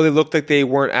 Oh, they looked like they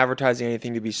weren't advertising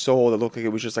anything to be sold. It looked like it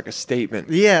was just like a statement.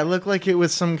 yeah, it looked like it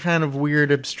was some kind of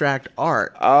weird abstract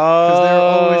art. Oh, Because they were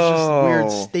always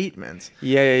just weird statements.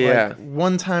 Yeah, yeah, Like,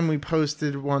 one time we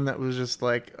posted one that was just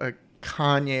like a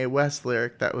Kanye West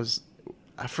lyric that was,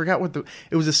 I forgot what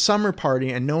it was a summer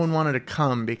party, and no one wanted to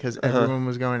come because everyone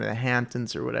was going to the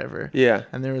Hamptons or whatever. Yeah.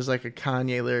 And there was like a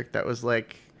Kanye lyric that was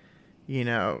like, you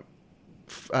know,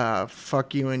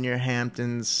 fuck you and your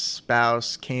Hamptons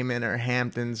spouse came in her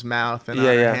Hamptons mouth and Yeah,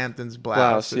 on yeah. her Hamptons blouse.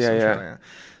 Blouse, or yeah, something yeah. like that.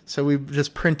 So we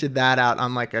just printed that out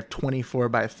on like a 24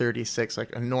 by 36,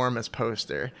 like enormous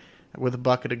poster with a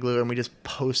bucket of glue, and we just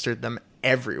postered them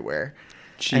everywhere.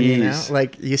 And, you know, Jeez.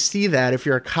 like, you see that if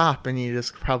you're a cop, and you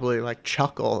just probably like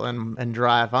chuckle and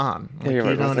drive on. Yeah, you're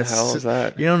like, what the hell is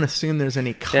that? You don't assume there's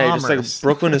any Yeah, commerce. you're just like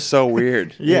Brooklyn is so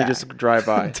weird. Yeah. You just drive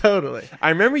by. Totally. I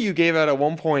remember you gave out at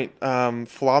one point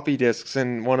floppy disks,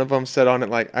 and one of them said on it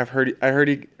like, "I heard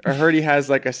he has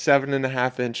like a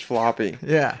 7.5-inch floppy."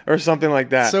 Yeah. or something like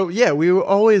that. So yeah, we were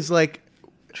always like,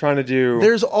 trying to do.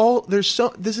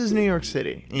 this is New York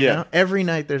City. You Yeah. know? Every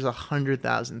night there's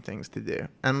 100,000 things to do,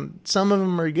 and some of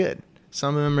them are good,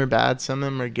 some of them are bad, some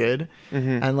of them are good,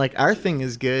 Mm-hmm. and like our thing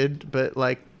is good, but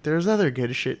like there's other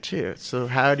good shit too. So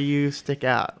how do you stick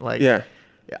out? Like, Yeah.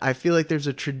 I feel like there's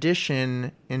a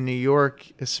tradition in New York,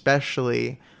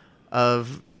 especially,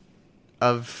 of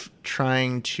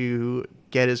trying to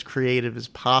get as creative as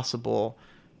possible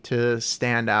to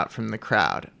stand out from the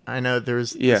crowd. I know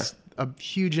there's Yeah. a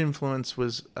huge influence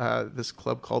was this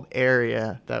club called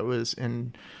Area that was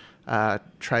in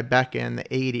Tribeca in the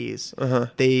 80s. Uh-huh.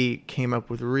 They came up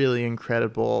with really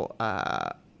incredible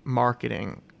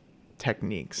marketing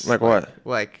techniques. Like what?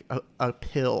 Like a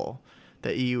pill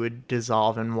that you would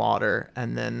dissolve in water,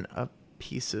 and then a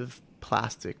piece of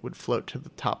plastic would float to the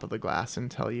top of the glass and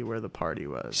tell you where the party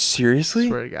was. Seriously?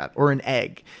 Swear to God. Or an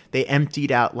egg. They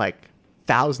emptied out like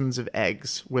thousands of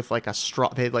eggs with like a straw.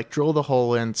 They'd like drill the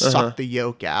hole in, suck the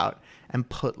yolk out, and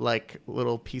put like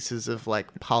little pieces of like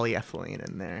polyethylene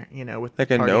in there, you know, with Like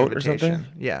the a party note or invitation.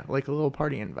 something? Yeah, like a little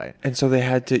party invite. And so they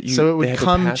had to. So it they would had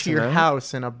come pass to your them out?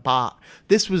 house in a box.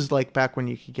 This was like back when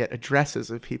you could get addresses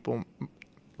of people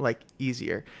like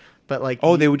easier. But like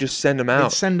Oh, they would just send them they'd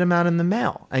out. send them out in the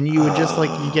mail, and you would just like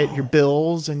you get your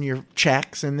bills and your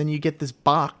checks, and then you get this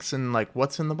box, and like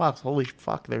what's in the box? Holy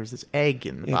fuck! There's this egg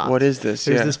in the Yeah, box. what is this?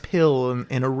 There's Yeah. this pill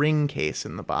in a ring case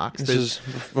in the box. This There's-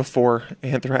 is before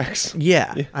anthrax.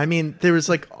 yeah. I mean, there was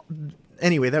like,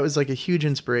 anyway, that was like a huge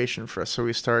inspiration for us. So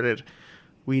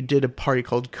we did a party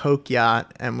called Coke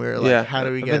Yacht, and we were like, Yeah, how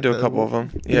do we I've get been to a couple of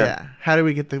 'em. Yeah. how do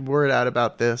we get the word out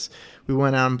about this? We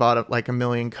went out and bought like 1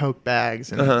 million Coke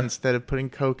bags, and instead of putting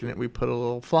Coke in it, we put a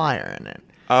little flyer in it.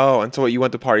 Oh, and so what? You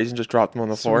went to parties and just dropped them on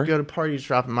the So floor? we'd go to parties,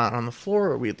 drop them out on the floor,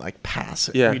 or we'd like pass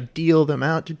it. Yeah. We'd deal them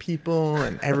out to people,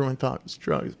 and everyone thought it was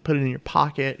drugs. Put it in your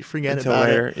pocket, you forget Until about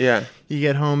later. it. Yeah. You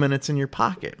get home and it's in your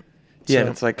pocket. Yeah, So- and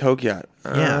it's like Coke Yacht.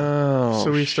 yeah. Oh,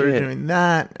 so we started shit. doing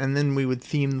that, and then we would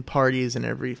theme the parties, and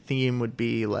every theme would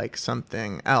be like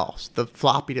something else. The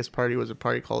floppy disk party was a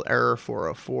party called Error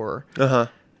 404, Uh-huh.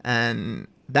 and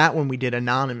that one we did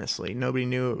anonymously. Nobody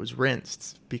knew it was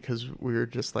Rinsed because we were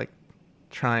just like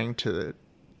trying to.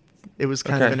 It was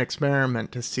kind of Okay. an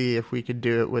experiment to see if we could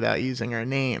do it without using our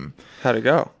name. How'd it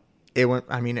go? It went.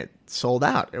 I mean, it sold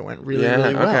out. It went really, Yeah,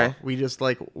 really well. okay. We just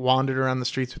like wandered around the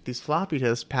streets with these floppy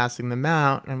disks, passing them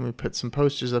out, and we put some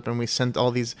posters up, and we sent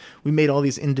all these. We made all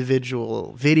these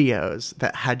individual videos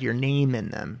that had your name in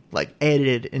them, like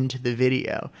edited into the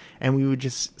video, and we would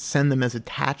just send them as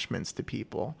attachments to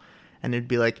people, and it'd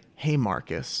be like, "Hey,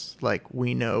 Marcus, like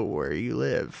we know where you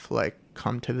live. Like,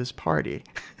 come to this party."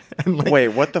 And like, Wait,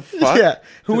 what the fuck? Yeah.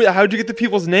 How'd you get the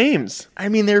people's names? I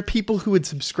mean, there are people who would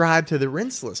subscribe to the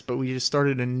Rinse list, but we just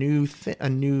started a new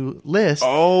list.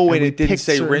 Oh, and we it didn't picked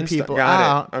say certain Rinse. people Got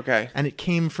out, it. Okay. and it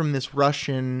came from this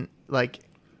Russian like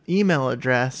email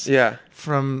address. Yeah.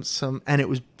 From some, and it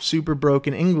was super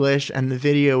broken English, and the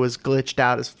video was glitched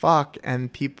out as fuck,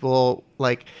 and people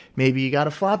like, maybe you got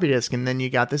a floppy disk, and then you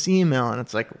got this email, and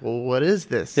it's like, well, what is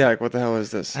this? Yeah, like what the hell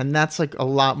is this? And that's like a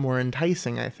lot more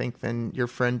enticing, I think, than your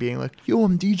friend being like, yo,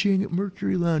 I'm DJing at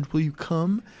Mercury Lounge. Will you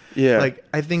come? Yeah. Like,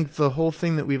 I think the whole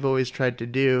thing that we've always tried to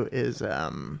do is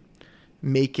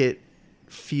make it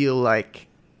feel like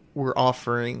we're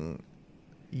offering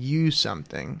you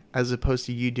something as opposed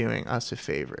to you doing us a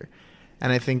favor.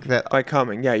 And I think that, By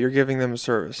coming, yeah, you're giving them a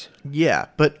service. yeah,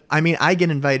 but I mean, I get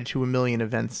invited to 1 million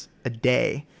events a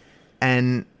day,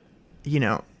 and, you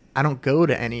know, I don't go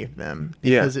to any of them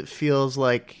Yeah. because it feels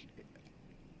like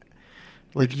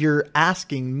you're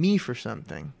asking me for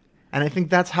something. And I think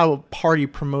that's how party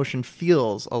promotion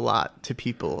feels a lot to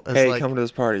people. As Hey, like, come to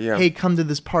this party. Yeah. hey, come to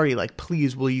this party. Like,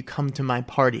 please, will you come to my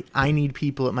party? I need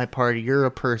people at my party. You're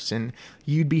a person.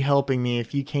 You'd be helping me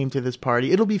if you came to this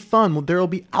party. It'll be fun. Well, there'll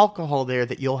be alcohol there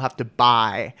that you'll have to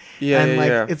buy. Yeah, and yeah, like,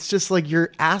 yeah. it's just like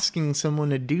you're asking someone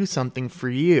to do something for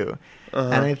you. Uh-huh.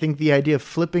 And I think the idea of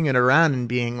flipping it around and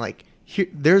being like, here,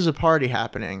 there's a party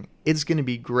happening. It's going to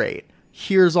be great.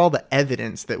 Here's all the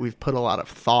evidence that we've put a lot of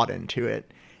thought into it.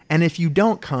 And if you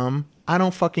don't come, I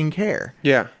don't fucking care.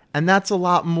 Yeah. And that's a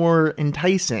lot more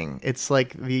enticing. It's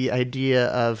like the idea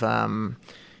of,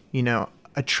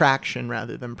 attraction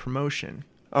rather than promotion.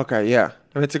 Okay, yeah.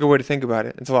 I mean, it's a good way to think about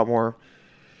it. It's a lot more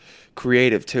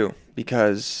creative, too.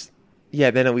 Because,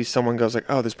 yeah, then at least someone goes like,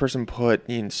 oh, this person put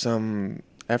in some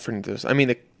effort into this. I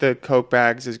mean, the Coke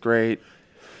bags is great.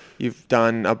 You've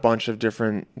done a bunch of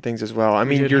different things as well. I We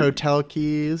mean, did you're... hotel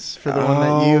keys for the one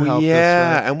that you helped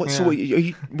yeah. us with. And what? So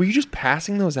Yeah. were you just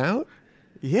passing those out?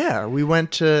 Yeah, we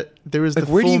went to, there was Like,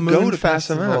 the where do Full you go Moon to pass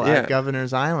them Festival out? Yeah. at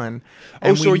Governor's Island. Oh,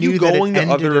 And so we are you knew that it going to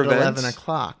ended other at 11 events?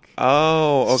 o'clock.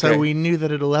 Oh, okay. So we knew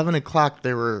that at 11 o'clock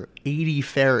there were 80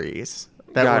 ferries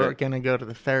that Got were it. going to go to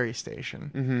the ferry station.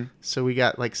 Mm-hmm. So we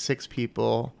got like 6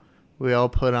 people. We all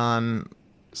put on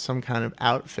some kind of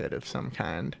outfit of some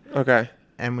kind, Okay.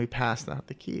 and we passed out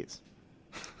the keys.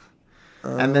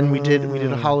 And then we did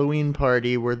a Halloween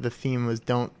party where the theme was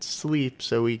 "Don't Sleep,"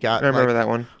 so we got I remember like that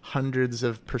one. hundreds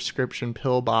of prescription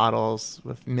pill bottles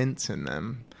with mints in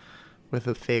them, with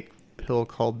a fake pill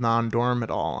called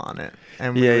non-dormitol on it,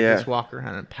 and we Yeah, would yeah. just walk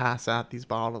around and pass out these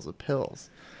bottles of pills.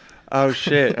 Oh,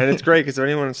 shit. And it's great because if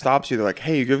anyone stops you, they're like,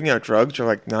 hey, you giving out drugs? You're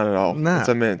like, not at all. No, It's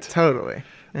a mint. Totally.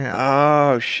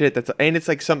 Yeah. Oh shit! And it's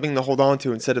like something to hold on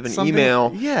to instead of an Something-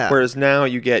 email. yeah. Whereas now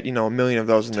you get a million of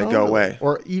those and they go Totally. away.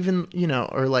 Or even,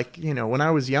 or like, when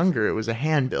I was younger, it was a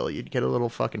handbill. You'd get a little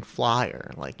fucking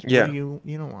flyer. Like, Yeah. you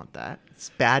don't want that. It's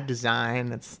bad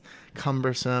design. It's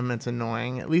cumbersome. It's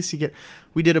annoying. At least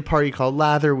we did a party called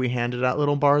Lather. We handed out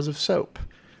little bars of soap.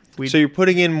 So you're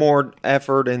putting in more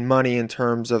effort and money in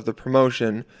terms of the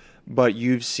promotion, but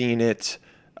you've seen it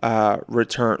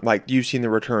return. Like you've seen the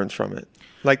returns from it.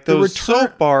 Like those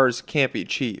soap bars can't be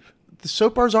cheap. The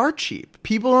soap bars are cheap.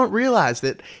 People don't realize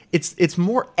that it's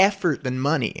more effort than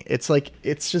money. It's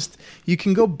just you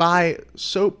can go buy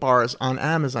soap bars on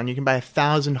Amazon. You can buy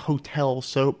 1,000 hotel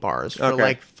soap bars for Okay.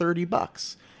 like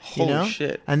 $30. Holy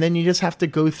shit. And then you just have to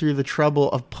go through the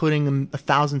trouble of putting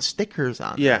 1,000 stickers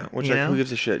on. Yeah, them, which you like know? who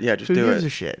gives a shit? Yeah, just Who do gives it. a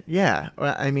shit? Yeah.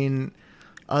 Well, I mean,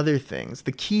 other things.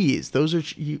 The keys. Those are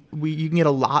you can get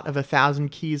a lot of 1,000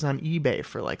 keys on eBay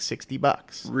for like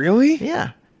 $60. Really?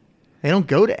 Yeah. They don't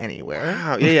go to anywhere.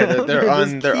 Wow. Yeah, they're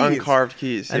just they're keys. uncarved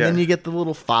keys. And yeah. then you get the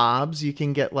little fobs. You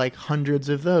can get like hundreds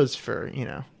of those for,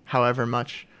 however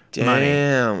much money.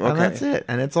 Damn. And Okay. that's it.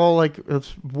 And it's all like,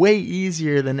 it's way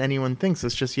easier than anyone thinks.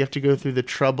 It's just you have to go through the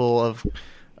trouble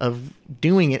of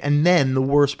doing it. And then the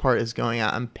worst part is going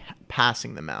out and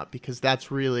passing them out, because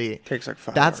that's really, Takes like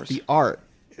 5 that's hours. the art.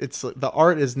 It's the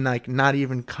art is like not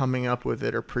even coming up with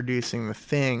it or producing the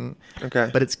thing, Okay.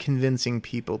 but it's convincing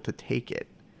people to take it.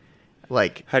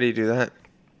 Like, How do you do that?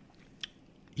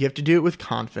 you have to do it with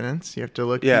confidence. You have to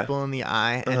look Yeah. people in the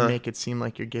eye and Uh-huh. make it seem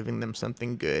like you're giving them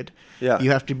something good. Yeah.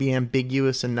 You have to be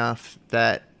ambiguous enough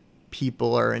that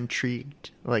people are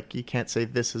intrigued. Like, you can't say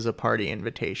this is a party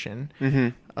invitation. Mm-hmm.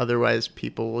 Otherwise,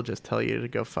 people will just tell you to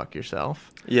go fuck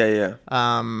yourself. Yeah.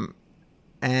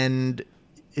 And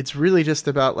it's really just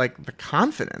about like the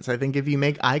confidence. I think if you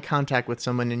make eye contact with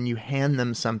someone and you hand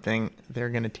them something, they're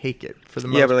going to take it for the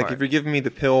most Yeah, but like part. if you're giving me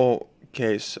the pill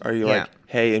case, are you Yeah. like,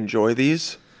 hey, enjoy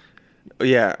these?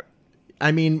 Yeah.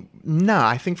 I mean, no,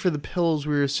 I think for the pills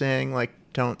we were saying like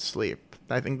don't sleep.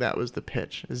 I think that was the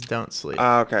pitch, is don't sleep.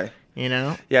 Okay. You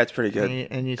know? Yeah, it's pretty good.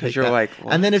 And you 'Cause take you're that. like,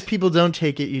 and then what? if people don't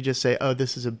take it, you just say, "Oh,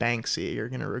 this is a Banksy. You're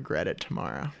gonna regret it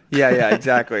tomorrow." Yeah,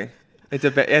 exactly. I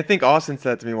think Austin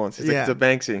said that to me once. He's Yeah. like, it's a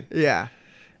Banksy. Yeah,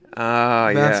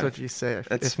 Ah, that's yeah. what you say if,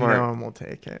 That's if smart. no one will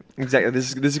take it. Exactly.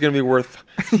 This is gonna be worth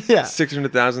Yeah,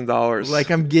 $600,000. like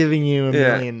I'm giving you $1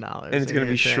 Yeah. million, And it's gonna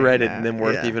you're be saying shredded that. and then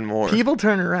worth even more. People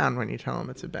turn around when you tell them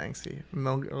it's a Banksy, and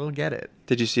they'll get it.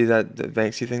 Did you see the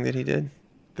Banksy thing that he did?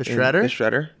 The In- shredder. The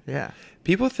shredder. Yeah.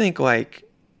 People think like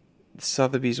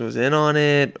Sotheby's was in on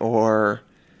it, or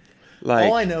like.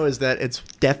 All I know is that it's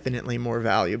definitely more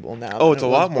valuable now. Oh, than it's it a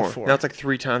was lot more. before. Now it's like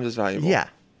 3 times as valuable. Yeah.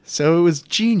 So it was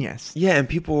genius. Yeah, and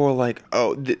people were like,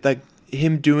 "Oh, like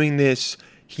him doing this,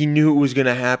 he knew it was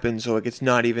gonna happen, so like it's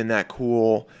not even that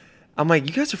cool." I'm like,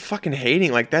 you guys are fucking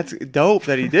hating. Like that's dope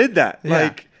that he did that. Yeah.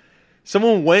 Like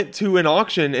someone went to an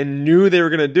auction and knew they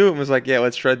were gonna do it and was like, "Yeah,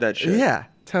 let's shred that shit." Yeah,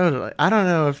 totally. I don't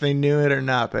know if they knew it or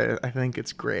not, but I think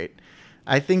it's great.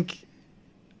 I think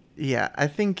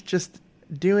just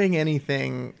doing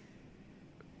anything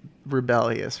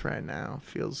rebellious right now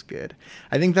feels good.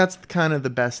 I think that's kind of the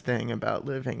best thing about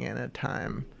living in a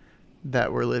time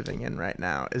that we're living in right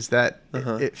now, is that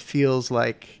it feels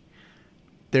like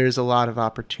there's a lot of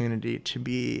opportunity to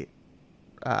be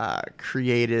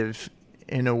creative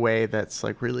in a way that's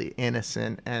like really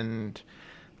innocent and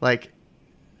like,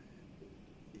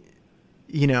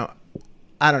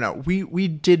 I don't know. We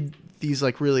did these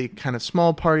like really kind of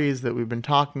small parties that we've been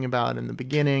talking about in the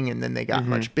beginning, and then they got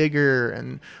much bigger,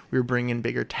 and we were bringing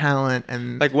bigger talent.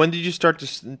 And Like when did you start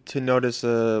to notice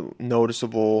a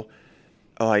noticeable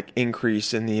like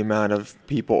increase in the amount of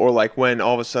people, or like when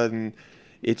all of a sudden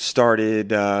it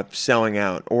started selling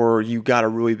out, or you got a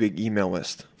really big email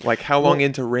list? Like how long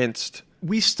into Rinsed?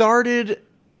 we started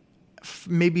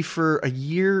maybe for a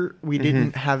year. We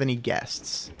didn't have any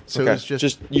guests, so Okay, it was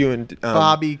just you and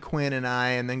Bobby, Quinn, and I,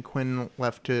 and then Quinn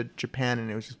left to Japan,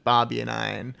 and it was just Bobby and I,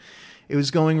 and it was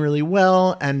going really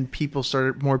well, and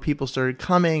more people started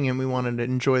coming, and we wanted to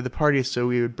enjoy the party, so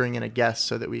we would bring in a guest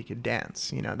so that we could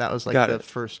dance. That was like Got the it.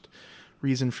 first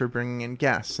reason for bringing in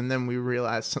guests, and then we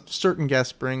realized certain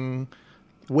guests bring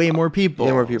way more people.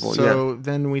 Way more people, So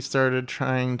then we started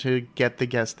trying to get the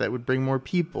guests that would bring more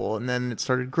people, and then it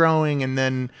started growing, and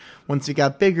then once it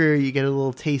got bigger, you get a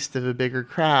little taste of a bigger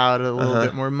crowd, a little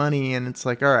bit more money, and it's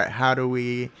like, all right, how do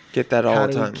we Get that all how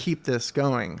the do time. we keep this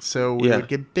going? So we Yeah. would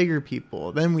get bigger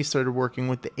people. Then we started working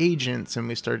with the agents, and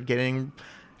we started getting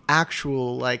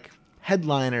actual like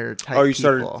headliner type Oh, you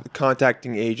started people.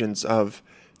 contacting agents of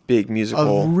big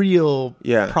musical. of real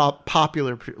Yeah.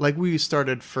 popular, like we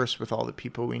started first with all the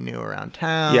people we knew around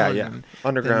town. Yeah, yeah. and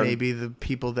Underground. then maybe the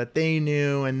people that they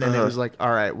knew, and then it Uh-huh. was like,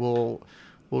 all right, we'll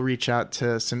reach out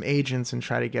to some agents and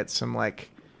try to get some, like,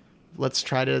 let's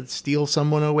try to steal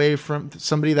someone away from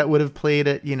somebody that would have played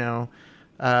at,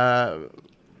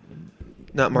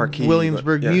 Not marquee.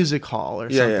 Williamsburg but, yeah. Music Hall or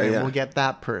Yeah, yeah, something. yeah. We'll get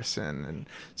that person. And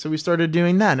so we started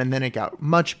doing that, and then it got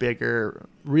much bigger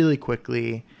really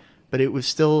quickly, but it was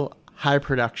still high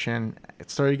production. It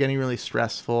started getting really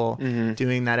stressful Mm-hmm.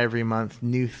 doing that every month.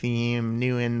 New theme,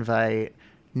 new invite,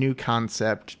 new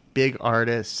concept, big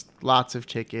artist, lots of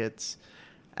tickets.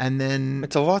 And then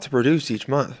It's a lot to produce each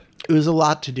month. it was a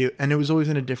lot to do, and it was always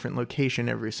in a different location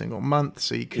every single month,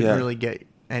 so you couldn't Yeah. really get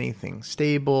anything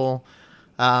stable.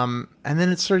 And then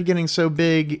it started getting so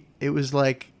big, it was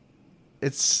like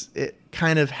it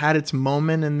kind of had its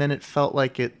moment, and then it felt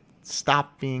like it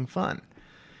stopped being fun.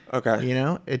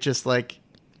 Okay. It just like,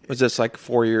 Was this like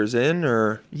 4 years in,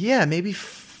 or? yeah, maybe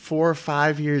 4 or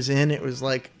 5 years in, it was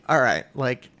like, all right,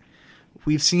 like,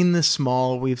 we've seen this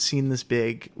small, we've seen this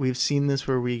big, we've seen this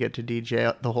where we get to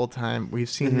DJ the whole time, we've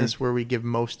seen this where we give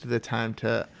most of the time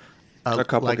to A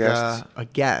couple like guests. a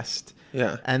guest.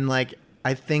 Yeah. And like,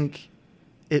 I think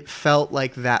it felt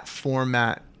like that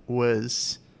format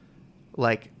was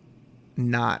like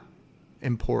not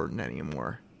important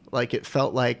anymore. Like, it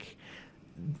felt like,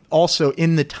 also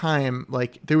in the time,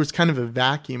 like, there was kind of a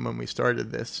vacuum when we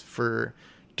started this for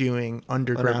doing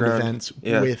underground events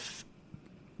yeah. with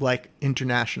like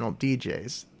international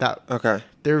DJs. That Okay.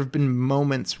 there have been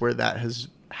moments where that has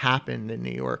happened in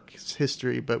New York's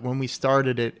history, but when we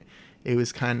started it, it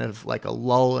was kind of like a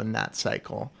lull in that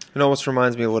cycle. It almost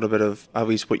reminds me a little bit of at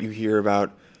least what you hear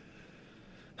about.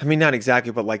 I mean, not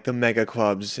exactly, but like the mega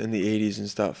clubs in the 80s and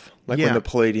stuff. Like Yeah. when the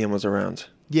Palladium was around.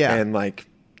 Yeah. And like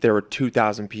there were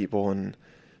 2,000 people in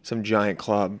some giant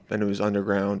club, and it was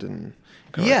underground and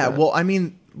kinda Yeah, like that. well, I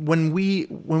mean, when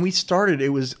we started, it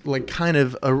was like kind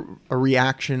of a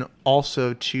reaction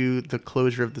also to the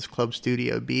closure of this club,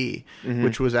 Studio B, Mm-hmm.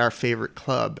 which was our favorite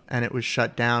club, and it was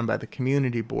shut down by the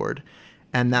community board,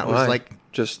 and that Why? was like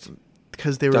Just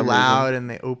because they were Dumb reason. loud and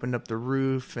they opened up the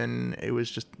roof, and it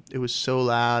was so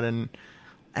loud, and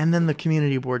then the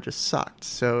community board just sucked.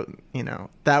 So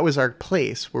that was our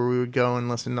place where we would go and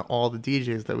listen to all the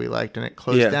DJs that we liked, and it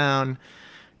closed Yeah. down,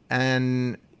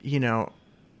 and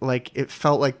like, it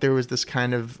felt like there was this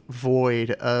kind of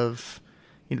void of,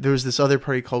 there was this other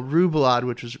party called Rubalad,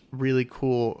 which was really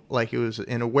cool. Like, it was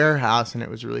in a warehouse and it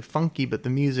was really funky, but the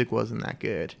music wasn't that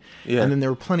good. Yeah. And then there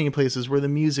were plenty of places where the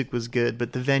music was good,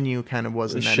 but the venue kind of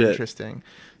wasn't that Shit. interesting.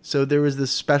 So there was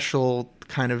this special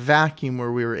kind of vacuum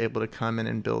where we were able to come in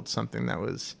and build something that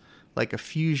was like a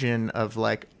fusion of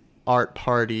like art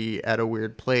party at a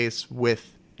weird place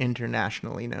with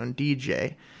internationally known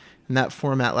DJ. And that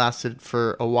format lasted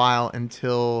for a while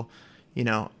until,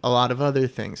 a lot of other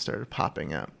things started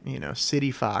popping up.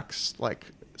 City Fox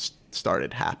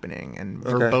started happening, and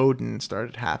Okay. Verboten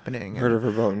started happening. Heard and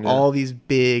of Verboten, yeah. all these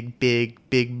big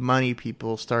money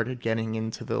people started getting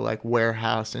into the like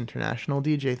warehouse international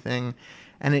DJ thing,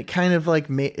 and it kind of like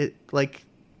made it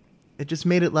it just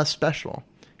made it less special.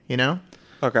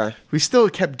 okay. We still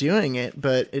kept doing it,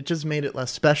 but it just made it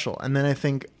less special. And then I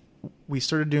think we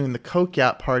started doing the Coke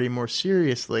Yacht party more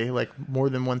seriously, like more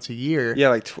than once a year. Yeah,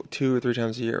 like 2 or 3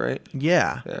 times a year, right?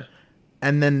 Yeah. Yeah.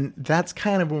 And then that's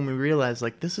kind of when we realized,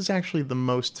 like, this is actually the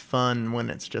most fun when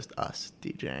it's just us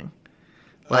DJing.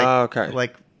 Like, okay.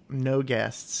 Like, no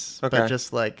guests, Okay. but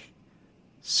just, like,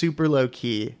 super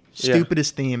low-key, Yeah.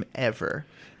 stupidest theme ever.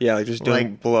 Yeah, like just doing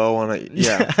Like- blow on a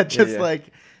yeah. just yeah. like,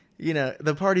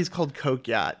 the party's called Coke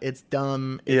Yacht. It's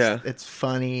dumb. It's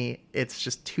funny. It's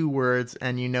just 2 words,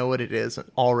 and you know what it is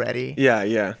already.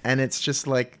 Yeah. And it's just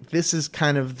like, this is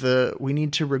kind of we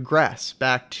need to regress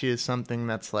back to something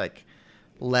that's like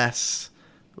less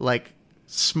like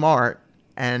smart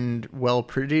and well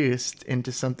produced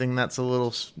into something that's a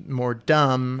little more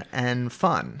dumb and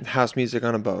fun. House music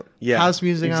on a boat. Yeah. House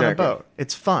music on a exactly. boat.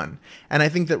 It's fun. And I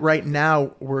think that right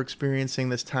now we're experiencing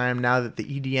this time now that the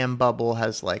EDM bubble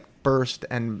has like burst,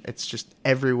 and it's just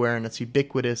everywhere, and it's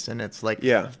ubiquitous, and it's like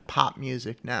Yeah. pop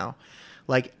music now.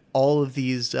 Like, all of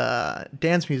these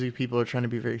dance music people are trying to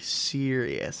be very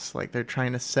serious. Like, they're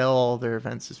trying to sell all their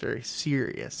events as very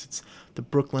serious. It's the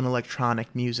Brooklyn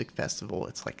Electronic Music Festival.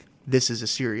 It's like, this is a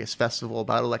serious festival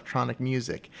about electronic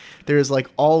music. There's like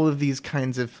all of these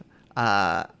kinds of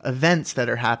events that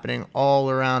are happening all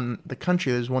around the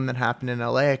country. There's one that happened in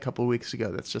LA a couple of weeks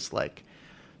ago that's just like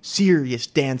serious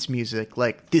dance music,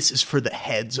 like this is for the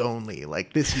heads only,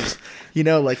 like this is, you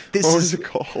know, like this What is was it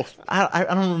called? I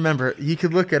don't remember. You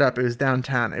could look it up. It was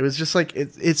downtown. It was just like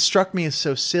it struck me as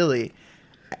so silly.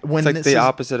 When It's like this the is,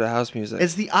 opposite of house music.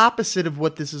 it's the opposite of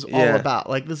what this is all Yeah. about.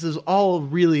 Like this is all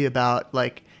really about,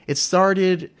 like, it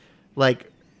started like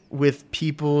with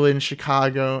people in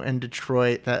Chicago and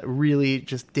Detroit that really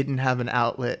just didn't have an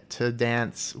outlet to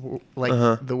dance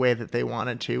like the way that they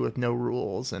wanted to, with no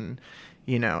rules. And,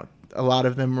 you know, a lot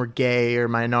of them were gay or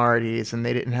minorities, and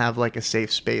they didn't have like a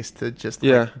safe space to just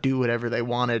Yeah. like do whatever they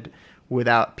wanted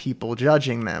without people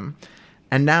judging them.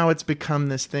 And now it's become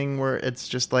this thing where it's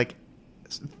just like,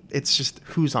 it's just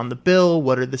who's on the bill,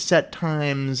 what are the set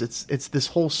times. It's this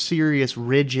whole serious,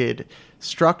 rigid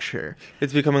structure.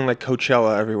 It's becoming like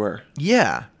Coachella everywhere.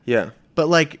 Yeah, Yeah. but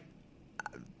like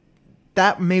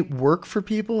that may work for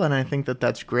people, and I think that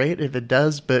that's great if it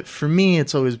does. But for me,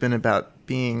 it's always been about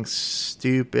being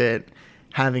stupid,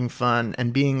 having fun,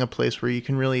 and being a place where you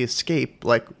can really escape.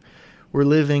 Like, we're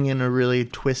living in a really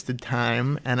twisted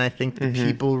time, and I think that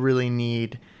people really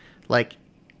need, like,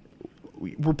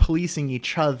 we're policing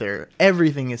each other.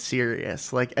 Everything is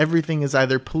serious. Like, everything is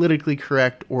either politically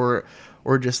correct or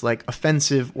just like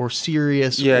offensive or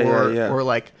serious or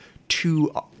like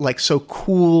too like so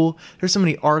cool. There's so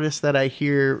many artists that I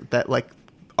hear that, like,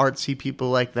 artsy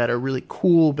people like that, are really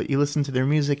cool, but you listen to their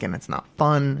music and it's not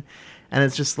fun. And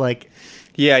it's just like,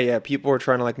 Yeah. People are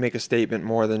trying to like make a statement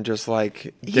more than just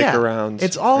like dick around.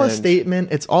 It's all a and- statement.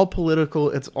 It's all political.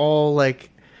 It's all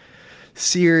like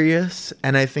serious.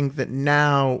 And I think that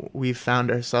now we've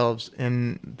found ourselves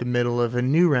in the middle of a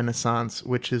new renaissance,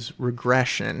 which is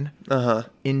regression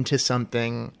into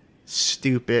something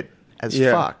stupid as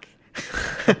Yeah. fuck.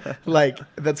 Like,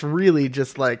 that's really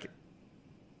just like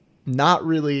not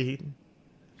really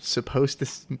supposed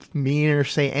to mean or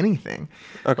say anything.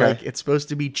 Okay. Like, it's supposed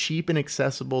to be cheap and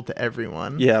accessible to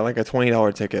everyone. Yeah, like a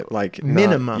 $20 ticket, like not-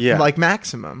 Minimum, yeah, like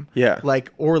maximum, Yeah. like,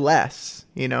 or less.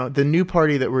 You know, the new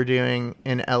party that we're doing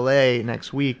in LA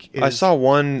next week is, I saw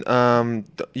one.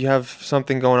 You have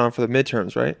something going on for the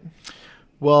midterms, right?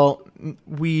 well,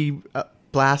 we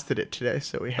blasted it today,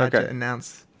 so we had Okay. to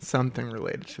announce something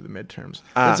related to the midterms.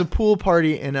 Ah. It's a pool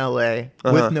party in LA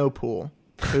with no pool.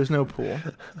 There's no pool.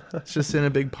 It's just in a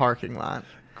big parking lot.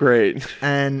 Great.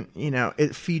 And, you know,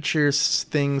 it features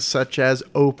things such as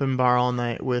open bar all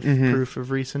night with proof of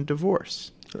recent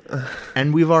divorce.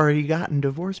 And we've already gotten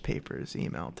divorce papers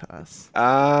emailed to us. People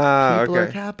are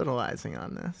Okay. capitalizing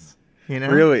on this. You know?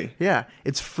 Really? Yeah.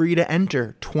 It's free to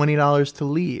enter, $20 to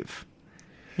leave.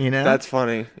 You know? That's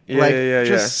funny. Yeah, like, yeah.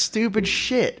 just stupid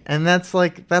shit. And that's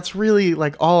really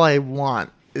like all I want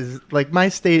is, like, my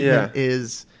statement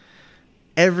is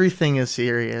everything is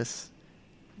serious.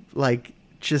 Like,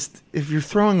 just, if you're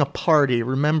throwing a party,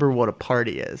 remember what a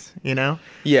party is, you know?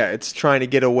 Yeah, it's trying to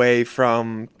get away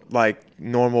from like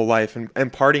normal life and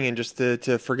partying and just to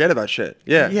forget about shit.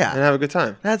 Yeah. Yeah. And have a good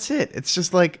time. That's it. It's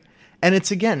just like, and it's,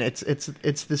 again, it's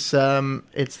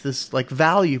this like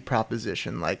value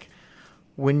proposition. Like,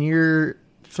 when you're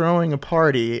throwing a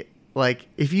party, like,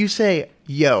 if you say,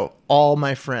 yo, all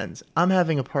my friends, I'm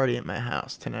having a party at my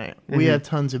house tonight. We have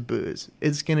tons of booze.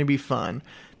 It's going to be fun.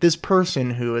 This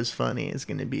person who is funny is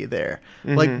going to be there.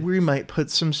 Like, we might put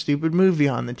some stupid movie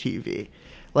on the TV.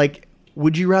 Like,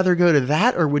 would you rather go to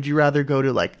that, or would you rather go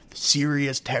to, like,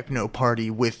 serious techno party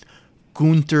with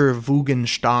Gunther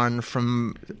Wugenstarn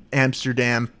from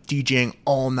Amsterdam DJing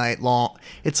all night long?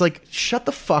 It's like, shut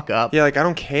the fuck up. Yeah, like I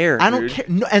don't care. I don't dude. care.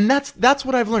 No, and that's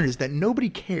what I've learned, is that nobody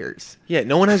cares. Yeah,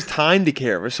 no one has time to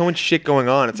care. There's so much shit going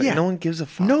on. It's like Yeah. no one gives a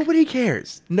fuck. Nobody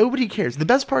cares. Nobody cares. The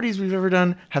best parties we've ever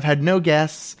done have had no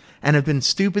guests and have been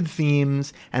stupid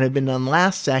themes and have been done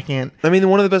last second. I mean,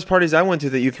 one of the best parties I went to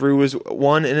that you threw was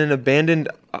one in an abandoned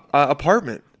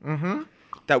apartment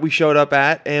that we showed up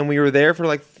at, and we were there for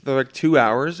like 2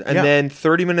 hours, and Yeah. then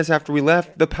 30 minutes after we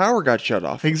left, the power got shut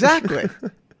off. Exactly.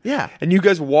 Yeah. And you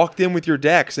guys walked in with your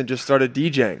decks and just started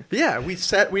DJing. Yeah, we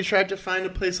tried to find a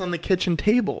place on the kitchen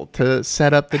table to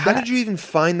set up the How deck. did you even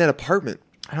find that apartment?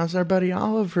 How's our buddy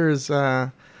Oliver's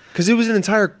Because it was an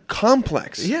entire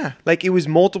complex. Yeah. Like, it was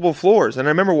multiple floors. And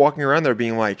I remember walking around there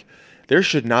being like, there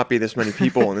should not be this many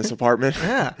people in this apartment.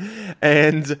 Yeah.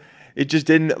 And it just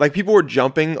didn't, like, people were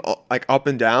jumping like up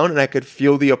and down, and I could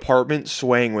feel the apartment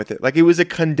swaying with it. Like, it was a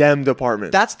condemned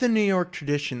apartment. That's the New York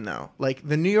tradition, though. Like,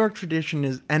 the New York tradition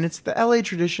is, and it's the LA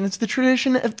tradition, it's the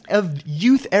tradition of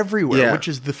youth everywhere, Yeah. which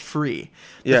is the free.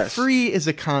 The Yes. free is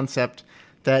a concept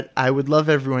that I would love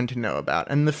everyone to know about.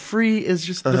 And the free is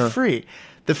just the free.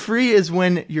 The free is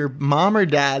when your mom or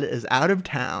dad is out of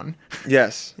town,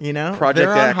 Yes. you know? Project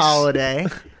They're on X. holiday,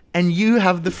 and you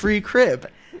have the free crib.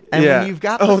 And Yeah. when you've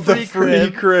got Oh, the the free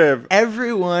free crib.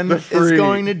 everyone The is free.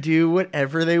 going to do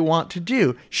whatever they want to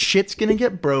do. Shit's going to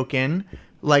get broken,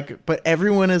 but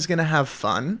everyone is going to have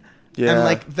fun. Yeah.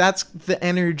 And that's the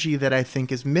energy that I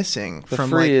think is missing The from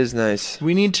free is nice.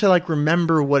 we need to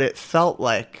remember what it felt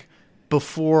like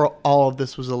before all of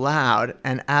this was allowed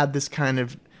and add this kind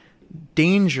of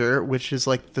danger, which is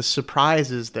the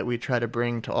surprises that we try to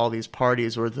bring to all these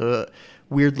parties or the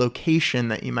weird location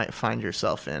that you might find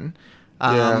yourself in.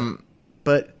 Yeah.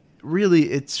 But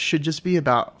really, it should just be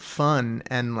about fun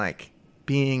and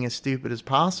being as stupid as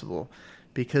possible,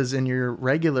 because in your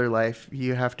regular life,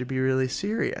 you have to be really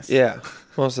serious. Yeah,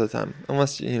 most of the time,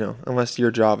 unless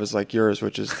your job is like yours,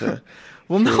 which is to.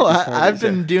 Well, no, create these I've parties,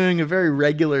 been yeah. doing a very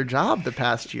regular job the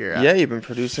past year. Yeah, you've been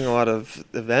producing a lot of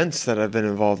events that I've been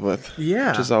involved with.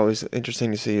 Yeah. Which is always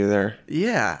interesting to see you there.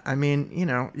 Yeah, I mean,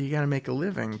 you got to make a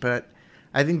living, but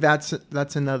I think that's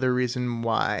another reason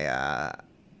why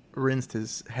Rinst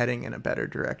is heading in a better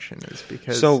direction, is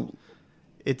because So,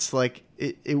 it's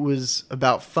it was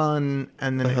about fun,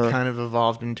 and then Uh-huh. it kind of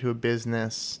evolved into a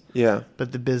business, yeah.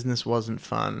 but the business wasn't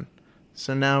fun.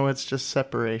 So now it's just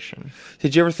separation.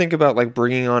 Did you ever think about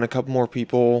bringing on a couple more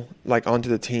people onto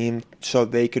the team so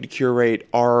they could curate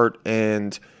art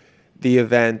and the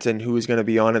event and who was going to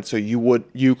be on it, so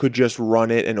you could just run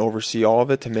it and oversee all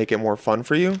of it to make it more fun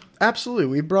for you? Absolutely.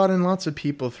 We brought in lots of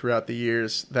people throughout the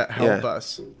years that help Yeah.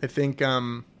 us. I think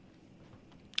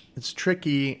it's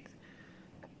tricky.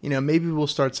 Maybe we'll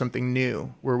start something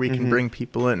new where we can bring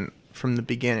people in from the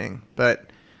beginning.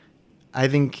 But I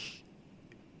think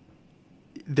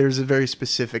there's a very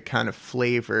specific kind of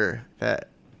flavor that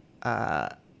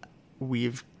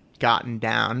we've gotten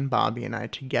down, Bobby and I,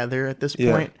 together at this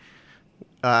Yeah. point.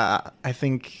 I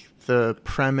think the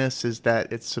premise is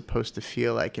that it's supposed to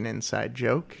feel like an inside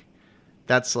joke.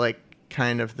 That's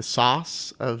kind of the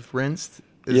sauce of Rinsed.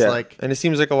 Yeah, and it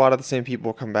seems like a lot of the same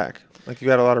people come back. You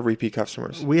got a lot of repeat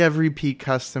customers. We have repeat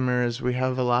customers. We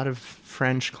have a lot of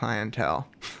French clientele.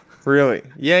 Really?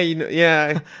 Yeah,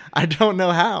 yeah. I don't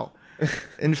know how.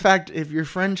 In fact, if you're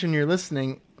French and you're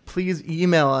listening, please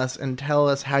email us and tell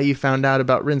us how you found out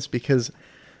about Rinse, because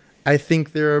I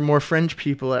think there are more French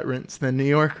people at Rinse than New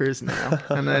Yorkers now,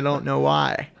 and I don't know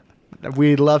why.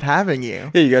 We love having you.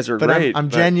 Yeah, you guys are But great. I'm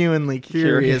genuinely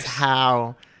curious curious.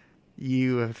 how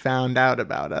you have found out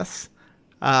about us.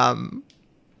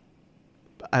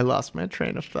 I lost my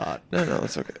train of thought. No,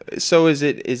 it's okay. So is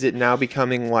it now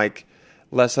becoming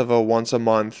less of a once a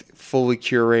month, fully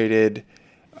curated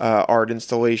art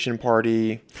installation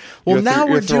party? Well, now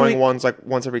you're we're throwing doing- ones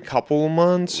once every couple of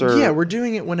months, or Yeah, we're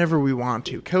doing it whenever we want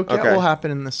to. Coquette Okay. will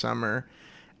happen in the summer.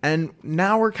 And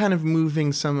now we're kind of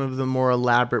moving some of the more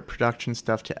elaborate production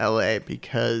stuff to LA,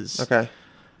 because okay.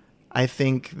 I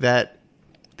think that,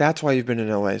 That's why you've been in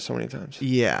LA so many times.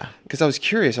 yeah. Because I was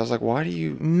curious. I was like, why do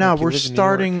you? No, you we're live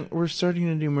in New starting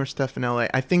to do more stuff in LA.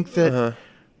 I think that York?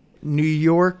 New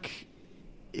York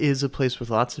is a place with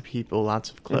lots of people, lots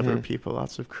of clever Mhm. people,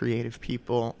 lots of creative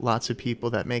people, lots of people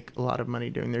that make a lot of money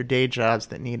doing their day jobs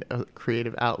that need a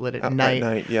creative outlet at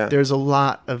night. Yeah. There's a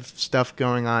lot of stuff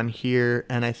going on here,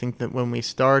 and I think that when we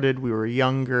started, we were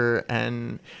younger,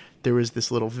 and there was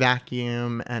this little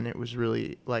vacuum, and it was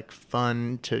really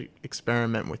fun to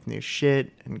experiment with new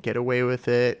shit and get away with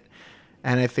it.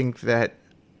 And I think that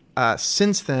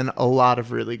since then, a lot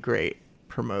of really great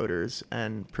promoters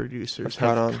and producers Have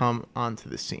caught have on. come onto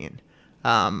the scene.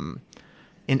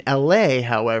 In LA,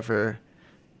 however,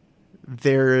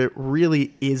 there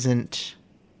really isn't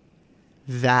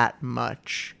that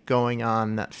much going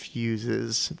on that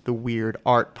fuses the weird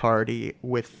art party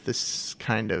with this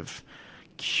kind of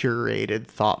curated,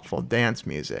 thoughtful dance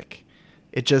music.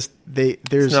 It just there's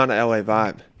It's not an LA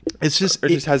vibe. it's just It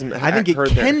just hasn't I think it heard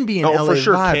can there. be an Oh, LA for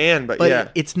sure vibe, can, but yeah.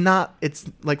 it's not. It's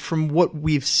from what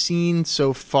we've seen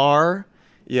so far,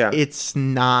 Yeah. it's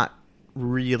not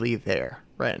really there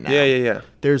right now. Yeah.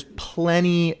 There's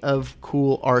plenty of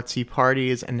cool artsy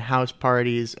parties and house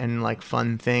parties and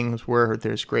fun things where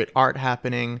there's great art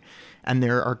happening, and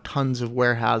there are tons of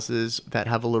warehouses that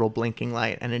have a little blinking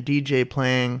light and a DJ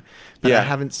playing. But I Yeah.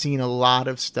 haven't seen a lot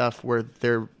of stuff where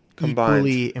they're Combined.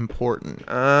 equally important.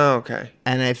 Oh, okay.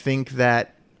 And I think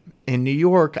that in New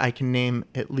York, I can name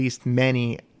at least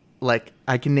many,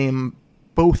 I can name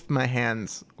both my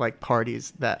hands,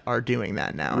 parties that are doing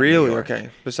that now. in New Really? York. Okay.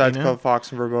 Besides You know? Club Fox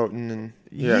and Verboten and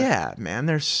Yeah, man.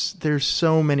 There's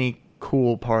so many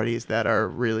cool parties that are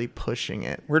really pushing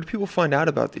it. Where do people find out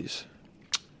about these?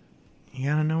 You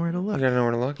gotta know where to look. I gotta know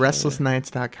where to look.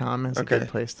 RestlessNights.com is a Okay. good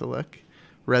place to look.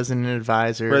 Resident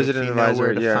Advisor. Resident if you know Advisor,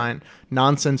 where to yeah. find.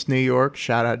 Nonsense New York.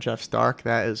 Shout out Jeff Stark.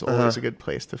 That is always Uh-huh. a good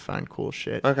place to find cool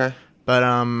shit. Okay. But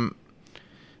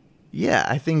yeah,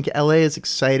 I think LA is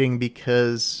exciting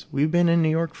because we've been in New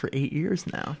York for 8 years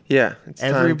now. Yeah. It's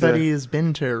time Everybody to- has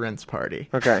been to a Rinse party.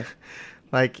 Okay.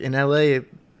 Like in LA,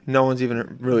 No one's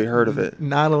even really heard of it.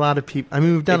 not a lot of people. I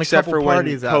mean, we've done Except a couple for when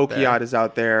parties out Coke there. Yacht is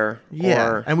out there. Yeah,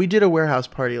 Or, and we did a warehouse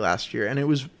party last year, and it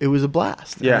was a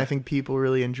blast. Yeah. And I think people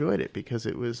really enjoyed it because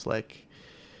it was like,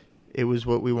 it was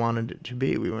what we wanted it to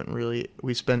be.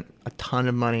 We spent a ton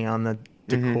of money on the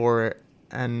decor,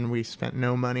 and we spent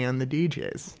no money on the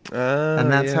DJs.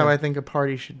 And that's how I think a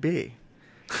party should be.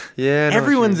 Yeah. I know what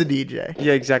Everyone's you a mean. DJ.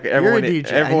 Yeah, exactly. You're Everyone, a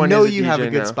DJ. Everyone I know is a you have DJ a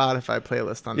good now. Spotify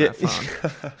playlist on Yeah. that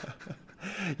phone.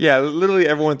 Yeah, literally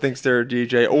everyone thinks they're a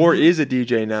DJ or Mm-hmm. is a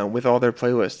DJ now with all their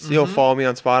playlists. You'll follow me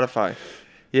on Spotify.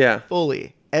 Yeah.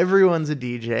 Fully. Everyone's a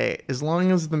DJ. As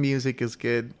long as the music is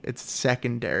good, it's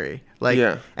secondary. Like,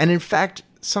 Yeah. And in fact,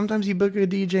 sometimes you book a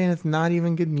DJ and it's not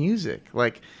even good music.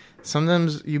 Like,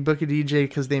 sometimes you book a DJ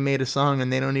because they made a song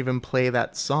and they don't even play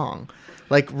that song.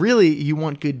 Like, really, you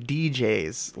want good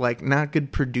DJs, like, not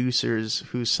good producers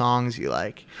whose songs you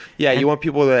like. Yeah, And- you want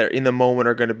people that in the moment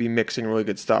are going to be mixing really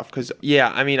good stuff. Because, yeah,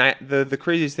 I mean, the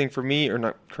craziest thing for me, or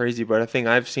not crazy, but a thing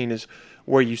I've seen is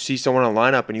where you see someone on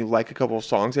lineup and you like a couple of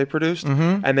songs they produced,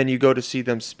 and then you go to see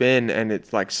them spin and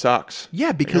it, like, sucks. Yeah,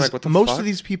 And you're because like, what the most fuck? of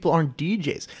these people aren't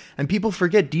DJs, and people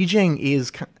forget DJing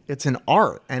it's an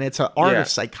art, and it's an art Yeah. of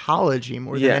psychology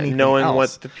more than Yeah, anything knowing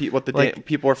else. what the Like-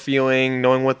 people are feeling,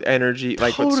 knowing what energy,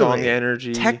 like what song Totally.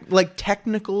 energy. Like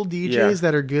technical DJs Yeah.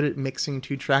 that are good at mixing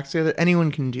two tracks together,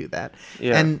 anyone can do that.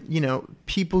 Yeah. And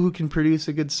people who can produce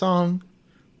a good song,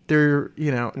 they're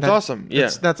that's awesome. Yeah.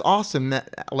 that's awesome.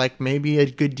 That like maybe a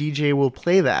good DJ will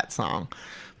play that song,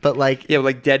 but like Yeah,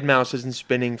 like Dead Mouse isn't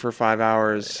spinning for 5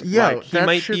 hours. yeah, like, he that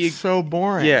might shit's be. so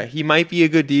boring. Yeah, he might be a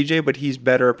good DJ, but he's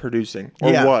better at producing,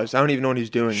 or Yeah. was. I don't even know what he's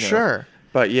doing now. Sure.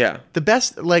 But yeah, The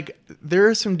best, like, there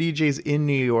are some DJs in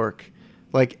New York,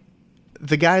 like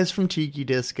the guys from Tiki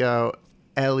Disco,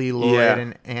 Ellie Lloyd Yeah.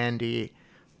 and Andy.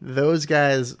 Those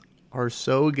guys are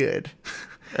so good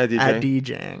At DJing. at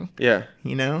DJing. yeah,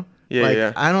 Yeah, Yeah, like,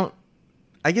 yeah.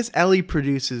 I guess Ellie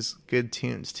produces good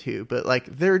tunes too, but like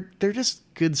they're just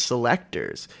good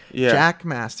selectors. Yeah.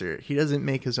 Jackmaster, he doesn't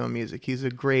make his own music. He's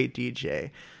a great DJ.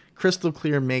 Crystal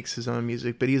Clear makes his own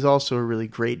music, but he's also a really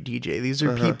great DJ. These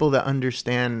are people that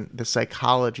understand the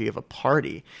psychology of a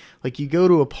party. Like you go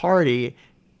to a party,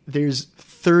 there's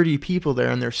 30 people there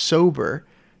and they're sober.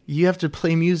 You have to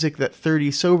play music that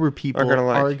 30 sober people Are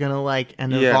gonna like.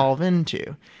 and Yeah. evolve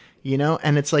into.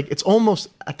 And it's like, it's almost,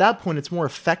 at that point, it's more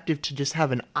effective to just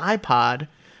have an iPod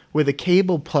with a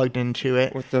cable plugged into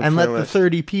it With the and let the playlist.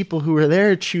 30 people who are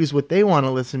there choose what they want to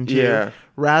listen to Yeah.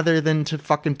 rather than to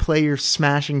fucking play your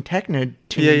smashing techno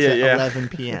tunes Yeah, at yeah. 11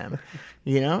 p.m.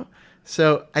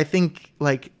 So I think,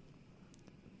 like,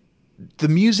 the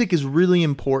music is really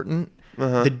important.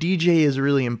 Uh-huh. The DJ is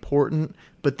really important,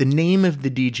 but the name of the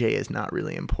DJ is not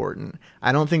really important.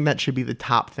 I don't think that should be the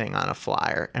top thing on a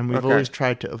flyer, and we've Okay. always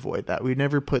tried to avoid that. We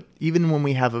never put, even when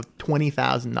we have a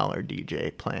 $20,000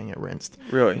 DJ playing at Rinsed,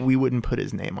 Really? we wouldn't put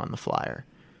his name on the flyer.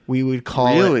 We would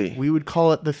call Really?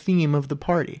 it the theme of the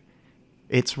party.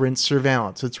 It's Rinsed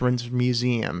Surveillance. It's Rinsed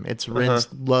Museum. It's Rinsed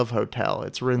Love Hotel.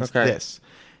 It's Rinsed Okay. this.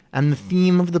 And the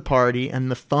theme of the party and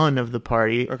the fun of the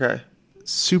party okay.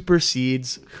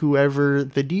 supersedes whoever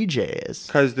the DJ is.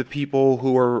 Because the people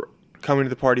who are coming to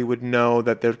the party would know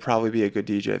that there'd probably be a good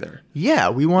DJ there. Yeah,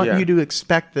 we want Yeah. you to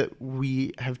expect that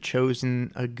we have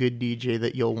chosen a good DJ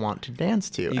that you'll want to dance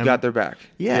to. You got their back.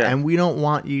 Yeah, and we don't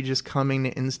want you just coming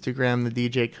to Instagram the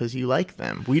DJ because you like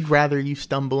them. We'd rather you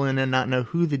stumble in and not know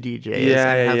who the DJ is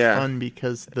Yeah, and yeah, have yeah. fun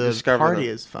because the Discover party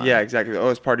them. is fun. Yeah, exactly. Oh,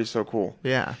 this party's so cool.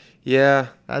 Yeah, Yeah,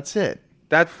 that's it.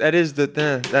 that is the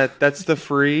that's the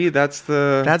free. That's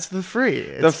the free.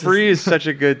 the It's free just- is such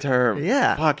a good term.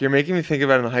 Yeah. Fuck, you're making me think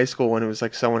about it in high school when it was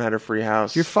like someone had a free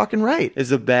house. You're fucking right. Is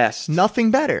the best.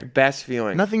 Nothing better. Best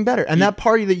feeling. Nothing better. And that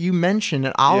party that you mentioned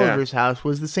at Oliver's Yeah. house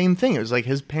was the same thing. It was like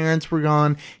his parents were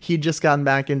gone. He'd just gotten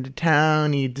back into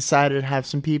town. He decided to have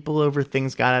some people over.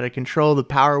 Things got out of control. The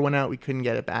power went out. We couldn't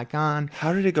get it back on.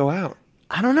 How did it go out?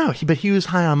 I don't know. But he was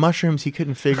high on mushrooms. He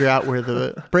couldn't figure out where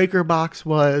the breaker box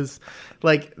was.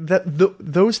 Like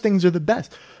those things are the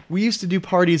best. We used to do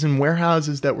parties in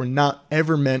warehouses that were not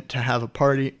ever meant to have a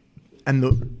party, and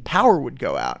the power would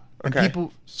go out. And Okay.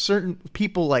 certain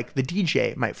people like the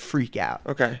DJ might freak out.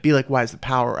 Okay. Be like, why is the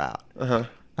power out? Uh-huh.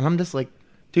 And I'm just like,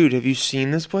 Dude, have you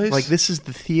seen this place? like this is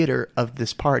the theater of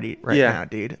this party right Yeah. now,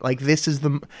 dude. Like this is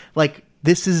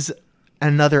this is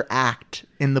another act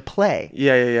in the play.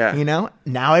 Yeah.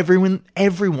 Now everyone,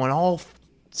 all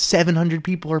 700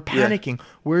 people are panicking.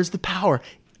 Where's the power?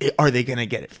 are they going to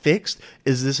get it fixed?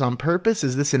 Is this on purpose?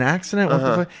 Is this an accident? What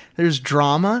the fuck? There's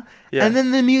drama. Yeah. And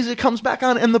then the music comes back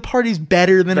on and the party's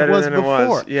better than it was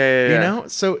before. Yeah. You know?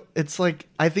 So it's like,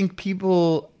 I think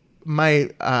people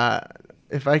might,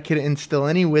 if I could instill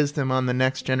any wisdom on the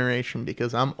next generation,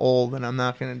 because I'm old and I'm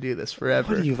not going to do this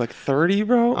forever. What are you, like 30,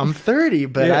 bro? I'm 30,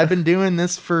 but Yeah. I've been doing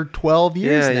this for 12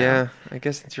 years now. Yeah. I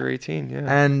guess since you're 18, yeah.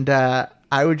 And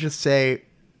I would just say,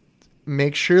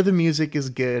 make sure the music is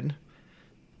good,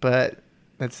 but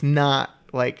it's not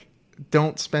like,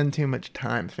 don't spend too much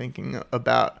time thinking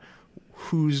about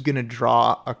who's going to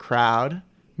draw a crowd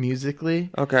musically.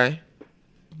 Okay.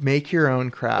 Make your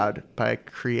own crowd by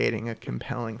creating a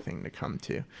compelling thing to come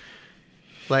to.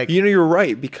 Like, You know, you're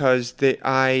right, because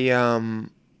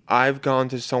I've gone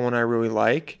to someone I really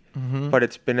like, but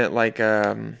it's been at like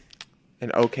an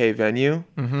okay venue.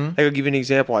 Like, I'll give you an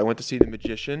example. I went to see The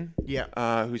Magician,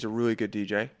 yeah, who's a really good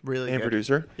DJ Really and good.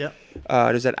 producer. Yep.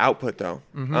 Does that Output, though,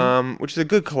 which is a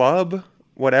good club,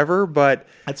 whatever, but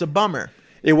That's a bummer.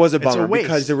 it was a a bummer waste.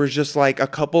 because there was just like a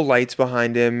couple lights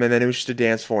behind him, and then it was just a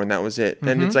dance floor, and that was it.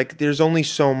 And it's like there's only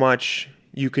so much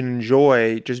you can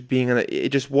enjoy just being in it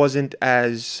just wasn't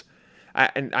as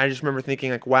and I just remember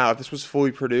thinking like, wow, if this was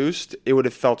fully produced, it would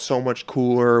have felt so much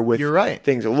cooler with You're right.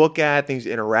 things to look at, things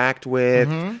to interact with,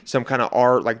 some kind of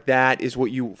art. Like, that is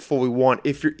what you fully want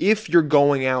if you're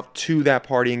going out to that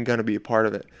party and gonna be a part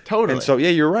of it. Totally. And so yeah,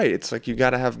 you're right. It's like you got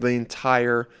to have the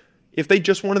entire. If they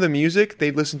just wanted the music,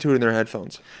 they'd listen to it in their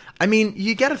headphones. I mean,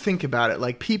 you got to think about it.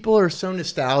 Like, people are so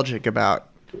nostalgic about,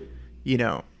 you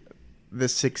know, the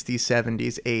 60s,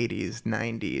 70s, 80s,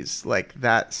 90s. Like,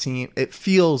 that scene. It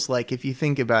feels like, if you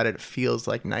think about it, it feels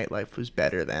like nightlife was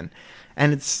better then.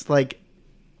 And it's like,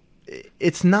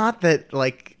 it's not that,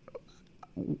 like,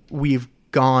 we've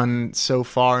gone so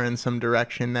far in some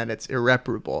direction that it's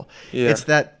irreparable. Yeah. It's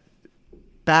that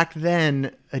back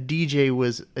then, a DJ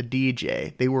was a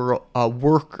DJ. They were a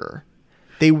worker.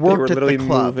 They They were worked at literally the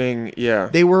club. moving. Yeah.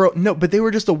 They were but they were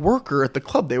just a worker at the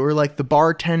club. They were like the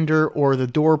bartender or the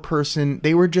door person.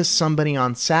 They were just somebody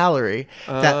on salary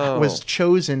that Oh. was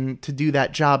chosen to do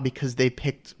that job because they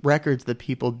picked records that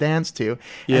people danced to, and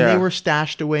Yeah. they were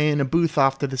stashed away in a booth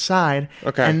off to the side.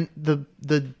 Okay. And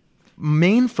the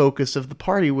main focus of the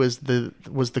party was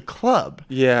the club.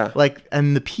 Yeah. Like,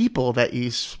 and the people that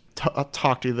you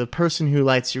talk to, the person who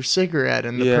lights your cigarette,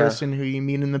 and the Yeah. person who you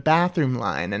meet in the bathroom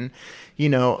line, and you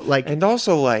know, like, And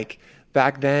also, like,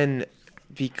 back then,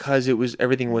 because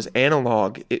everything was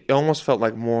analog, it almost felt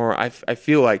like more. I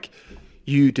feel like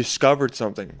you discovered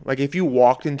something. Like, if you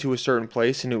walked into a certain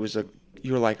place and you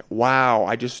were like, wow,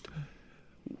 I just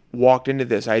walked into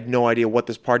this. I had no idea what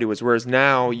this party was. Whereas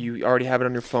now you already have it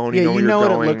on your phone. yeah, You know, where you know you're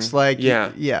what going. it looks like.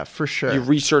 Yeah. Yeah, for sure. You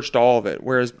researched all of it.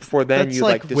 Whereas before then, That's you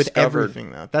like discovered. with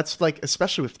everything though. That's like,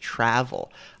 especially with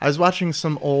travel. I was watching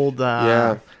some old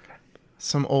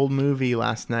movie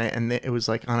last night, and it was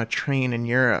like on a train in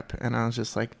Europe, and I was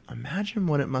just like, imagine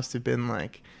what it must have been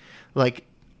like. Like,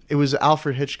 it was an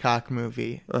Alfred Hitchcock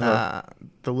movie, The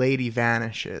Lady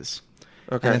Vanishes.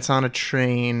 Okay. And it's on a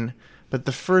train, but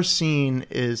the first scene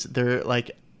is they're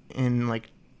like in like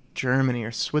Germany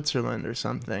or Switzerland or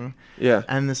something. Yeah.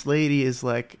 And this lady is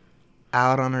like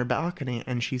out on her balcony,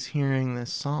 and she's hearing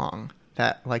this song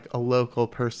that like a local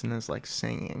person is like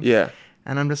singing. Yeah.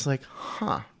 And I'm just like,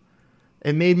 huh.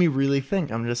 It made me really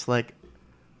think. I'm just like,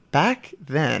 back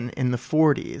then in the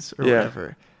 40s or Yeah.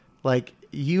 whatever, like,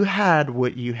 you had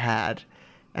what you had.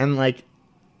 And like,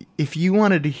 if you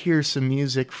wanted to hear some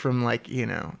music from like, you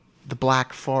know, the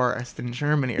Black Forest in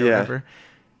Germany or Yeah. whatever,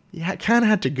 you kind of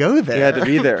had to go there. You had to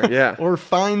be there, yeah. Or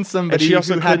find And somebody she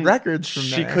also who had couldn't- records from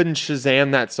there. She couldn't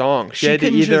Shazam that song. She She had to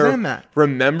couldn't either Shazam that.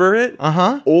 remember it,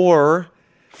 Uh-huh. or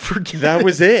Forget that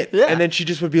was it. Yeah. And then she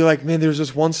just would be like, man, there's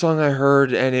this one song I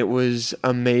heard and it was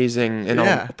amazing, and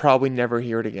Yeah. I'll probably never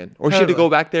hear it again. Or she had to Totally. go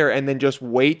back there and then just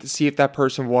wait to see if that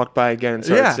person walked by again and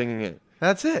started Yeah. singing it.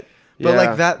 That's it. But Yeah.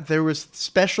 like that, there was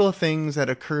special things that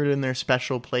occurred in their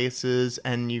special places,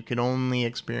 and you could only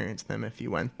experience them if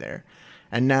you went there.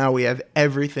 And now we have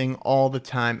everything all the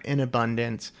time in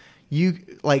abundance. You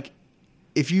like,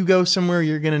 if you go somewhere,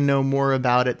 you're going to know more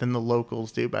about it than the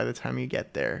locals do by the time you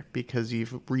get there, because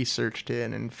you've researched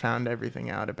it and found everything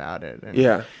out about it. And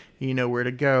Yeah. you know where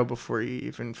to go before you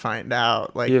even find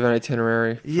out. Like, You have an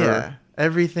itinerary. yeah,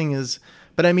 everything is.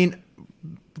 But I mean,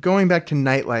 going back to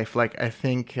nightlife, like, I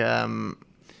think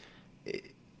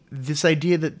this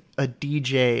idea that a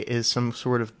DJ is some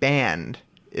sort of band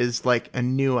is like a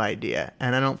new idea,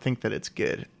 and I don't think that it's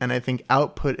good. And I think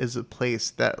Output is a place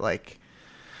that like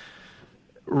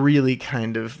really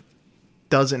kind of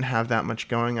doesn't have that much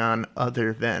going on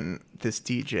other than this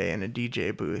DJ in a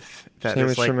DJ booth that Same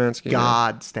is with like Szymanski, yeah.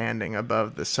 God standing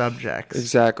above the subjects.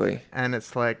 Exactly. And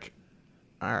it's like,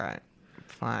 all right,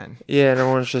 fine. Yeah, and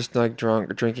everyone's just like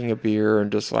drunk, drinking a beer,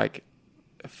 and just like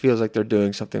feels like they're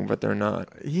doing something, but they're not.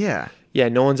 Yeah. Yeah,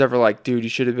 no one's ever like, dude, you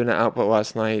should have been at Output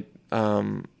last night.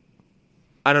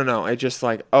 I don't know. I just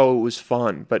like, oh, it was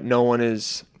fun, but no one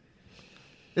is.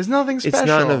 There's nothing special. It's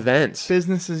not an event.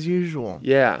 Business as usual.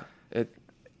 Yeah.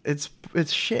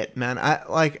 It's shit, man.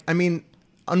 I mean,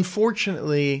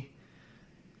 unfortunately,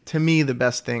 to me, the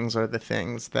best things are the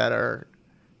things that are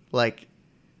like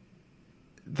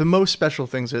the most special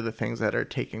things are the things that are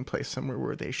taking place somewhere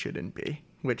where they shouldn't be,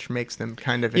 which makes them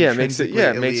kind of intrinsically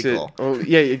illegal. Oh,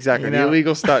 yeah, exactly. You The know?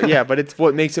 illegal stuff. Yeah, but it's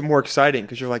what makes it more exciting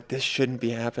because you're like, this shouldn't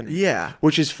be happening. Yeah.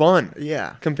 Which is fun.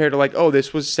 Yeah. Compared to like, oh,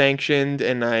 this was sanctioned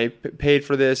and I paid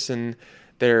for this and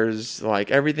there's like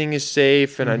everything is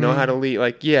safe and I know how to lead.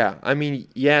 Like, yeah, I mean,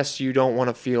 yes, you don't want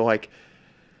to feel like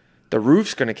the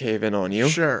roof's going to cave in on you.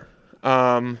 Sure.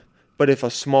 But if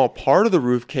a small part of the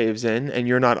roof caves in and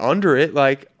you're not under it,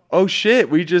 like, oh shit,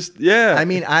 yeah. I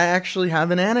mean, I actually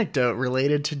have an anecdote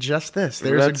related to just this.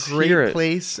 There's Let's a hear great it.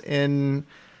 place in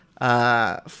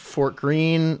Fort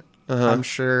Greene. I'm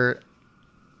sure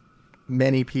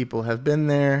many people have been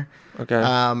there.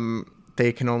 Okay.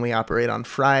 They can only operate on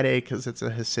Friday because it's a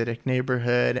Hasidic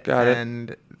neighborhood. Got it.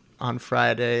 And on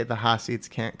Friday, the Hasids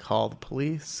can't call the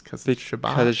police because it's Shabbat.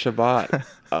 Because it's Shabbat.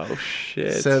 Oh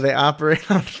shit. So they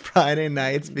operate on Friday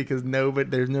nights because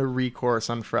there's no recourse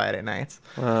on Friday nights.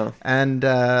 Wow. And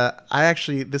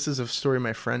this is a story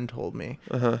my friend told me,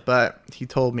 but he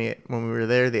told me it when we were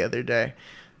there the other day.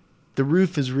 The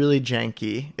roof is really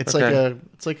janky. It's Okay.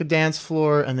 like a dance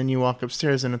floor, and then you walk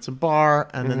upstairs and it's a bar,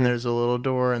 and then there's a little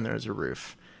door and there's a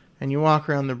roof. And you walk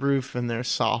around the roof and there's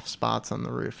soft spots on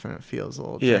the roof and it feels a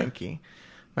little Yeah. janky.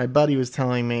 My buddy was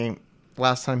telling me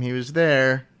last time he was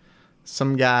there,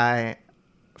 some guy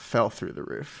fell through the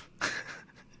roof.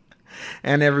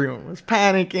 And everyone was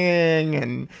panicking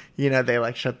and, they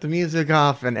like shut the music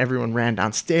off and everyone ran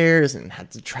downstairs and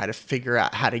had to try to figure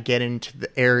out how to get into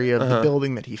the area of the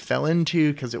building that he fell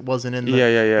into because it wasn't in the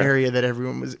area that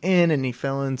everyone was in and he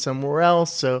fell in somewhere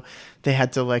else. So they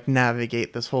had to like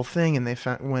navigate this whole thing and they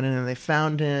went in and they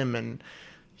found him and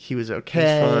he was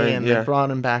okay. He's fine, and they brought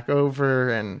him back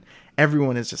over and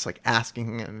everyone is just like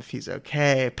asking him if he's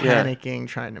okay, panicking,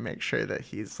 trying to make sure that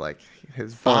he's like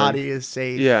his body is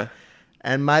safe. Yeah.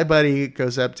 And my buddy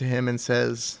goes up to him and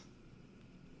says,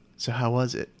 "So how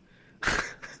was it?"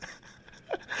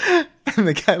 And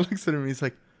the guy looks at him and he's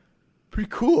like, "Pretty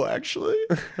cool, actually."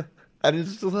 And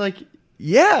it's just like,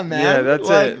 yeah, man. Yeah, that's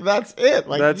it. That's it.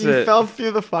 Like, That's you it. fell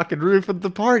through the fucking roof at the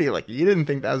party. Like, you didn't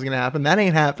think that was going to happen. That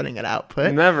ain't happening at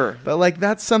Output. Never. But, like,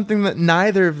 that's something that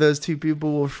neither of those two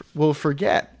people will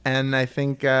forget. And I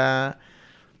think, to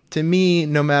me,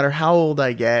 no matter how old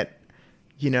I get,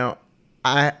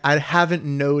 I haven't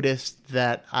noticed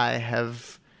that I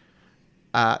have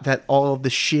that all of the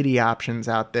shitty options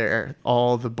out there,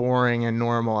 all the boring and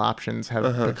normal options have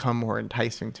become more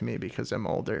enticing to me because I'm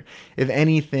older. If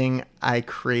anything, I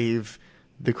crave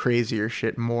the crazier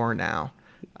shit more now.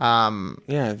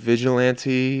 Yeah,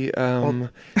 vigilante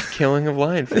killing of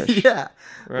lionfish. Yeah.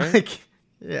 Right? Like,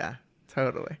 yeah,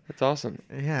 totally. That's awesome.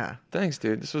 Yeah. Thanks,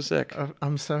 dude. This was sick.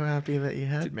 I'm so happy that you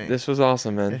had me. This was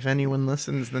awesome, man. If anyone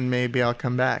listens, then maybe I'll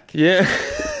come back. Yeah.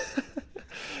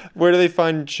 Where do they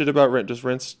find shit about Rent? Just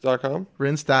rinse.com?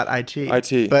 Rinse.it.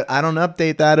 IT. But I don't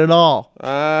update that at all.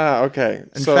 Ah, okay.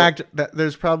 In fact,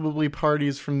 there's probably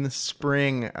parties from the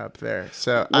spring up there.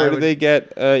 So where do they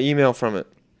get email from it?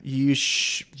 You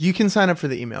can sign up for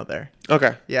the email there.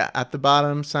 Okay. Yeah, at the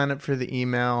bottom, sign up for the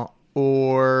email,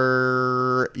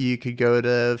 or you could go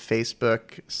to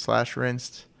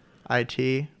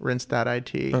Facebook/rinsed.it,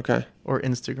 rinse.it. Okay. Or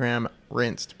Instagram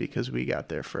rinsed because we got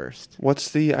there first.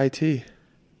 What's the IT?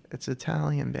 It's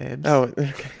Italian, babes. Oh,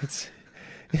 okay.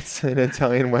 It's an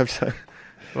Italian website.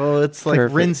 Well, it's like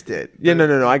Perfect. rinsed it. Yeah,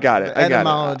 no. I got it. I got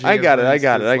Etymology it. I of got it. I rinsed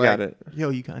got it. is I like, got it. Yo,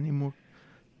 you got any more?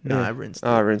 No, I rinsed it.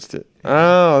 Oh, I rinsed it.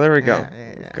 Oh, there we go.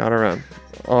 Yeah. Got around.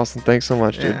 Awesome. Thanks so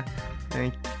much, dude. Yeah.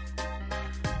 Thank you.